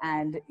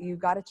 And you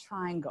got a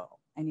triangle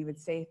and you would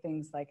say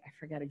things like, I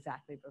forget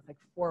exactly, but it was like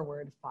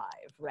forward 5,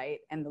 right?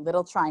 And the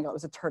little triangle, it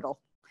was a turtle,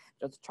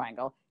 just a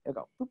triangle. You'll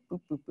go boop,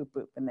 boop, boop, boop,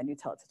 boop. And then you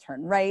tell it to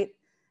turn right,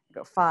 you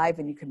go 5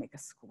 and you can make a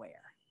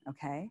square,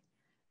 okay?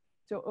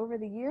 So over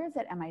the years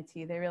at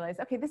MIT, they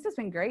realized, okay, this has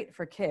been great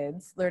for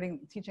kids,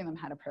 teaching them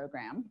how to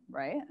program,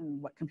 right?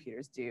 And what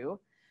computers do.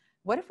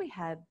 What if we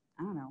had,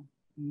 I don't know,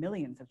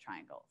 millions of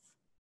triangles?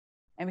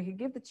 And we could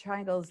give the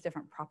triangles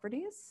different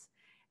properties,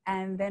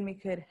 and then we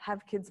could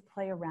have kids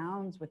play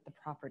around with the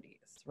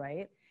properties,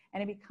 right?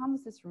 And it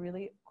becomes this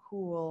really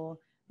cool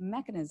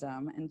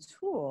mechanism and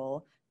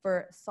tool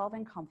for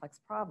solving complex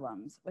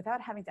problems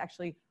without having to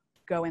actually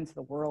go into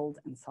the world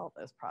and solve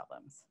those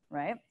problems,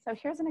 right? So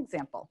here's an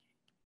example.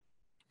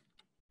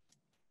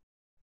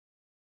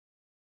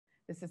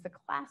 This is the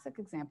classic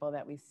example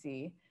that we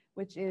see,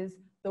 which is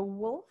the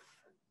wolf,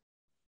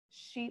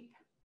 sheep,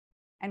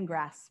 and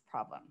grass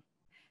problem.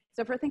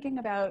 So if we're thinking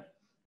about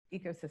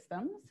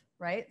ecosystems,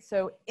 right?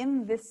 So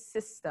in this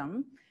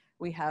system,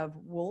 we have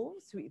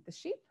wolves who eat the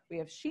sheep, we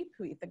have sheep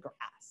who eat the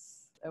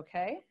grass,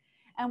 okay?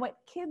 And what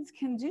kids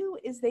can do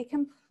is they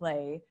can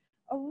play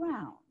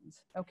around,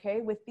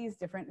 okay, with these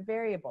different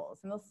variables.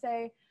 And they'll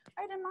say,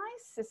 all right, in my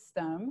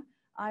system,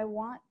 I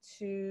want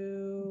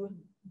to,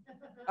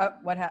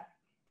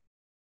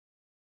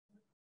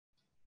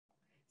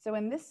 so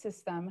in this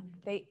system,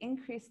 they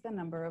increased the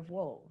number of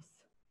wolves.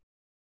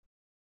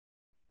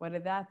 What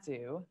did that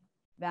do?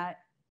 That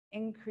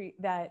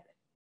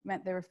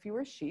meant there were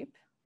fewer sheep.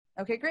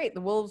 Okay, great,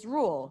 the wolves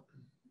rule.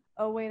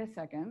 Oh, wait a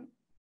second.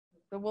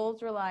 The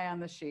wolves rely on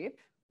the sheep,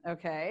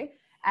 okay?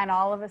 And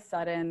all of a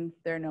sudden,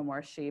 there are no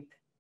more sheep.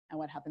 And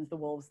what happens? The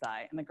wolves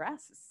die and the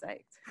grass is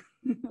psyched.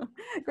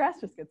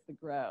 Grass just gets to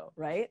grow,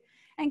 right?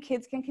 And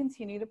kids can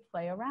continue to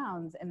play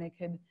around and they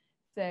could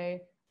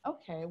say,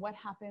 okay, what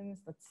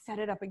happens? Let's set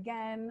it up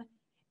again.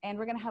 And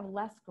we're gonna have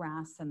less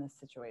grass in this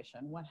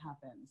situation. What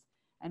happens?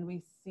 And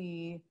we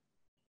see,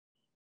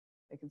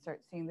 they can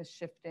start seeing the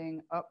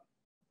shifting up.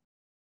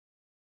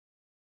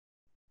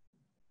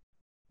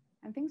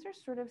 And things are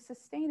sort of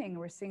sustaining.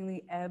 We're seeing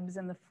the ebbs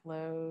and the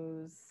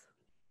flows.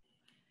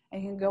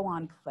 And you can go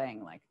on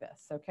playing like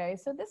this, okay?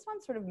 So this one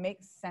sort of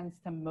makes sense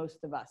to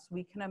most of us.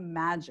 We can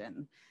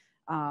imagine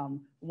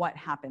what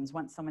happens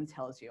once someone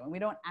tells you. And we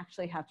don't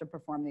actually have to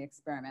perform the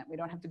experiment. We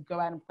don't have to go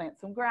out and plant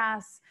some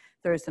grass,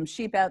 throw some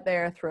sheep out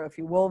there, throw a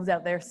few wolves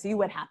out there, see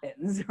what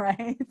happens,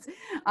 right?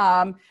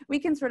 We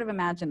can sort of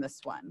imagine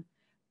this one.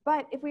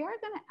 But if we are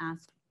gonna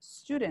ask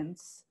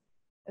students,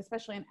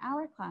 especially in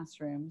our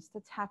classrooms,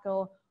 to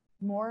tackle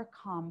more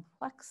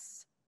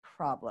complex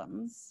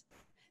problems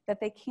that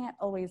they can't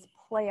always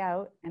play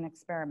out in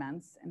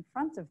experiments in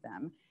front of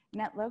them,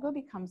 NetLogo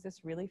becomes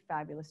this really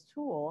fabulous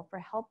tool for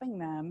helping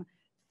them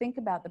think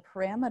about the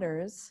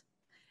parameters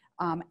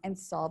and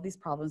solve these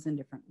problems in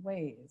different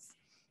ways.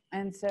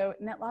 And so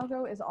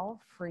NetLogo is all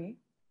free.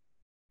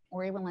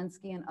 Ori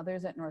Walensky and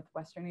others at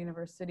Northwestern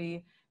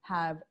University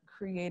have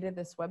created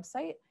this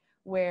website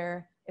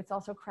where it's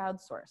also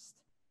crowdsourced.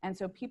 And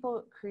so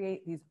people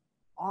create these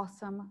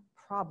awesome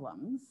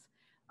problems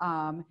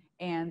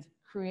and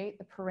create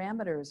the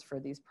parameters for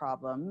these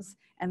problems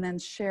and then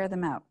share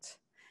them out.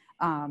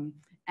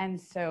 And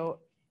so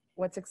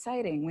what's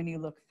exciting when you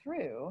look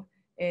through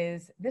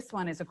is this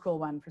one is a cool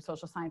one for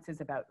social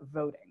sciences about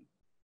voting.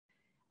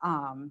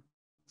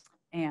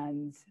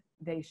 And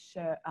they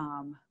show,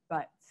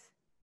 but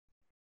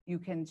you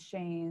can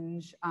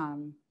change,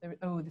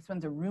 oh, this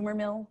one's a rumor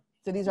mill.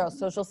 So these are all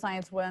social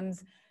science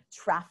ones,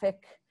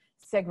 traffic,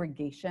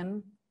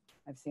 segregation.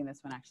 I've seen this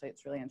one actually,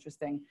 it's really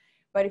interesting.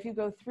 But if you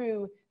go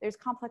through, there's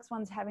complex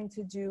ones having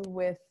to do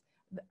with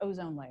the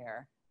ozone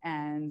layer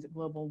and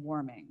global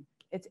warming.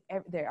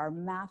 They are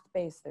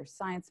math-based, they're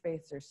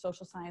science-based, there's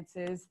social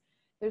sciences.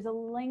 There's a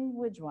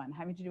language one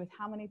having to do with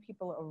how many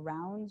people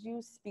around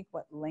you speak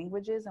what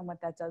languages and what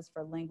that does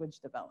for language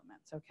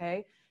development,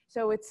 okay?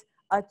 So it's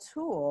a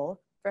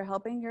tool for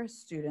helping your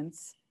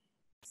students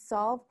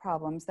solve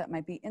problems that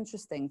might be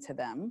interesting to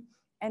them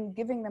and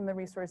giving them the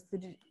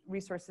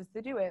resources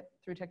to do it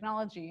through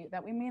technology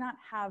that we may not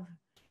have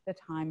the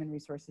time and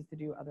resources to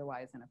do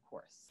otherwise in a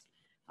course.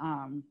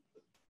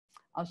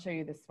 I'll show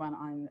you this one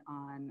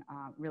on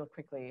real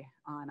quickly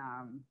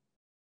on,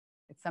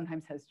 it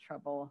sometimes has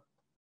trouble.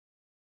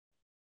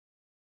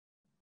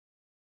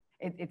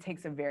 It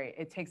takes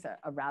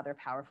a rather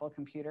powerful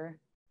computer.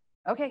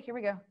 Okay, here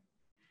we go.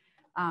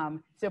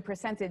 So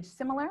percentage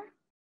similar,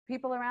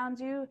 people around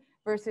you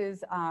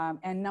versus,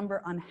 and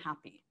number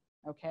unhappy,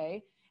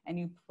 okay? And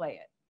you play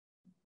it.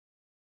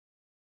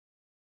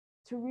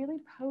 To really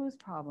pose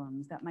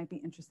problems that might be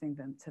interesting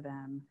to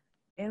them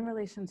in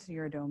relation to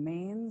your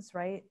domains,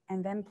 right?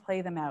 And then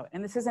play them out.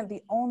 And this isn't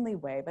the only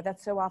way, but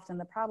that's so often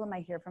the problem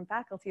I hear from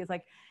faculty is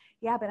like,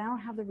 yeah, but I don't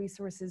have the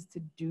resources to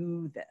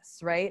do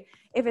this, right?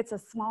 If it's a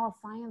small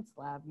science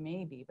lab,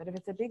 maybe, but if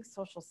it's a big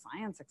social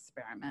science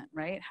experiment,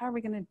 right? How are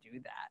we gonna do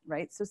that,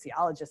 right?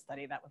 Sociologists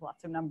study that with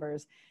lots of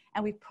numbers.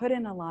 And we put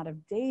in a lot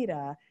of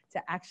data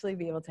to actually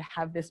be able to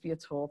have this be a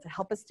tool to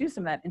help us do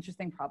some of that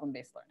interesting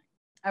problem-based learning.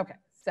 Okay,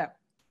 so.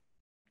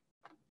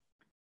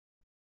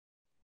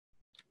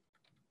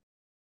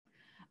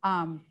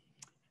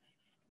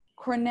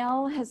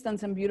 Cornell has done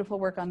some beautiful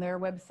work on their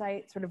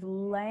website, sort of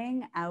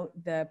laying out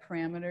the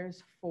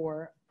parameters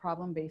for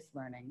problem-based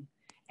learning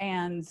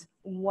and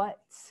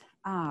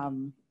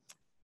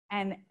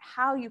and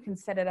how you can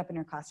set it up in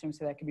your classroom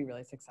so that it can be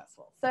really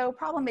successful. So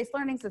problem-based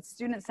learning is a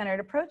student-centered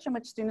approach in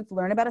which students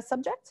learn about a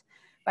subject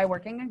by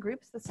working in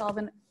groups to solve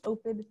an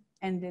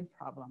open-ended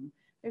problem.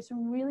 There's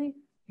some really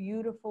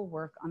beautiful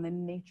work on the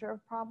nature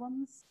of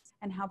problems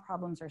and how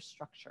problems are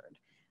structured.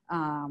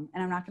 And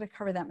I'm not going to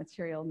cover that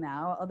material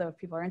now, although if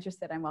people are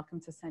interested, I'm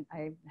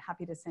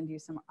happy to send you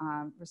some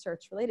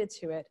research related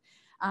to it.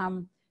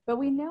 But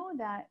we know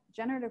that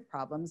generative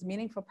problems,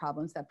 meaningful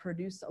problems that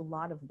produce a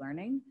lot of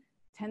learning,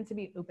 tend to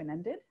be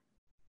open-ended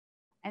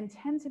and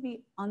tend to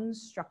be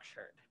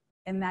unstructured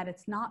in that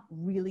it's not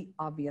really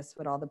obvious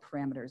what all the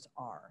parameters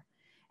are.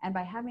 And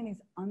by having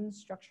these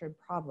unstructured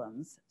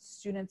problems,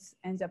 students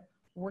end up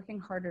working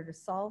harder to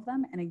solve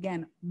them, and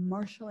again,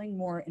 marshaling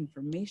more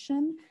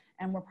information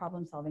and more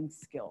problem-solving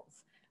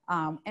skills.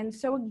 And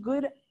so a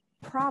good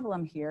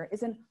problem here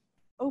is an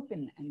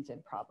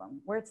open-ended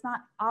problem where it's not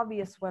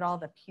obvious what all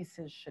the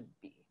pieces should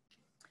be.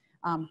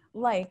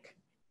 Like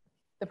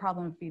the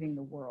problem of feeding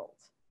the world.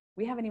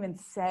 We haven't even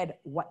said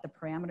what the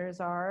parameters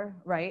are,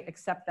 right?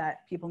 Except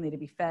that people need to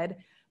be fed.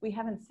 We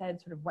haven't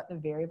said sort of what the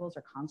variables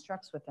or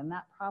constructs within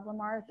that problem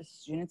are. The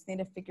students need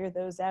to figure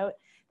those out.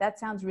 That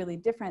sounds really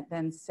different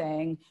than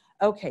saying,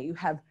 okay, you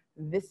have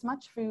this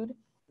much food,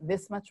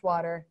 this much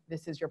water,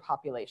 this is your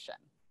population.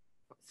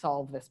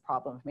 Solve this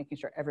problem of making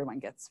sure everyone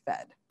gets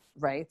fed,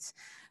 right?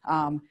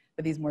 But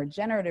these more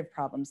generative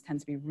problems tend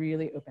to be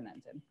really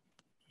open-ended.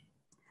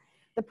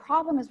 The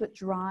problem is what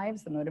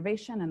drives the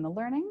motivation and the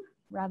learning,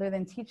 rather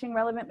than teaching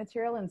relevant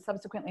material and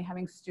subsequently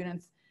having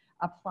students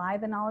apply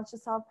the knowledge to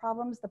solve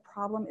problems. The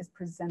problem is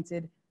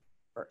presented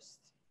first.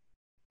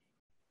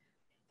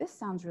 This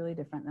sounds really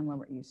different than what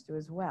we're used to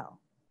as well.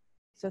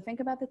 So think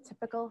about the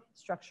typical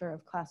structure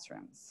of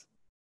classrooms.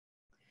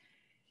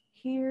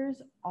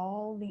 Here's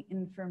all the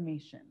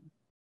information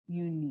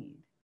you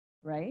need,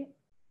 right?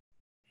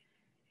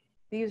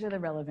 These are the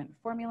relevant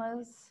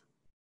formulas.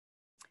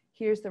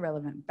 Here's the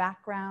relevant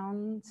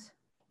background.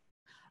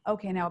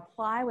 Okay, now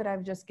apply what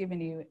I've just given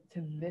you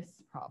to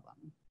this problem.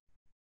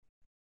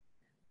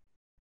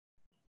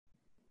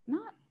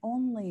 Not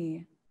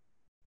only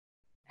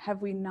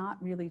have we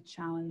not really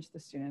challenged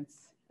the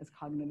students as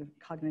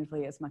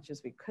cognitively as much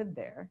as we could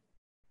there,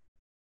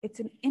 it's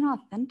an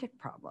inauthentic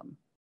problem.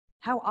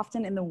 How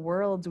often in the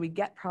world do we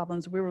get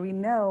problems where we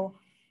know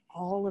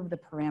all of the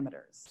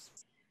parameters?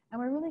 And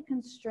we're really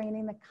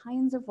constraining the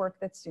kinds of work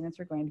that students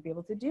are going to be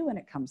able to do when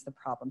it comes to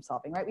problem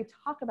solving, right? We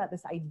talk about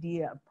this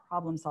idea of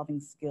problem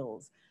solving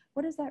skills.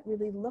 What does that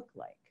really look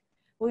like?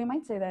 Well, we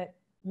might say that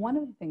one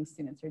of the things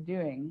students are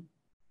doing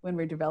when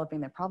we're developing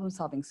their problem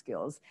solving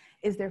skills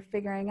is they're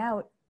figuring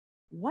out,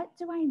 what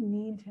do I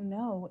need to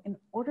know in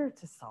order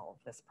to solve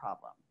this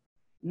problem?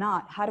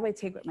 Not, how do I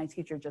take what my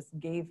teacher just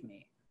gave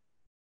me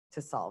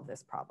to solve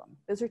this problem?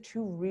 Those are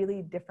two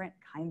really different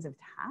kinds of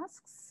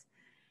tasks.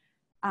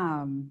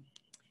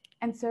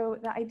 And so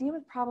the idea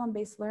with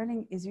problem-based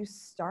learning is you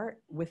start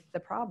with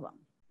the problem,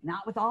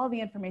 not with all the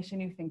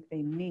information you think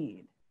they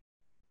need.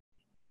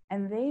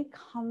 And they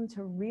come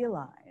to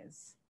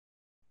realize,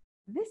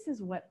 this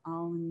is what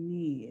I'll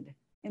need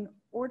in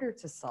order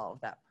to solve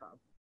that problem.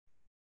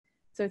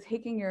 So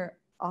taking your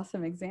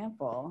awesome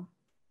example,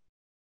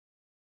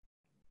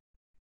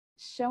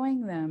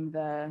 showing them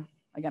the,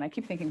 again, I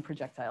keep thinking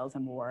projectiles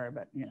and war,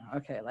 but you know,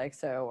 okay, like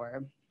so,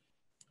 or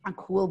a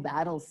cool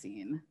battle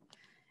scene,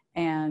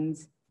 and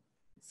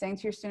saying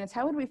to your students,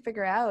 how would we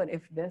figure out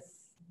if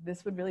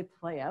this would really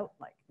play out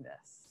like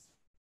this?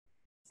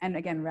 And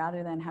again,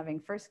 rather than having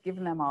first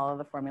given them all of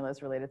the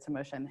formulas related to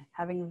motion,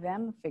 having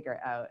them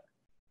figure out,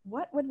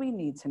 what would we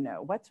need to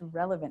know? What's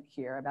relevant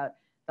here about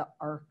the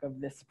arc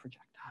of this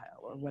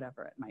projectile or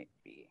whatever it might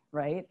be,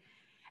 right?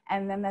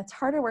 And then that's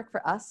harder work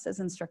for us as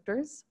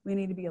instructors. We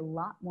need to be a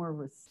lot more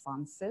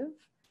responsive.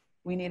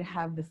 We need to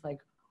have this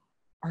like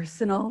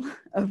arsenal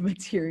of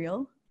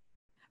material.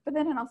 But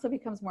then it also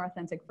becomes more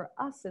authentic for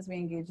us as we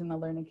engage in the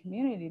learning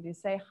community to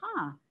say,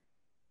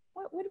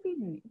 what would we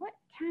need? What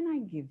can I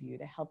give you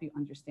to help you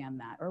understand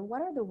that? Or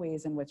what are the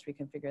ways in which we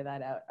can figure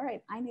that out? All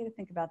right, I need to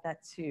think about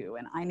that too,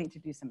 and I need to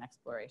do some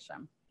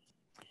exploration.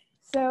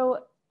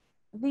 So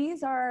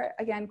these are,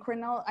 again,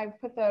 Cornell, I've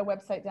put the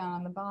website down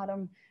on the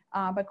bottom,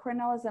 but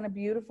Cornell has done a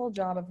beautiful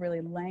job of really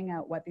laying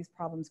out what these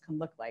problems can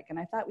look like. And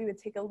I thought we would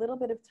take a little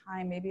bit of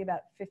time, maybe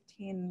about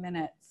 15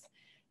 minutes,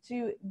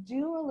 to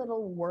do a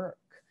little work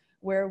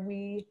where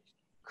we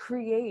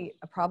create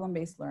a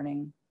problem-based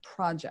learning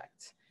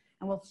project.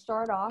 And we'll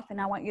start off, and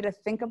I want you to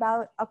think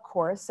about a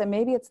course, and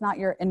maybe it's not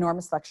your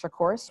enormous lecture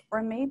course,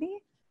 or maybe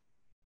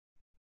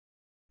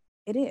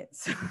it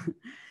is.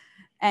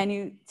 And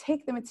you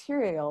take the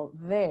material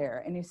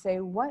there and you say,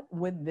 what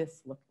would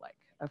this look like?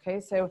 Okay,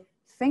 so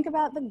think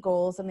about the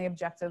goals and the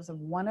objectives of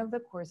one of the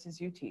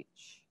courses you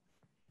teach.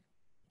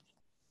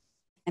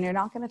 And you're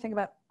not going to think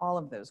about all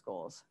of those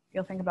goals.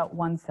 You'll think about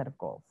one set of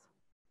goals.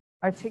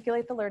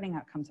 Articulate the learning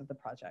outcomes of the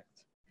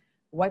project.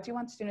 What do you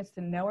want students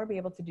to know or be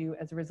able to do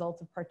as a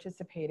result of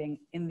participating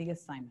in the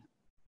assignment?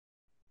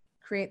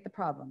 Create the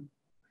problem.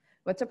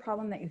 What's a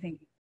problem that you think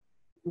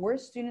your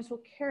students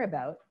will care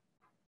about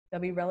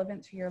that'll be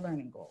relevant to your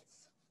learning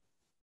goals?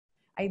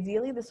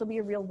 Ideally, this will be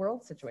a real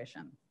world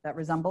situation that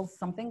resembles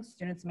something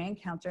students may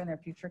encounter in their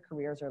future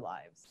careers or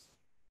lives.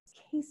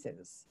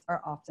 Cases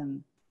are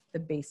often the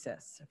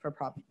basis for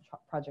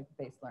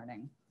project-based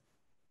learning.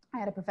 I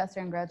had a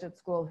professor in graduate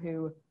school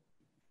who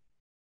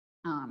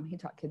he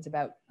taught kids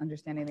about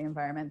understanding the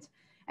environment.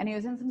 And he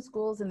was in some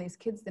schools and these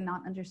kids did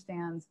not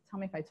understand, tell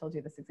me if I told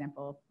you this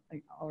example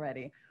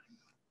already.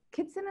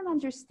 Kids didn't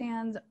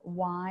understand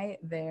why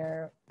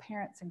their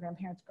parents and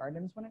grandparents'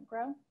 gardens wouldn't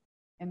grow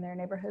in their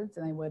neighborhoods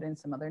and they would in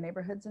some other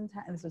neighborhoods in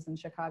town. This was in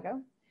Chicago.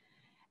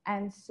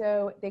 And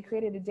so they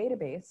created a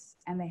database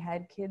and they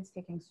had kids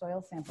taking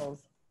soil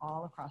samples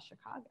all across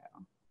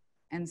Chicago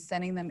and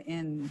sending them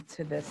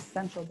into this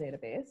central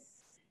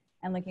database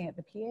and looking at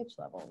the pH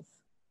levels.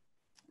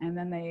 And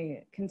then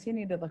they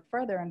continued to look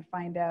further and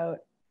find out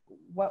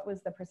what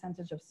was the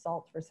percentage of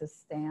salt versus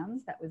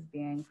stands that was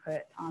being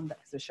put on the,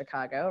 so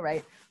Chicago,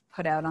 right,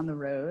 put out on the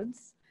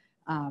roads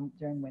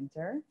during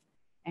winter,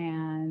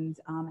 and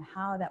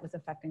how that was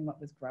affecting what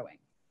was growing.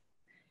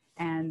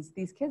 And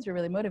these kids were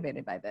really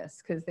motivated by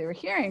this because they were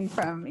hearing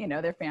from, you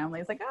know, their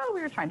families like, oh, we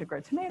were trying to grow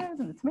tomatoes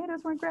and the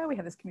tomatoes weren't growing. We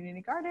have this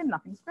community garden,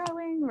 nothing's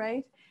growing,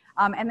 right?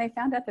 And they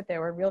found out that there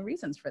were real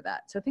reasons for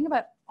that. So think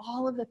about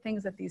all of the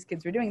things that these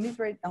kids were doing. These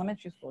were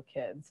elementary school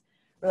kids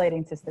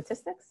relating to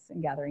statistics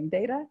and gathering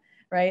data,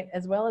 right?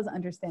 As well as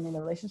understanding the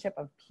relationship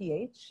of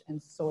pH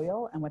and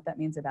soil and what that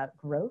means about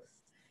growth,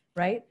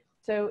 right?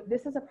 So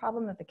this is a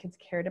problem that the kids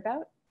cared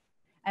about.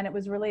 And it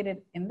was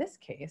related, in this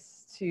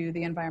case, to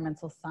the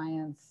environmental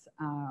science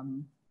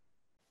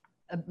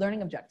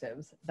learning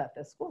objectives that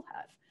the school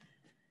had.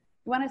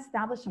 We want to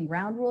establish some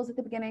ground rules at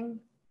the beginning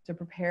to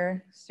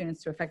prepare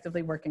students to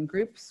effectively work in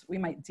groups. We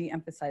might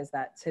de-emphasize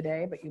that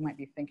today, but you might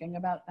be thinking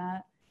about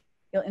that.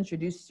 You'll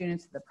introduce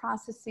students to the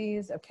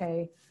processes,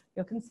 okay?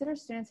 You'll consider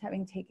students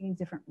having taken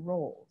different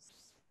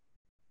roles.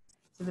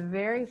 So the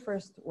very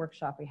first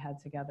workshop we had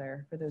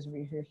together, for those of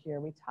you who are here,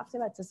 we talked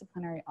about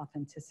disciplinary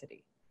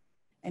authenticity.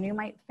 And you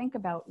might think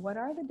about what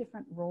are the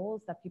different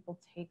roles that people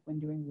take when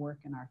doing work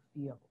in our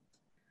field,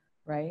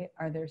 right?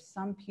 Are there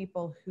some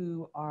people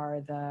who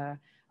are the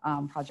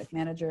project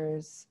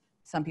managers,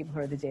 some people who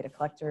are the data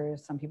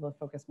collectors, some people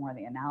focus more on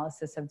the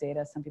analysis of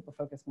data, some people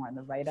focus more on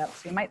the write-up.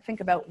 So you might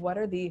think about what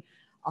are the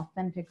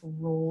authentic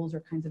roles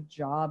or kinds of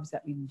jobs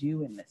that we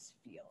do in this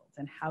field,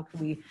 and how can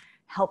we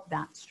help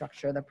that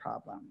structure the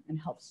problem and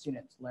help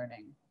students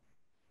learning.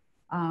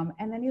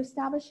 And then you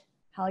establish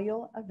how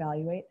you'll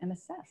evaluate and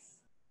assess,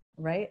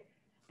 right?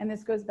 And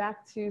this goes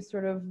back to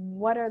sort of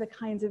what are the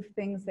kinds of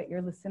things that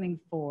you're listening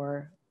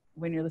for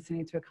when you're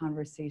listening to a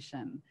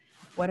conversation?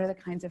 What are the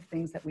kinds of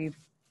things that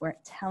we're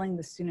telling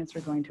the students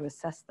we're going to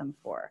assess them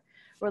for?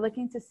 We're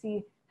looking to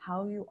see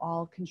how you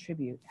all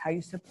contribute, how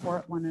you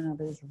support one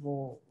another's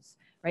roles,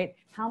 right?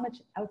 How much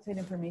outside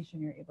information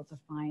you're able to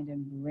find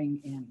and bring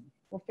in.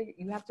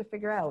 You have to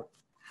figure out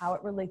how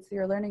it relates to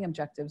your learning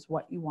objectives,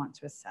 what you want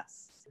to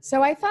assess.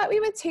 So I thought we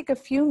would take a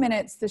few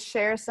minutes to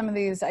share some of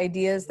these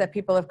ideas that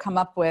people have come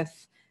up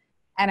with.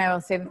 And I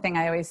will say the thing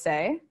I always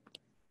say,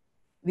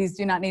 these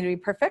do not need to be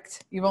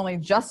perfect. You've only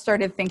just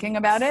started thinking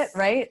about it,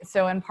 right?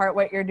 So in part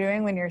what you're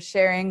doing when you're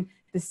sharing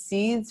the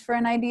seeds for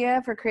an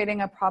idea for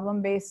creating a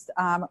problem-based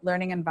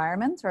learning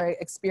environment or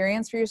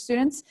experience for your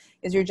students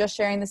is you're just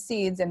sharing the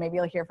seeds, and maybe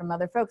you'll hear from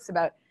other folks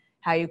about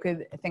how you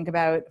could think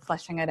about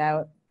fleshing it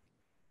out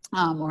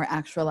or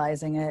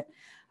actualizing it.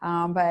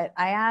 But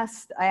I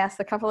asked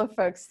a couple of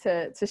folks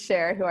to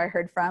share who I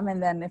heard from,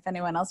 and then if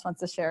anyone else wants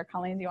to share.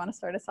 Colleen, do you want to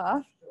start us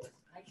off? Sure.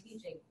 I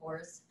teach a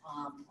course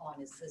on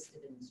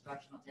assistive and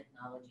instructional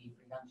technology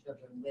for young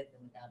children with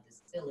and without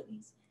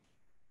disabilities.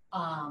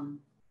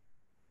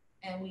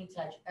 And we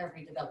touch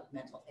every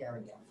developmental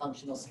area,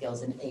 functional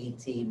skills in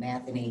AT,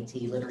 math in AT,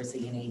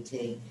 literacy in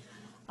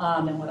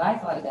AT. And what I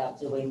thought about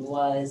doing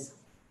was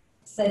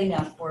setting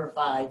up 4 or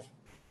 5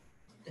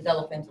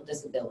 developmental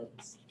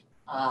disabilities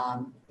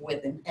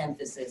with an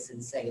emphasis in,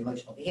 say,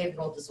 emotional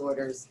behavioral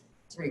disorders,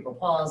 cerebral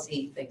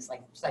palsy, things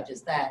like such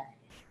as that.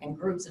 And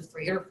groups of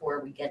 3 or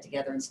 4 would get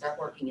together and start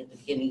working at the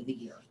beginning of the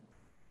year.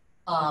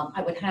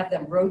 I would have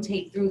them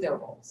rotate through their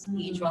roles.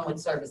 Each one would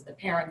serve as the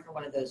parent for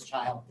one of those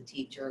child, the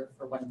teacher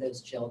for one of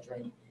those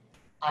children,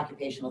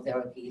 occupational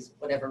therapies,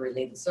 whatever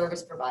related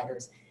service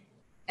providers.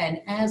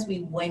 And as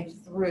we went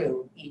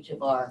through each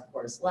of our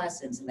course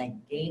lessons and they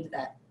gained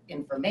that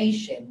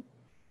information,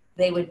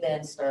 they would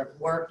then start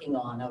working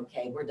on,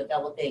 okay, we're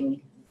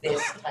developing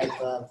this type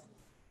of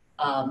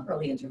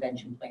early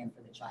intervention plan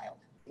for the child.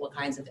 What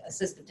kinds of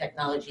assistive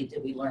technology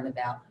did we learn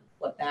about?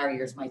 What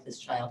barriers might this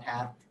child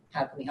have?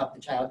 How can we help the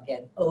child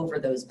get over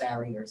those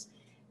barriers?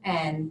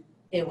 And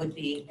it would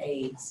be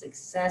a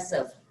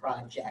successive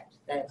project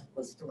that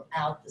was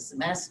throughout the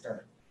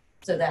semester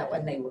so that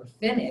when they were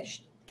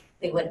finished,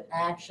 they would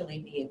actually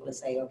be able to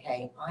say,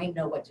 okay, I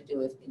know what to do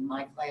if in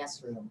my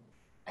classroom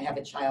I have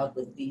a child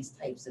with these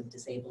types of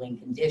disabling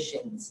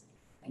conditions.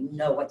 I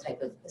know what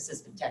type of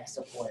assistive tech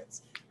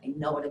supports. I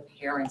know what a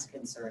parent's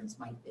concerns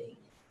might be.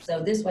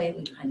 So this way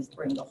we kind of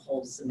bring the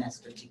whole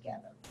semester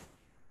together.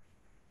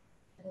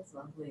 That is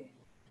lovely.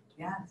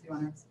 Yeah, do you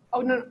want to?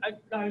 Oh, no,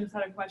 I just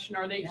had a question.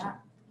 Are they, Yeah.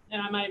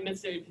 and I might have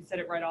missed it if you said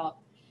it right off.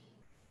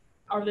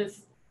 Are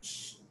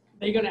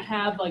they going to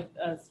have like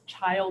a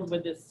child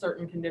with this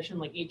certain condition?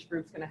 Like each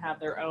group's going to have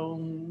their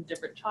own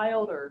different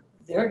child, or?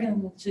 They're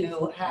going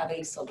to have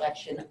a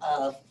selection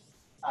of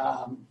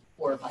 4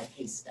 or 5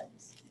 case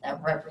studies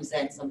that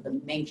represent some of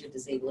the major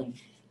disabling.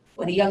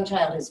 When a young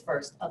child is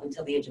first up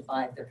until the age of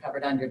 5, they're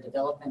covered under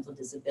developmental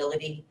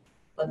disability,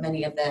 but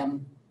many of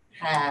them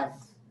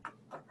have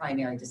a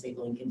primary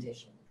disabling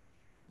condition.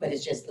 But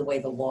it's just the way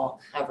the law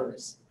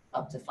covers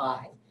up to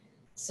 5.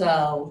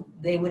 So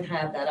they would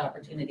have that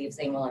opportunity of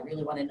saying, well, I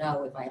really want to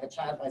know if I have a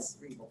child who has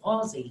cerebral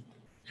palsy,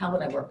 how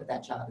would I work with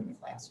that child in the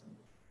classroom?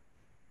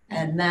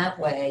 And that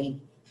way,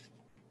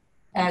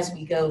 as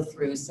we go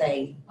through,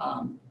 say,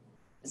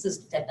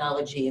 assistive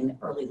technology and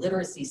early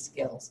literacy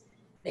skills,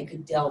 they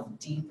could delve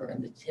deeper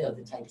into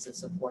the types of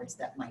supports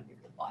that might be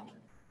required.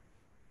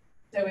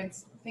 So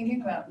it's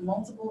thinking about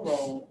multiple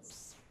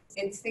roles.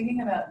 It's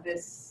thinking about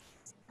this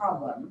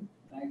problem.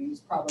 I use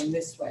problem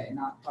this way,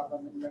 not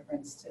problem in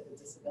reference to the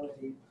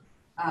disability,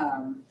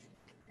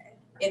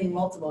 in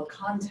multiple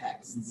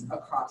contexts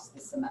across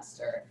the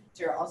semester.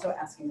 So you're also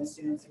asking the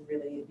students to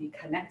really be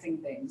connecting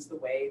things the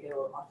way they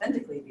will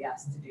authentically be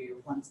asked to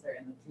do once they're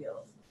in the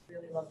field.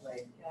 Really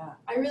lovely, yeah.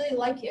 I really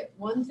like it.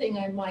 One thing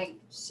I might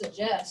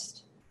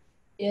suggest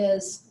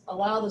is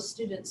allow the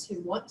students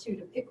who want to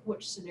pick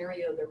which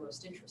scenario they're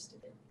most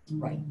interested in.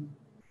 Right.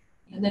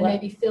 And then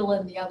maybe fill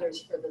in the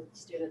others for the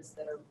students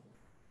that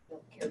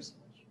don't care so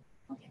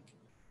much. Okay.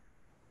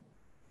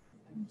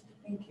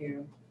 Thank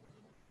you.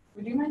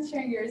 Would you mind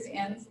sharing yours,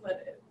 Anne, so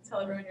tell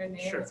everyone your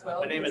name Sure. as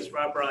well? My name is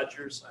Rob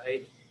Rogers.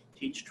 I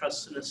teach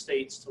Trust and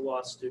Estates to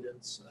law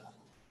students.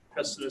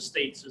 Trust and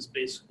Estates is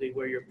basically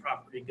where your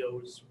property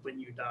goes when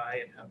you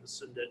die and how to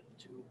send it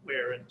to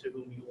where and to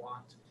whom you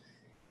want.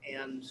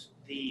 And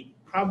the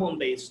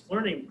problem-based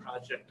learning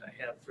project I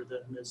have for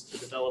them is to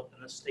develop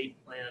an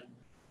estate plan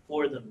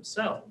for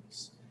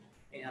themselves.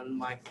 And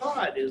my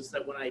thought is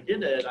that when I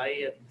did it, I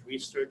had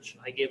researched,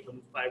 I gave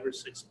them 5 or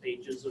 6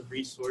 pages of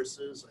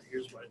resources.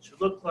 Here's what it should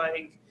look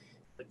like.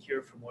 Click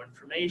here for more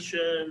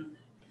information.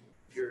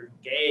 If you're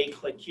gay,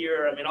 click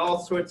here. I mean, all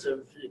sorts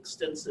of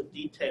extensive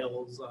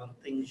details on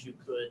things you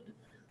could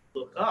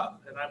look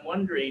up. And I'm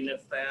wondering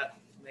if that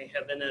may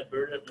have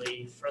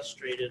inadvertently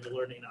frustrated a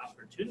learning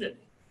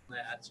opportunity.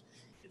 That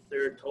if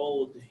they're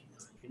told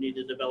you need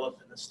to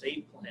develop an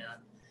estate plan,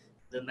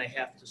 then they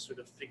have to sort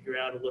of figure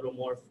out a little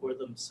more for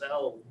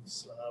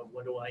themselves.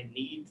 What do I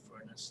need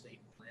for an estate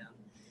plan?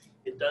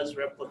 It does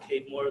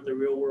replicate more of the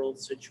real world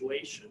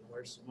situation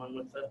where someone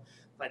with a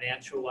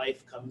financial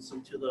life comes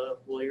into the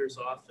lawyer's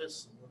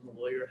office and then the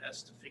lawyer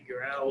has to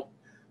figure out,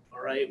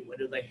 all right, what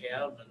do they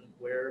have and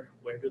where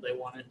do they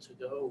want it to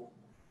go?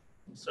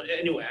 And so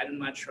anyway, I'm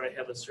not sure I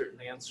have a certain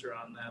answer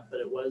on that, but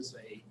it was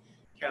a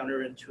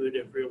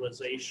counterintuitive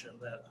realization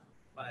that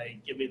by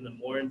giving them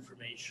more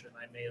information,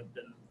 I may have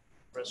been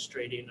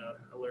frustrating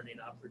a learning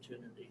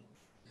opportunity.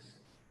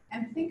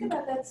 And think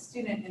about that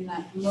student in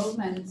that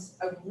moment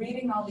of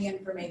reading all the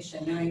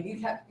information, knowing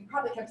you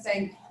probably kept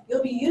saying,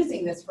 you'll be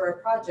using this for a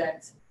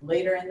project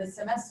later in the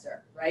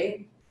semester,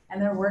 right?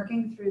 And they're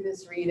working through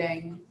this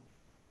reading,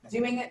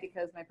 doing it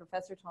because my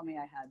professor told me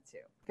I had to,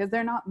 because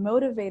they're not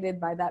motivated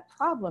by that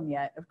problem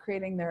yet of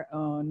creating their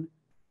own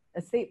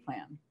estate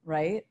plan,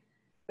 right?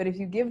 But if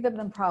you give them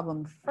the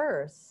problem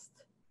first,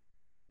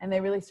 and they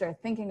really start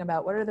thinking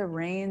about what are the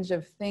range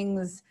of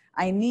things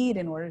I need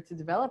in order to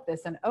develop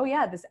this, and oh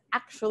yeah, this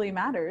actually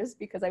matters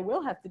because I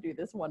will have to do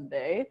this one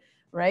day,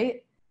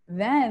 right?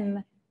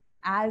 Then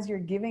as you're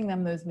giving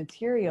them those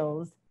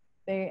materials,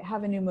 they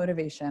have a new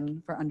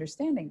motivation for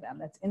understanding them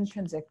that's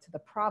intrinsic to the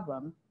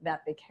problem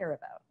that they care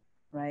about,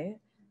 right?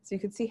 So you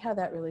can see how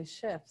that really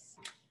shifts.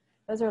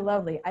 Those are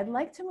lovely. I'd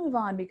like to move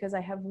on because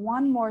I have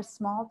one more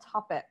small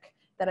topic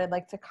that I'd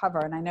like to cover,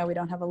 and I know we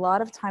don't have a lot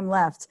of time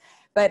left,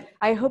 but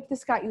I hope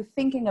this got you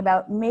thinking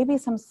about maybe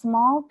some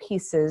small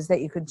pieces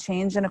that you could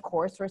change in a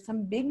course or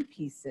some big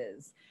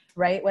pieces,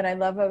 right? What I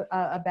love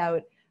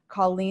about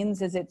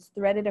Colleen's is it's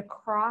threaded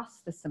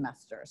across the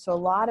semester. So a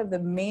lot of the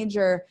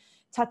major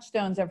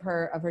touchstones of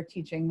her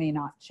teaching may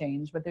not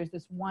change, but there's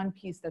this one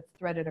piece that's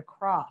threaded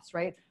across,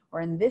 right? Or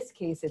in this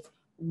case, it's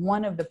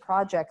one of the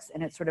projects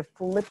and it's sort of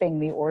flipping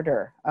the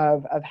order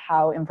of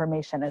how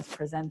information is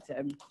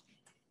presented.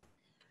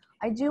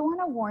 I do want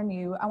to warn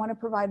you, I want to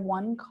provide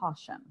one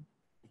caution.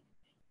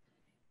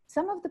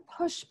 Some of the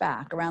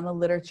pushback around the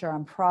literature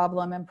on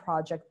problem and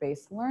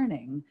project-based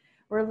learning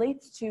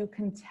relates to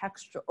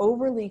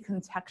overly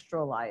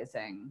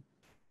contextualizing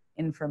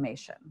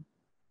information.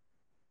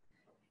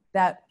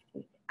 That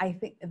I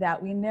think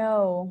that we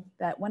know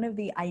that one of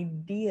the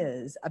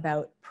ideas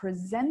about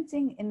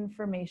presenting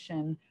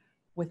information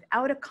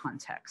without a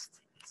context.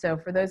 So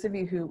for those of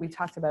you who, we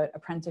talked about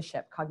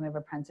apprenticeship, cognitive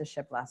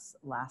apprenticeship last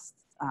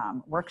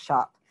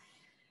workshop.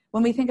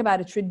 When we think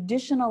about a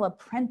traditional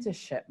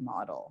apprenticeship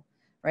model,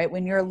 right?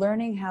 When you're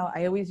learning how,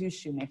 I always use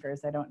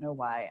shoemakers. I don't know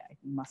why, I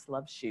must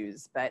love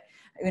shoes. But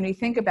when we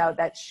think about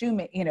that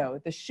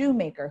the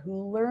shoemaker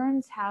who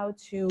learns how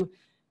to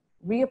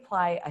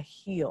reapply a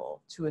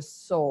heel to a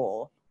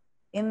sole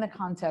in the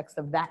context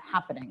of that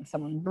happening,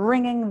 someone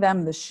bringing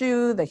them the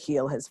shoe, the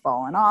heel has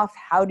fallen off.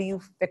 How do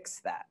you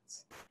fix that?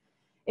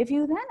 If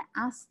you then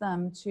ask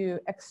them to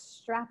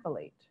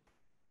extrapolate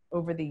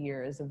over the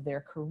years of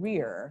their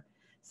career,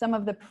 some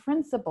of the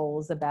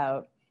principles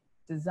about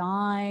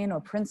design or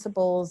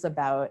principles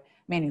about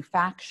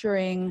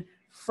manufacturing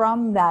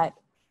from that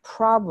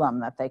problem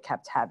that they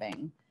kept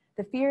having,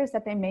 the fear is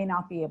that they may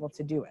not be able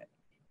to do it,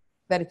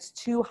 that it's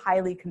too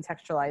highly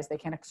contextualized, they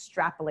can't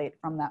extrapolate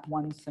from that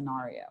one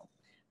scenario,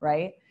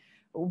 right?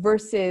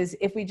 Versus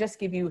if we just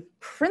give you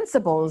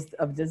principles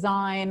of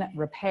design,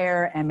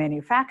 repair, and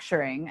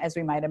manufacturing, as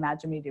we might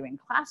imagine we do in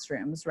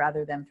classrooms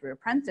rather than through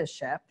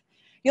apprenticeship,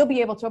 you'll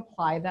be able to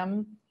apply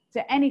them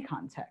to any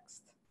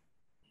context.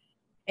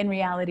 In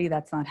reality,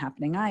 that's not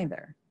happening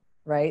either,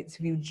 right? So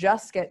if you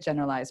just get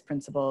generalized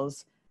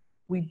principles,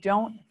 we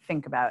don't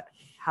think about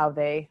how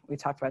we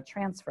talked about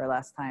transfer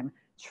last time,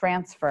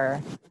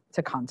 transfer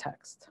to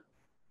context.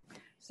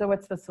 So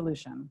what's the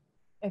solution?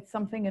 It's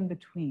something in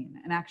between.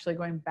 And actually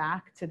going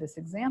back to this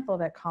example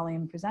that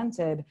Colleen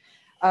presented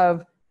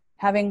of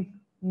having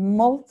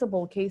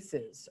multiple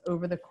cases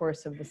over the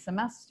course of the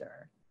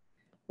semester,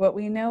 what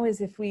we know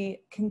is if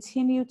we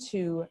continue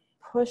to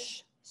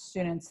push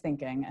students'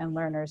 thinking and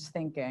learners'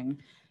 thinking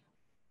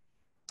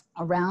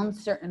around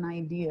certain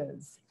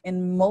ideas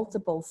in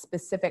multiple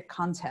specific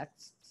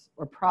contexts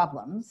or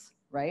problems,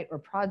 right, or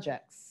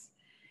projects,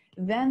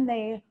 then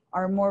they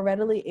are more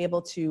readily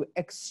able to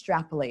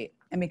extrapolate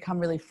and become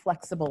really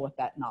flexible with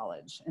that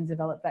knowledge and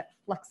develop that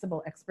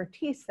flexible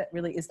expertise that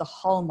really is the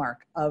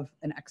hallmark of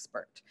an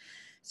expert.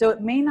 So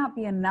it may not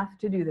be enough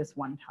to do this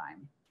one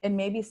time. It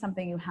may be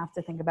something you have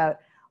to think about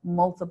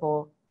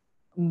multiple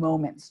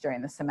moments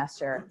during the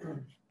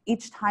semester,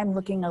 each time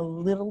looking a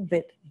little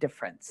bit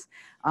different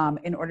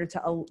in order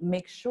to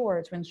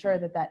ensure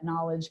that that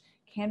knowledge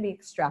can be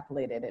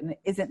extrapolated and it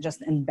isn't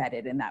just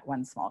embedded in that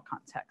one small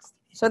context.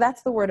 So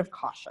that's the word of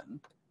caution.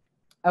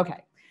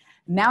 Okay,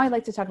 now I'd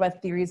like to talk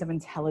about theories of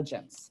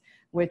intelligence,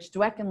 which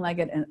Dweck and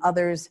Leggett and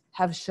others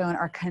have shown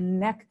are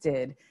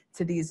connected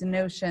to these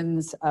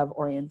notions of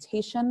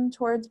orientation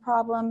towards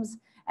problems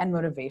and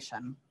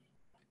motivation.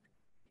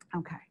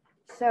 Okay,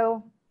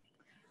 so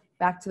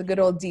back to the good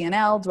old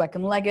DNL, Dweck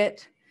and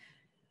Leggett.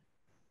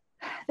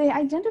 They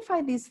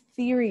identified these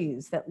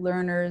theories that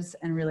learners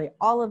and really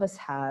all of us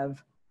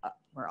have,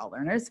 we're all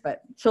learners,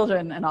 but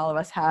children and all of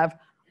us have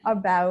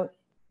about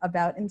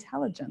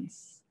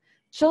intelligence.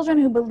 Children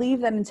who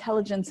believe that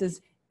intelligence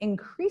is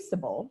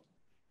increasable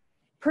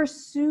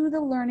pursue the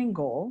learning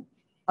goal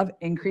of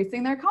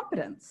increasing their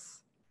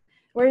competence.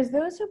 Whereas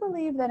those who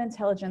believe that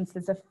intelligence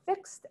is a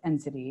fixed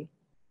entity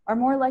are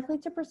more likely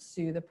to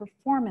pursue the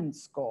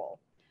performance goal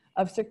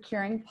of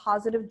securing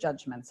positive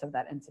judgments of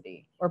that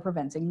entity or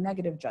preventing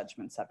negative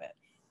judgments of it.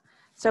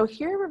 So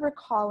here we're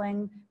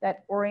recalling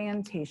that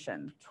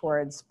orientation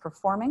towards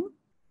performing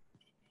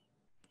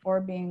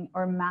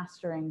or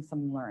mastering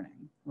some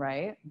learning,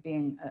 right?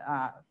 Being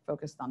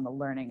focused on the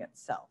learning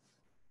itself.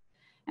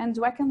 And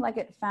Dweck and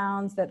Leggett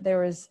found that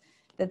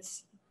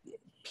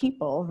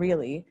people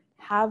really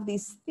have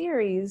these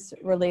theories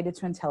related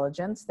to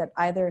intelligence that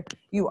either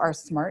you are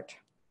smart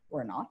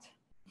or not,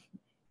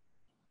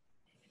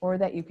 or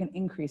that you can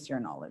increase your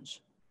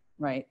knowledge,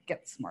 right?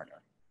 Get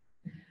smarter.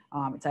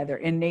 It's either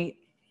innate,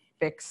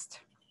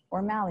 fixed,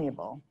 or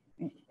malleable,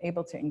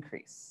 able to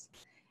increase.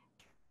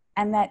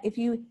 And that if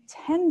you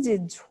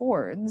tended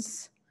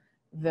towards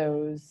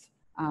those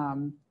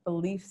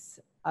beliefs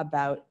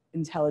about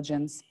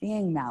intelligence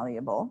being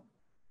malleable,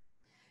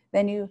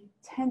 then you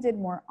tended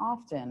more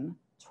often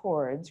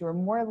towards, you're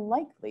more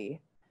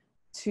likely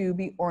to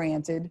be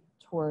oriented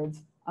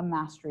towards a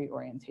mastery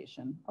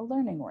orientation, a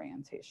learning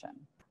orientation.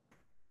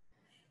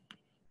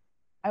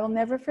 I will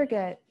never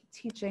forget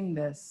teaching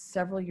this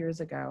several years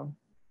ago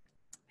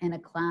in a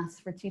class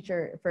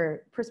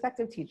for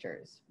prospective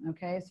teachers,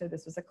 okay? So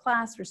this was a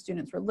class where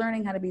students were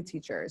learning how to be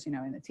teachers,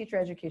 in the teacher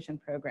education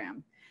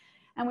program.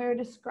 And we were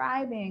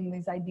describing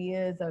these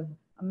ideas of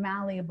a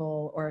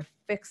malleable or a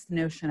fixed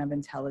notion of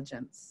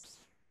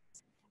intelligence.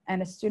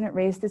 And a student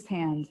raised his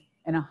hand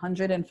in a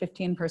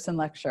 115-person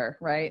lecture,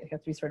 right? You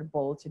have to be sort of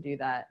bold to do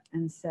that,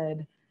 and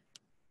said,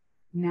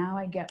 "Now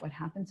I get what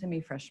happened to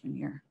me freshman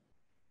year."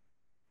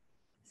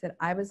 Said,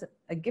 I was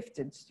a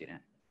gifted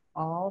student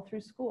all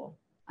through school.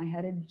 I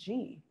had a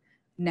G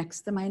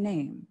next to my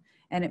name.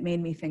 And it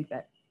made me think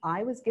that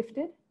I was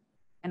gifted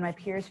and my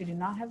peers who do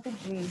not have the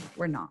G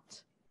were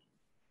not.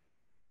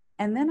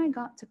 And then I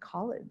got to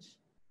college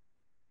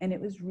and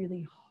it was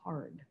really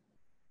hard.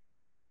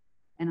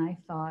 And I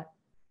thought,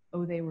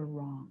 oh, they were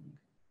wrong.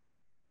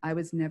 I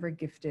was never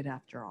gifted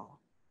after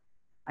all.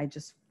 I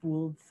just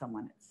fooled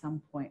someone at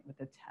some point with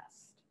a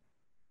test.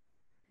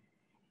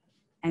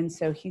 And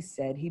so he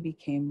said he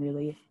became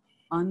really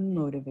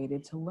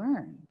unmotivated to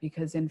learn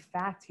because in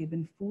fact, he'd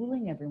been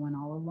fooling everyone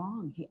all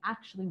along. He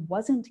actually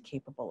wasn't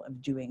capable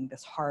of doing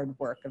this hard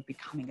work of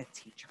becoming a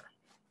teacher,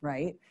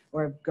 right?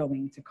 Or of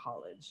going to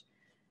college.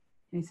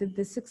 And he said,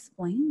 this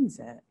explains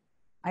it.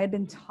 I had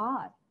been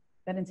taught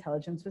that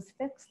intelligence was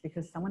fixed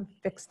because someone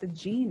fixed a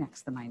G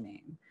next to my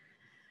name.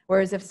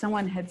 Whereas if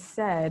someone had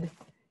said,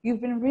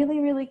 you've been really,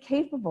 really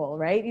capable,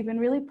 right? You've been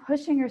really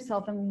pushing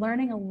yourself and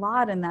learning a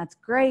lot, and that's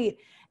great.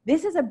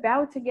 This is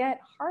about to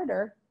get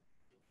harder,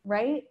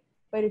 right?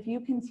 But if you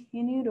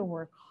continue to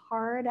work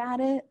hard at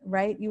it,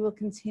 right, you will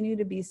continue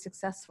to be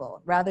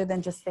successful rather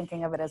than just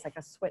thinking of it as like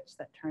a switch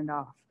that turned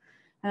off.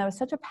 And that was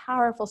such a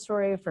powerful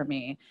story for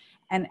me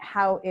and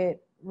how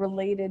it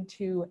related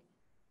to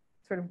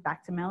sort of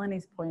back to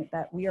Melanie's point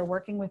that we are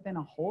working within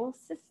a whole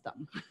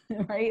system,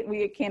 right?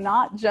 We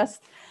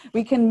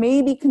can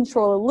maybe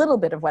control a little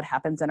bit of what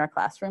happens in our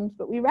classrooms,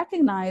 but we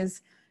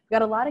recognize we've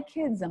got a lot of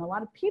kids and a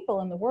lot of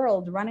people in the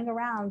world running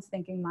around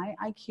thinking my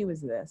IQ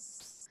is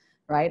this,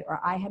 right?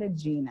 Or I had a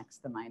G next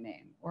to my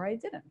name, or I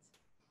didn't.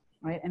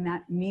 right? And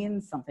that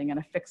means something in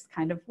a fixed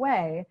kind of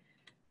way.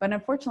 But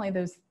unfortunately,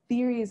 those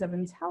theories of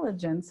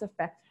intelligence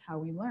affect how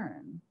we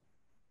learn.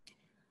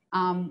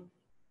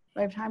 Do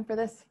I have time for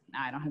this? No,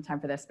 I don't have time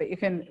for this, but you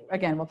can,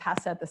 again, we'll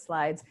pass out the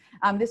slides.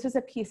 This was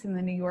a piece in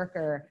the New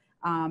Yorker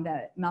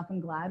that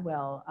Malcolm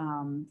Gladwell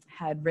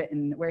had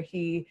written, where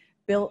he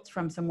built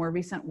from some more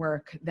recent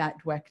work that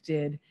Dweck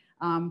did,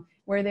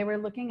 where they were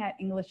looking at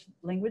English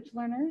language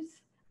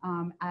learners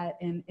at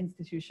an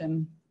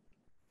institution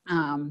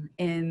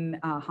in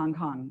Hong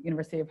Kong,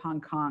 University of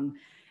Hong Kong.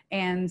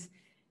 And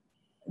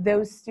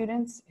those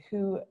students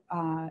who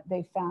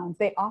they found,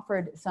 they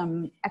offered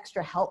some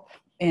extra help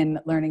in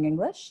learning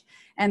English.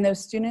 And those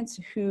students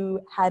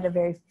who had a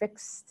very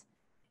fixed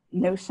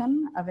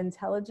notion of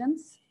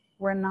intelligence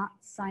were not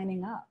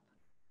signing up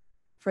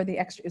for the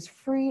extra, it's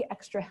free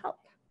extra help,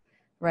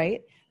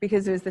 right?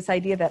 Because there's this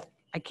idea that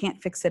I can't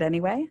fix it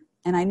anyway.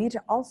 And I need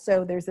to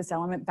also, there's this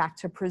element back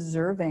to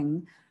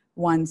preserving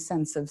one's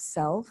sense of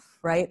self,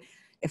 right?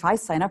 If I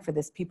sign up for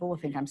this, people will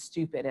think I'm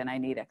stupid and I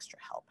need extra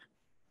help,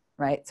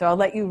 right? So I'll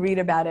let you read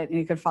about it and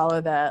you could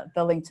follow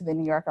the link to the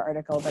New Yorker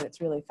article, but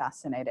it's really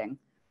fascinating.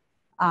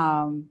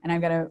 And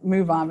I'm gonna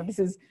move on, but this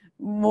is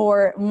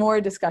more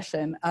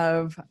discussion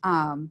of,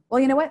 well,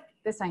 you know what?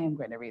 This I am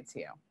going to read to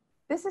you.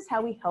 This is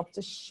how we help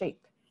to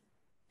shape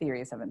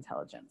theories of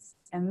intelligence.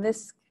 And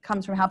this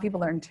comes from how people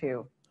learn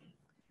too.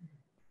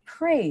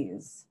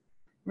 Praise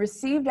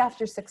received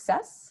after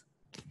success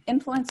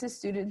influences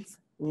students'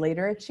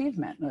 later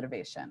achievement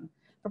motivation,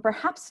 but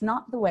perhaps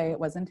not the way it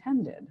was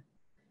intended.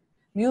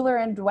 Mueller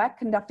and Dweck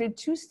conducted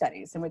 2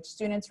 studies in which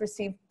students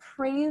received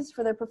praise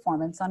for their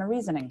performance on a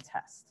reasoning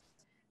test.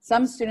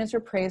 Some students were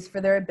praised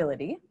for their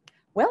ability,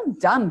 well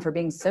done for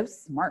being so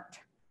smart,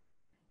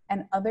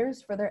 and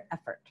others for their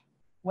effort,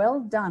 well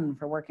done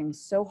for working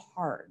so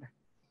hard.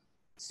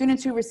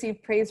 Students who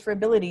received praise for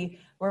ability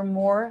were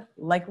more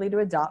likely to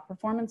adopt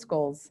performance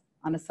goals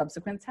on a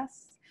subsequent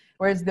test,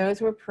 whereas those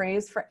who were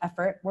praised for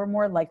effort were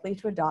more likely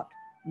to adopt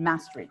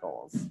mastery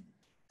goals.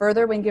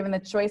 Further, when given the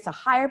choice, a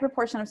higher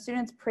proportion of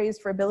students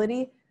praised for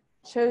ability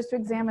chose to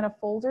examine a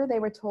folder they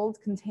were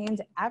told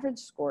contained average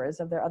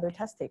scores of their other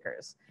test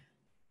takers,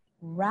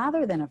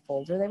 rather than a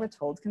folder they were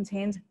told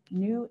contained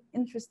new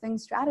interesting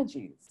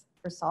strategies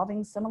for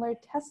solving similar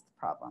test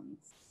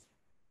problems.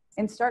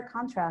 In stark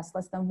contrast,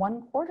 less than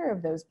 1/4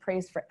 of those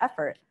praised for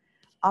effort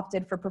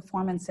opted for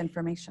performance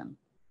information.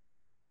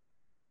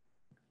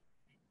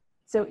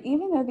 So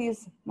even though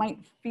these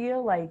might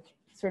feel like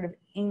sort of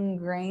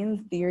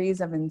ingrained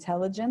theories of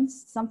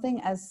intelligence, something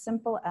as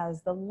simple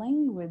as the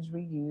language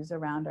we use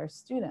around our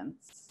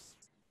students,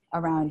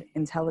 around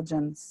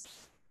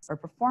intelligence or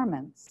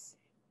performance,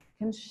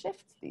 can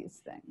shift these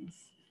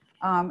things.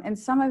 And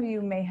some of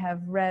you may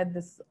have read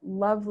this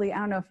lovely, I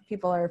don't know if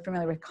people are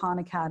familiar with Khan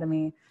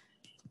Academy,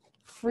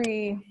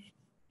 free,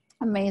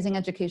 amazing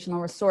educational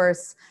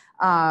resource.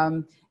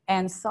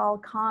 And Saul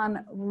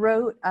Khan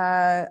wrote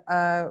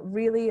a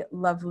really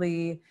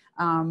lovely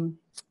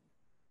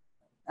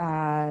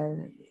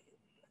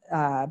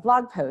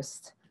blog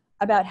post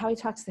about how he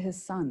talks to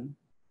his son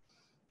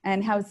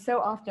and how so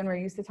often we're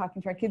used to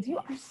talking to our kids, you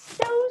are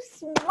so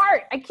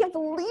smart. I can't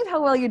believe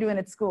how well you're doing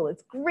at school.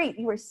 It's great.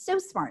 You are so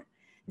smart.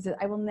 He said,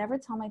 I will never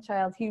tell my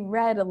child, he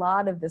read a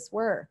lot of this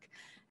work.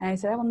 And I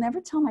said, I will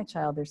never tell my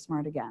child they're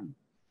smart again.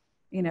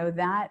 You know,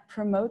 that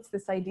promotes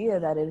this idea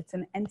that it's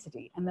an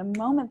entity. And the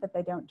moment that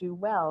they don't do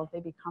well, they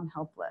become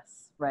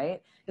helpless,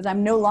 right? Because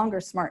I'm no longer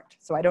smart,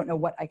 so I don't know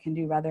what I can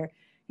do. Rather,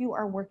 you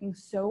are working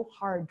so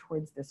hard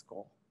towards this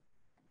goal.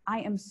 I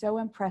am so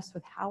impressed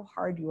with how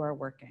hard you are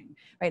working,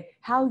 right?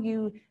 How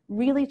you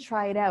really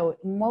tried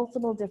out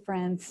multiple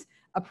different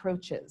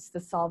approaches to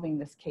solving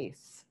this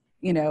case,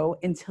 you know,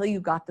 until you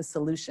got the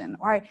solution.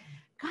 Or,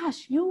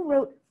 gosh, you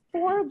wrote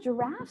 4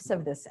 drafts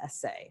of this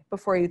essay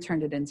before you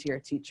turned it into your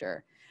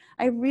teacher.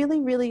 I really,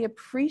 really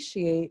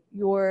appreciate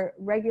your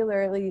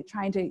regularly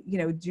trying to, you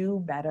know, do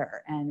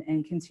better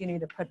and continue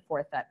to put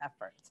forth that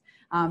effort.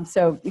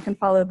 So you can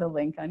follow the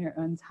link on your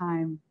own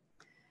time.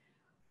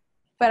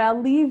 But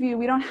I'll leave you,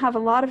 we don't have a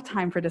lot of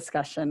time for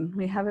discussion.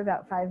 We have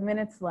about 5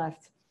 minutes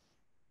left.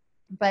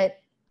 But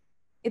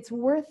it's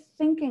worth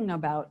thinking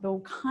about the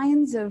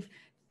kinds of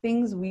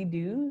things we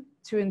do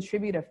to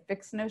attribute a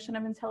fixed notion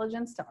of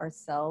intelligence to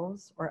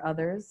ourselves or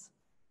others.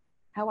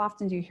 How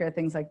often do you hear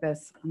things like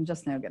this? I'm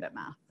just no good at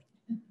math,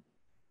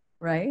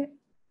 right?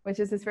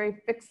 Which is this very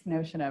fixed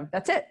notion of,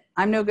 that's it,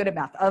 I'm no good at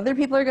math. Other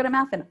people are good at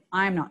math and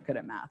I'm not good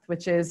at math,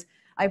 which is,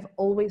 I've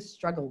always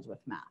struggled with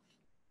math.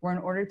 Where in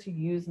order to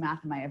use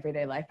math in my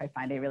everyday life, I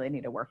find I really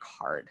need to work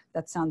hard.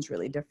 That sounds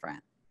really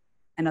different.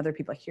 And other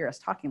people hear us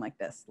talking like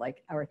this,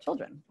 like our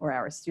children or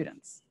our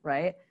students,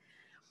 right?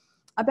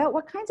 About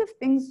what kinds of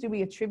things do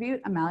we attribute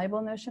a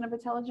malleable notion of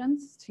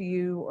intelligence to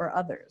you or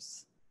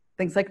others?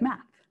 Things like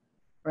math,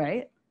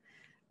 right?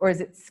 Or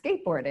is it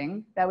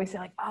skateboarding that we say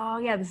like, oh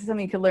yeah, this is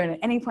something you could learn at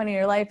any point in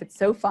your life. It's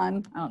so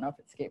fun. I don't know if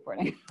it's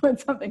skateboarding, but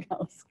something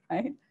else,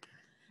 right?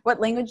 What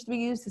language do we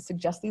use to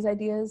suggest these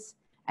ideas?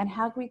 And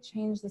how can we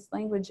change this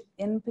language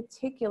in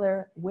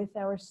particular with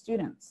our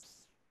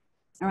students?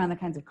 around the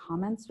kinds of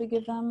comments we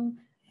give them,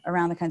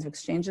 around the kinds of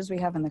exchanges we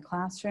have in the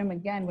classroom.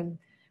 Again,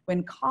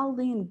 when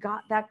Colleen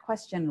got that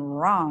question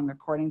wrong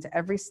according to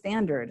every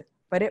standard,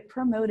 but it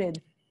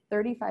promoted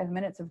 35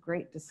 minutes of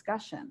great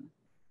discussion,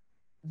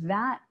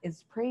 that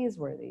is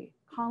praiseworthy.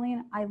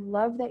 Colleen, I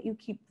love that you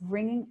keep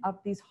bringing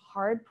up these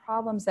hard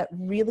problems that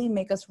really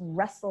make us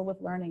wrestle with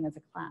learning as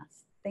a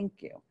class.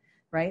 Thank you,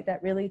 right?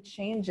 That really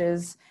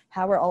changes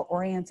how we're all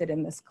oriented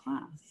in this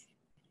class.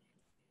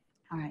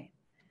 All right,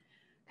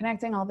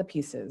 connecting all the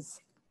pieces.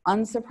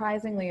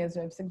 Unsurprisingly, as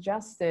I've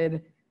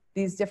suggested,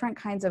 these different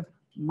kinds of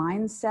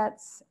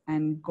mindsets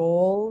and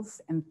goals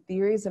and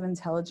theories of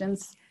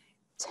intelligence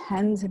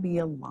tend to be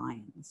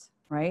aligned,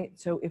 right?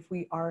 So if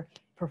we are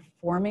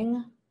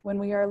performing when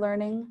we are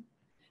learning,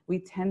 we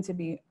tend to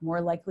be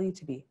more likely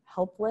to be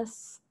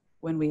helpless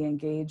when we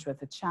engage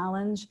with a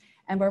challenge,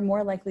 and we're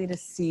more likely to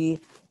see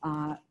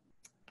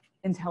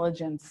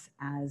intelligence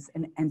as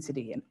an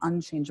entity, an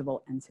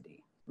unchangeable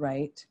entity,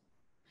 right?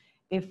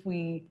 If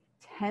we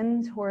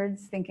tend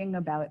towards thinking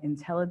about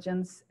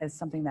intelligence as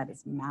something that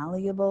is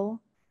malleable,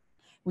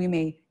 we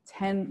may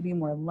be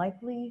more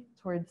likely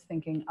towards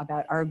thinking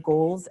about our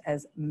goals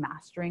as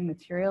mastering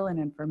material and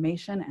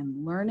information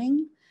and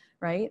learning,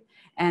 right?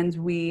 And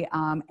we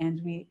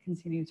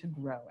continue to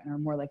grow and are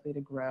more likely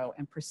to grow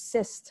and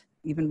persist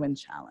even when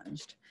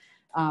challenged.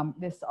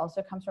 This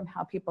also comes from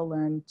how people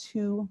learn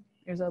too.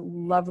 There's a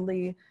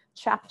lovely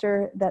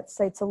chapter that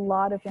cites a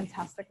lot of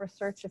fantastic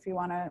research if you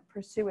want to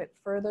pursue it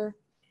further.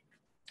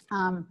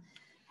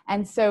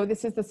 And so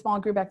this is the small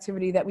group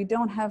activity that we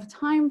don't have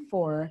time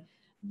for,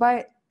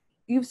 but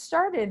you've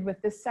started with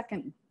this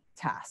second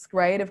task,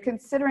 right? Of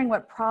considering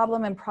what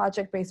problem and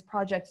project-based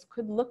projects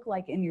could look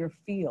like in your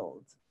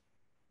field.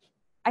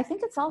 I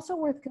think it's also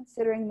worth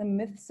considering the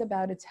myths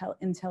about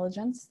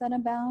intelligence that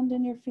abound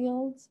in your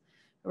fields,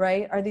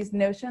 right? Are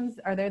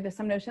there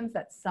some notions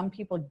that some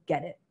people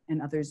get it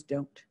and others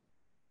don't,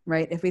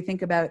 right? If we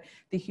think about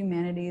the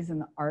humanities and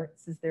the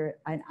arts, is there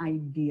an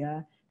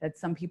idea that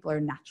some people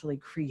are naturally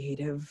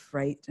creative,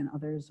 right, and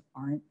others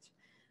aren't?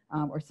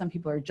 Or some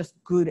people are just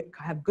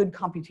have good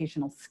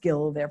computational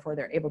skill, therefore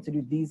they're able to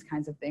do these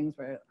kinds of things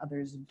where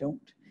others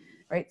don't,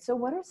 right? So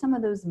what are some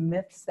of those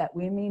myths that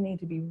we may need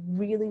to be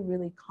really,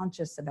 really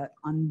conscious about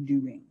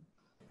undoing?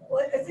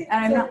 Well, I think,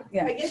 And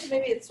I guess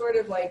maybe it's sort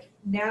of like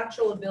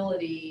natural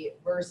ability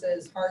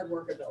versus hard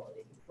work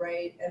ability,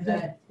 right? And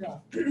then,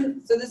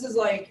 so this is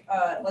like,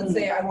 let's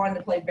say I wanted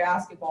to play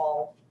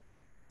basketball,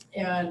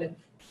 and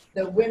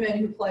the women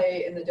who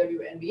play in the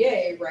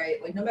WNBA, right?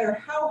 Like no matter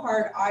how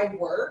hard I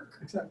work,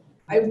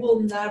 I will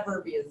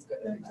never be as good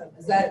as them.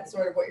 Is that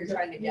sort of what you're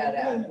trying to get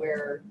at?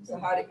 Where, so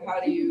how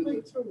do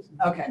you,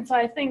 okay. And so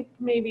I think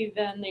maybe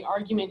then the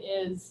argument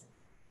is,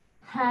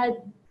 had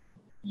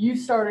you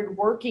started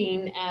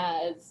working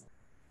as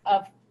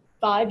a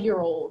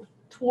 5-year-old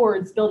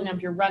towards building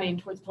up your running,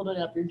 towards building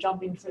up your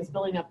jumping, towards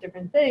building up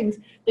different things,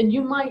 then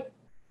you might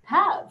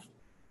have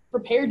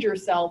prepared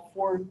yourself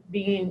for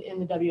being in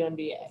the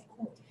WNBA.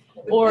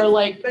 Or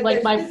like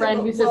my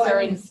friend who sits there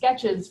in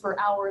sketches for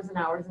hours and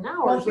hours and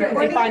hours because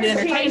they find it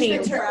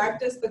entertaining.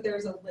 Practice, but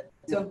there's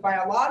so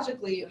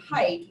biologically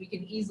height we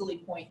can easily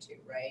point to,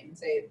 right? And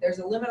say there's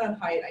a limit on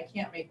height, I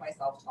can't make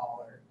myself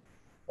taller.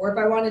 Or if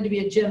I wanted to be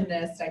a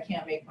gymnast, I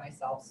can't make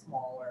myself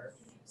smaller.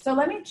 So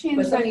let me change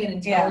but something in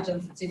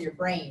intelligence that's in your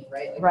brain,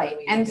 right? Like right.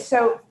 And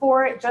so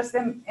for just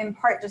in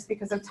part, just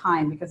because of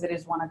time, because it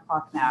is 1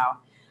 o'clock now,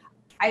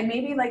 I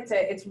maybe like to,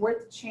 it's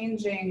worth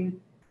changing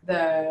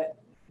the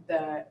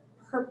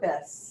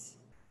purpose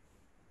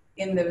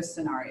in those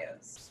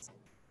scenarios.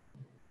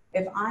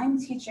 If I'm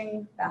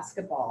teaching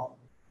basketball,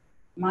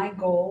 my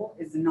goal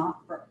is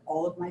not for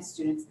all of my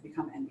students to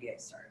become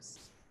NBA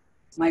stars.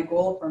 My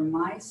goal for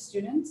my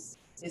students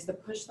is to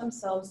push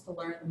themselves to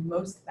learn the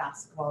most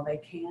basketball they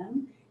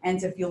can and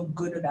to feel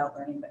good about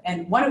learning.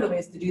 And one of the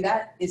ways to do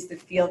that is to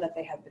feel that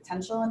they have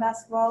potential in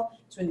basketball,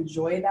 to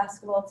enjoy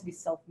basketball, to be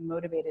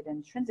self-motivated,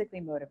 intrinsically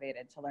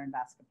motivated to learn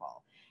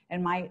basketball.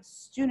 And my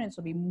students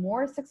will be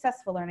more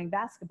successful learning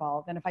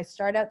basketball than if I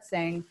start out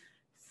saying,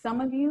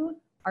 some of you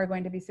are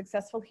going to be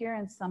successful here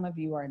and some of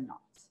you are not,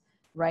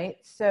 right?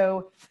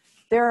 So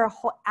there are,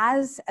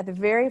 as at the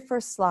very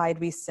first slide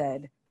we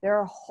said, there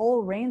are a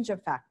whole range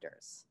of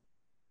factors.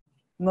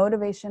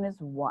 Motivation is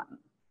one.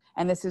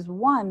 And this is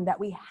one that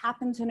we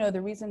happen to know. The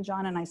reason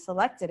John and I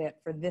selected it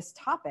for this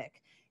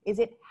topic is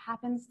it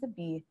happens to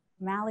be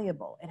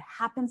malleable. It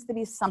happens to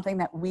be something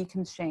that we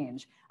can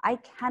change. I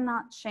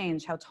cannot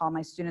change how tall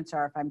my students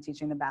are if I'm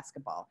teaching them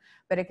basketball,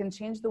 but it can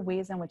change the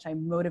ways in which I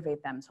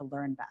motivate them to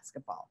learn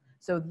basketball.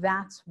 So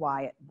that's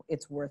why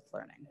it's worth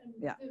learning.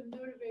 Yeah. The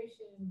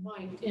motivation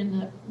might, in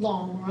the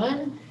long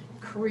run,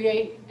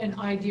 create an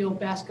ideal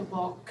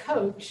basketball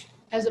coach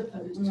as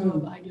opposed to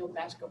an ideal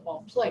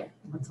basketball player.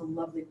 That's a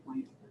lovely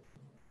point.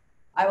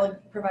 I will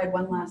provide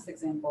one last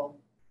example.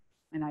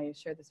 And I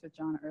shared this with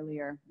John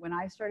earlier. When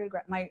I started,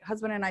 my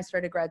husband and I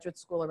started graduate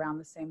school around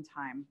the same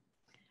time.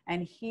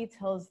 And he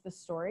tells the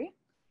story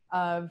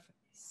of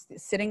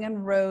sitting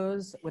in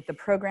rows with the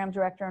program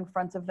director in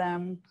front of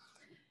them.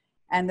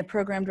 and the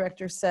program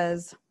director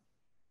says,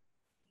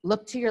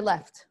 look to your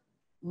left,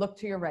 look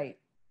to your right.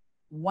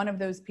 One of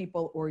those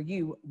people or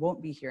you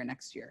won't be here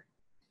next year.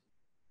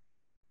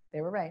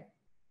 They were right.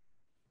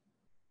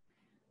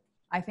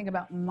 I think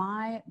about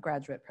my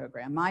graduate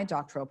program, my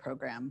doctoral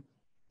program.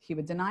 He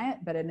would deny it,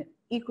 but at an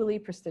equally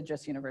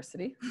prestigious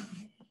university.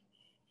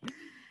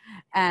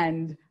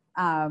 And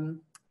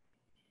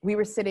we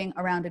were sitting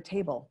around a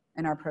table,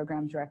 and our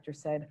program director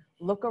said,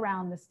 look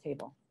around this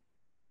table.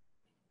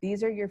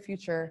 These are your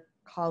future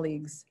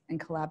colleagues and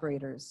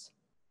collaborators.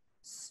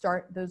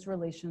 Start those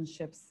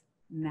relationships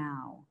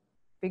now.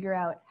 Figure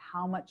out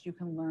how much you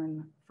can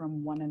learn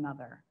from one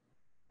another.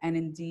 And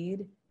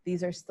indeed,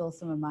 these are still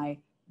some of my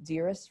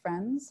dearest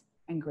friends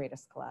and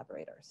greatest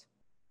collaborators.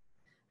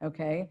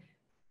 Okay?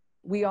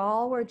 We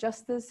all were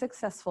just as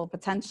successful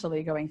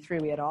potentially going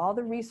through. We had all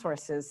the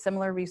resources,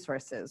 similar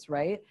resources,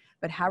 right?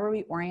 But how are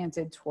we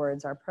oriented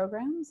towards our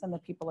programs and the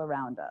people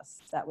around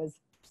us? That was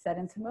set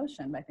into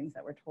motion by things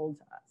that were told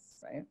to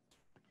us, right?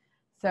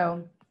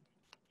 So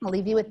I'll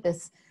leave you with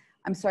this.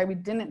 I'm sorry we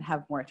didn't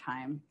have more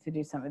time to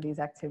do some of these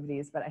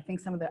activities, but I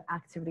think some of the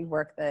activity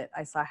work that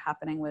I saw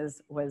happening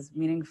was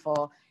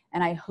meaningful,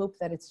 and I hope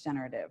that it's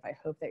generative. I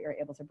hope that you're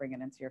able to bring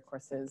it into your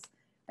courses.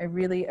 I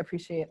really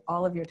appreciate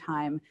all of your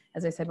time.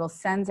 As I said, we'll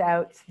send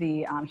out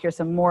the, here's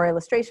some more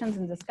illustrations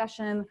and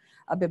discussion,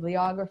 a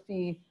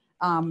bibliography.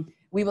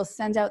 We will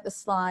send out the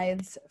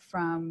slides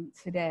from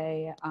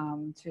today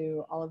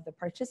to all of the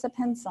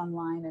participants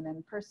online and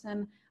in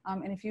person.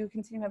 And if you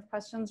continue to have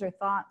questions or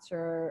thoughts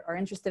or are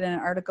interested in an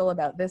article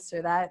about this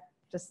or that,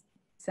 just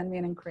send me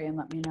an inquiry and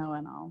let me know,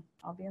 and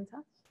I'll be in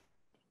touch.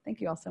 Thank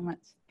you all so much.